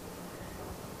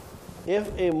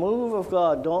 If a move of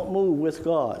God don't move with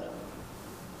God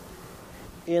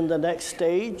in the next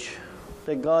stage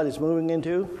that God is moving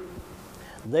into,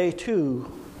 they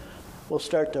too will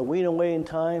start to wean away in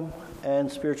time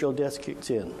and spiritual death kicks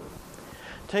in.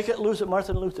 Take it loose at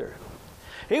Martin Luther.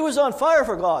 He was on fire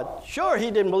for God. Sure,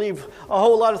 he didn't believe a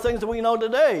whole lot of things that we know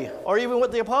today, or even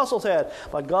what the apostles had.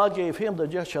 But God gave him the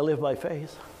just shall live by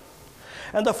faith.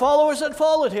 And the followers that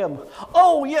followed him,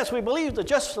 oh yes, we believe the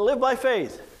just shall live by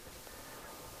faith.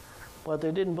 But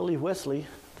they didn't believe Wesley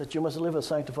that you must live a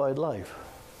sanctified life.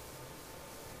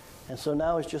 And so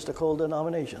now it's just a cold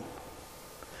denomination.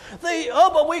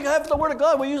 But we have the Word of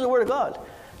God. We use the Word of God.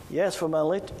 Yes, from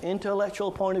an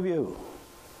intellectual point of view.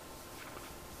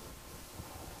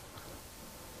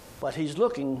 But he's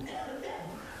looking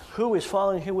who is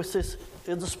following him with this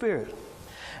in the Spirit.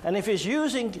 And if he's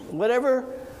using whatever,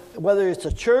 whether it's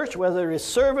a church, whether it's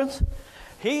servants,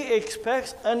 he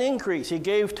expects an increase. He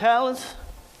gave talents,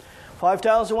 5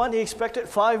 talents to one, he expected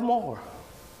 5 more.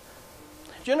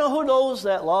 Do you know who knows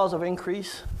that laws of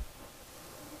increase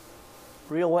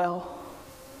real well?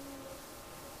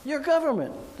 Your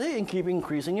government. They can keep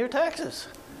increasing your taxes.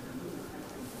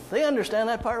 They understand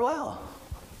that part well.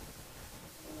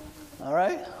 All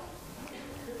right?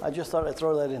 I just thought I'd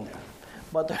throw that in there.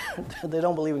 But they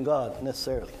don't believe in God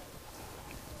necessarily.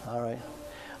 All right.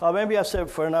 Maybe I've said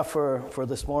enough for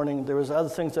this morning. There was other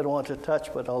things that I want to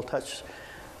touch, but I'll touch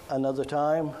another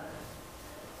time.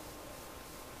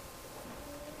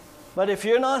 But if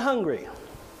you're not hungry,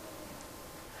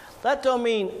 that don't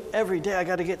mean every day I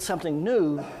got to get something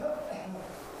new.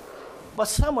 But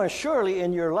somewhere surely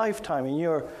in your lifetime, in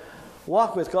your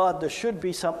walk with God, there should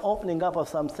be some opening up of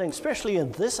some things, especially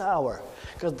in this hour.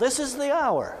 Because this is the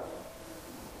hour.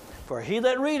 For he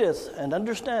that readeth and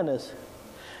understandeth,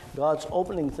 God's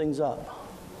opening things up.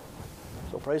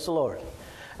 So praise the Lord.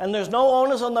 And there's no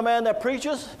onus on the man that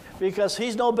preaches, because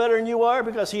he's no better than you are,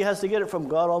 because he has to get it from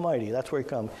God Almighty. That's where he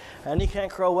comes. And he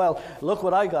can't crow, well, look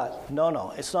what I got.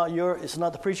 No. It's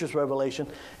not the preacher's revelation.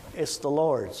 It's the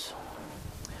Lord's.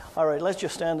 All right, let's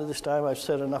just stand at this time. I've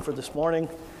said enough for this morning.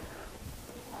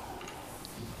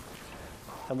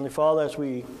 Heavenly Father, as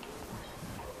we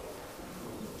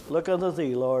look unto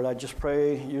Thee, Lord, I just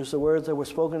pray, use the words that were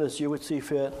spoken as You would see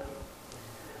fit.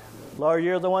 Lord,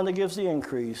 You're the one that gives the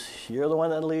increase. You're the one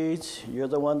that leads. You're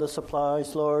the one that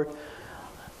supplies, Lord.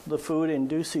 the food in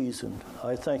due season.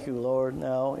 I thank you, Lord,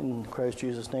 now in Christ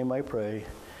Jesus' name I pray.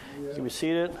 You can be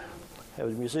seated. Have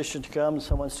a musician to come.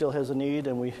 Someone still has a need,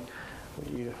 and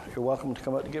you're welcome to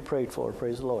come out to get prayed for.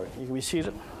 Praise the Lord. You can be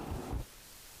seated.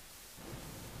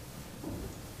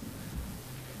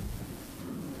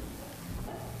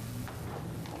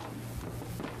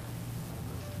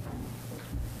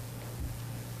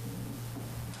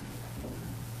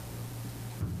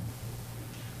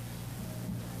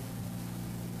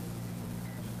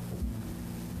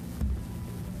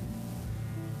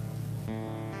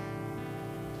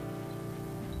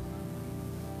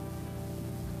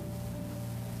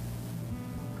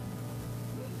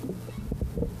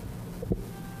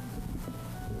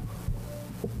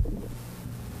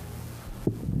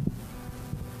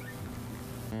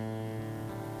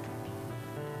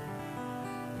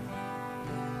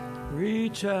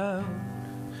 Reach out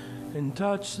and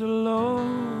touch the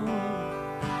Lord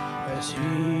as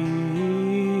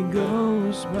He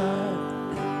goes by.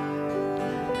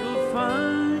 You'll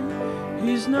find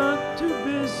He's not too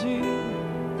busy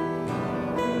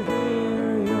to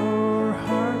hear your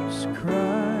heart's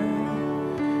cry.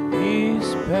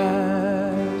 He's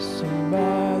passing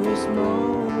by this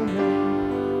moment,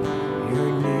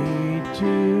 your need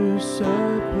to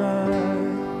supply.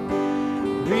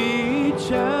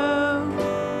 Reach out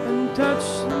and touch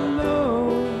the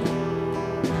Lord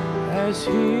as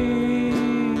He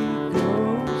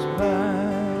goes by.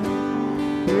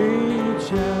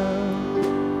 Reach out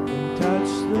and touch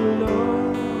the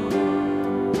Lord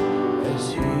as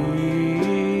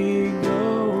He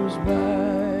goes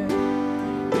by.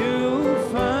 You'll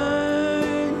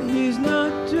find He's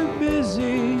not too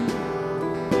busy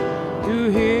to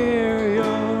hear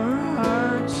your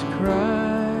heart's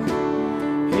cry.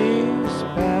 He's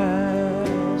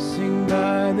passing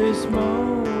by this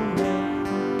moment,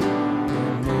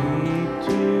 your need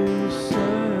to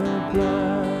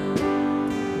supply.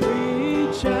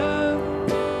 Reach out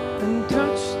and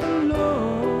touch the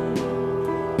Lord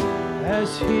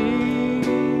as He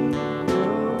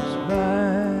goes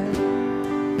by.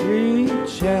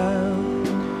 Reach out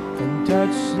and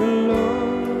touch the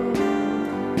Lord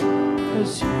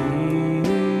as He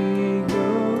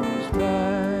goes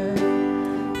by.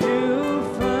 You'll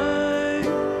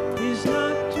find He's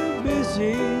not too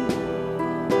busy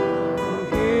to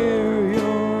hear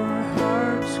your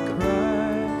heart's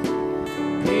cry.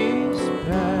 He's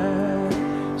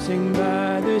passing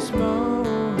by this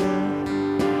moment,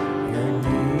 your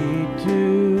need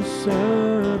to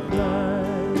supply.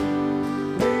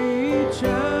 Reach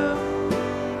out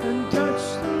and touch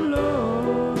the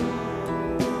Lord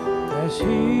as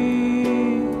He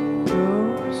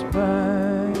goes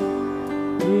by.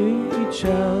 Reach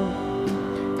out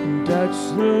and touch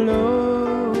the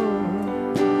Lord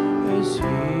as He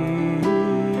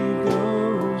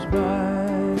goes by.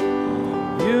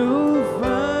 You'll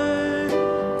find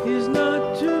He's not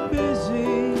too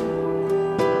busy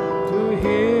to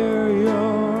hear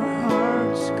your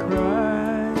heart's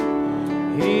cry.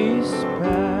 He's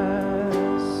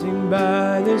passing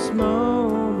by this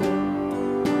moment,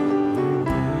 you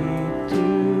need to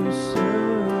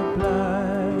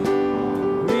supply.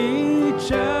 Reach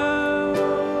out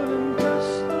and touch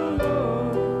the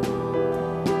Lord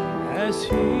as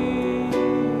He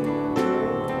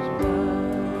goes by.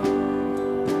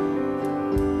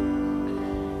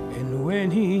 And when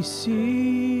He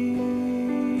sees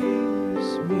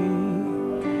me,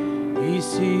 He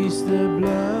sees the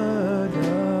blood of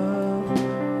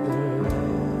the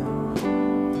Lamb.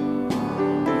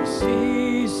 He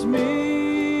sees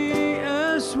me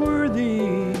as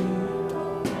worthy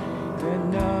and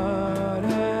not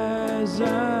as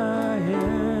I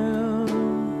am.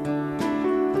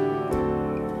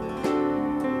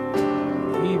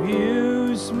 He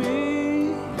views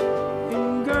me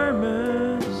in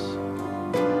garments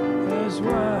as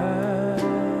white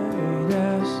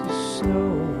as the snow.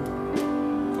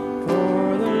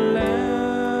 For the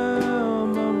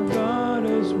Lamb of God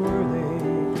is worthy,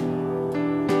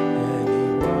 and He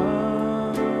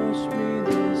washed me,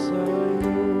 this I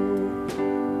know.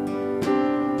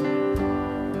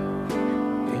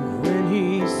 And when He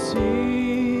sees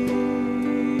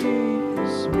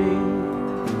me,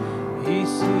 He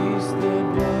sees the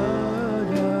blood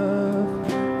of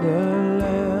the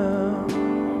Lamb.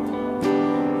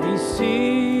 He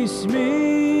sees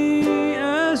me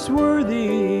as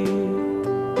worthy,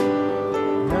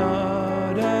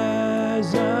 not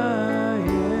as I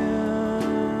am.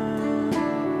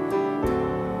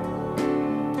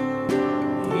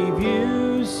 He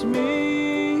views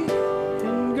me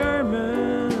in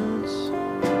garments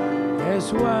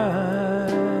as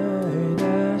white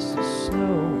as the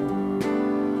snow.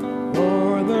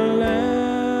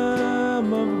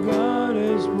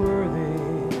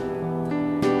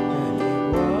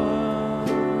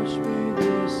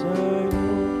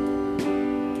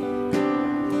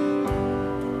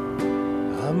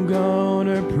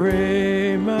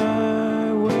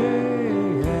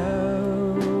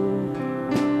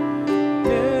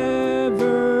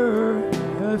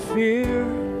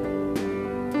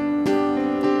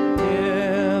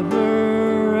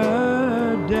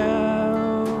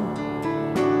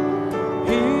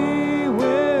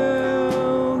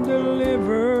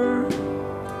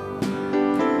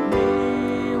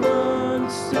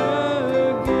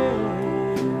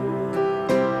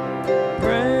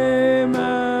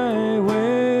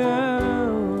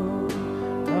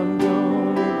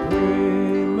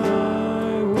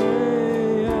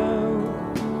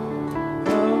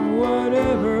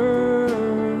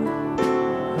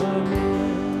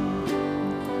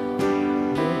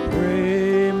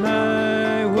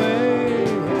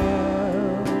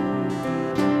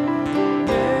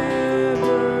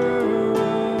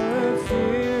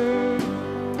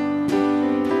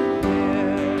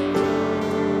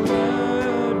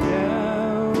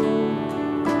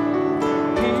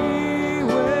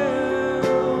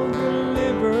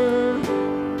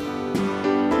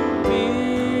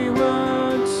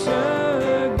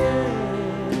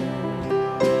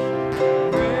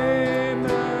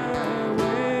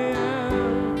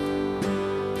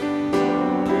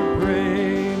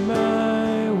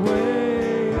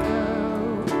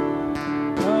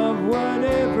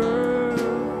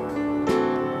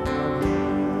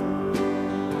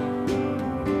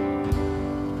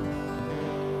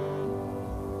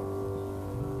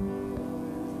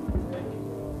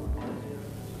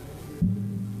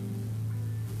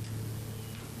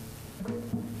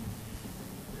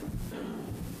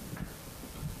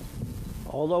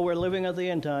 although we're living at the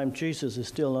end time, Jesus is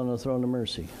still on the throne of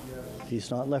mercy.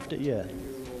 He's not left it yet.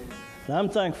 And I'm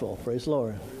thankful, praise the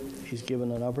Lord. He's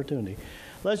given an opportunity.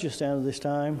 Let's just stand at this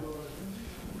time.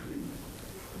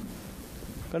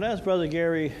 I'm going to ask Brother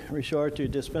Gary Richard to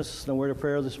dismiss us in a word of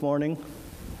prayer this morning.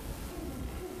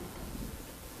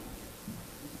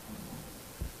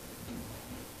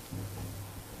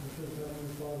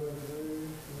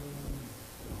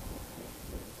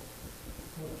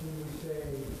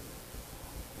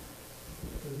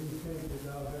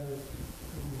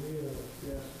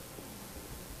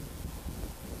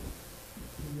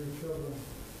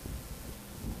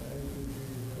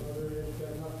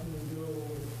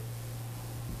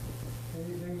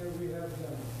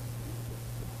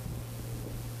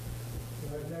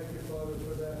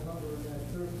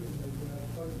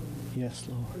 Yes,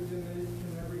 Lord. We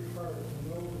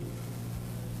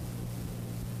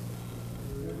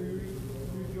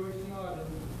rejoice not in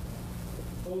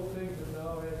those things that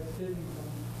thou hast hidden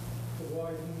from the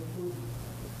wise and the prudent,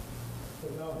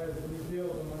 but thou hast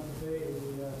revealed them unto David.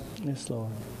 Yes,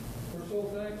 Lord. We're so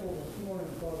thankful this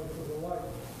morning, Father, for the light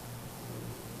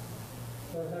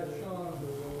that has shone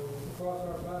across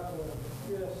our pathway.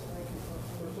 Yes, thank you, Father.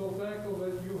 We're so thankful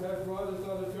that you have brought us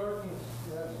out of darkness.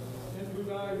 Yes. Into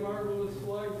thy marvelous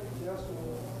light. Yes,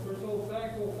 Lord. We're so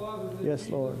thankful, Father, that yes,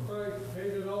 Jesus Lord. Christ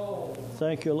paid it all.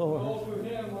 Thank you, Lord. And all to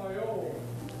him I owe.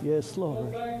 Yes,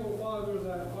 Lord. So thankful, Father,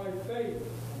 that by faith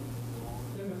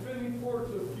in the finished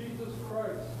works of Jesus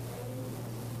Christ,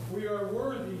 we are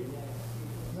worthy,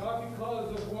 not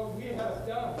because of what we have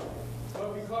done,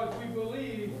 but because we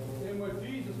believe in what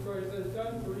Jesus Christ has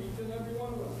done for each and every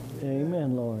one of us.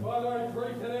 Amen, Lord. Father, I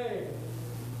pray today,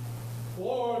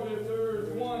 Lord, if there is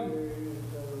one,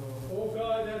 oh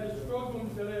God, that is struggling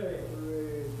today,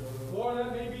 Lord,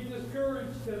 that may be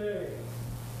discouraged today,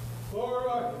 Lord,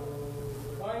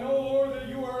 I know, Lord, that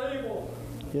you are able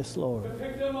yes, Lord. to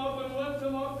pick them up and lift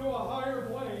them up to a higher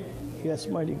plane. Yes,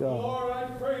 mighty God. Lord, I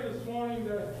pray this morning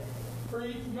that for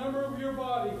each member of your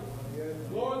body,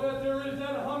 Lord, that there is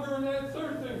that hunger and that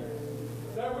thirsting,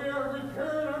 that we are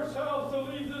preparing ourselves to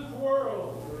leave this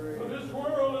world. For this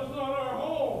world is not our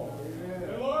home.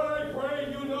 And Lord, I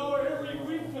pray you know every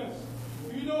weakness.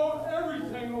 You know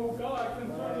everything, oh God,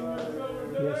 concerning your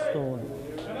children today. Yes, Lord.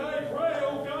 And I pray,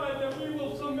 oh God, that we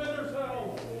will submit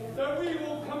ourselves, that we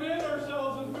will commit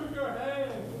ourselves into your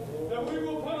hands, that we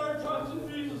will put our trust in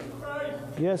Jesus Christ.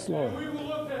 Yes, Lord. And we will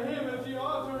look to him as the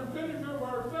author and finisher of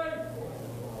our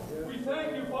faith. We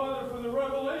thank you, Father, for the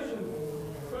revelation,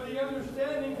 for the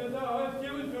understanding that thou hast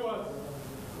given to us.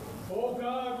 Oh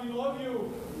God, we love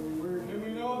you, and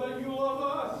we know that you love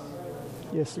us.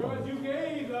 Yes, Lord. Because you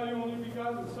gave thy only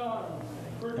begotten Son.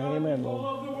 For God Amen, so Lord.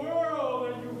 loved the world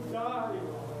that you died.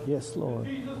 Yes, Lord.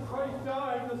 Jesus Christ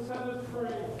died to set us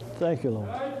free. Thank you, Lord.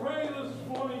 And I pray this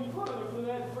morning, Father, for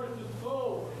that precious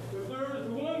soul. If there is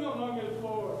one among us,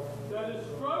 Lord, that is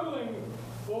struggling,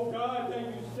 oh God, that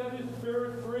you set his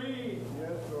spirit free.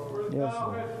 Yes, Lord. For yes, thou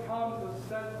Lord. hast come to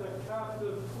set the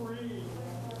captive free.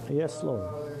 Yes,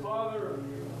 Lord. Father,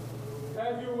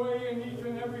 have your way in each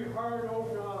and every heart, oh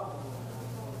God.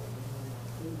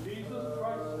 In Jesus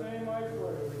Christ's name I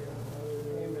pray.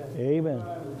 Amen.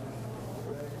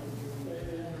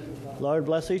 Lord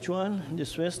bless each one.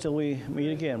 Dismissed till we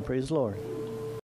meet again. Praise the Lord.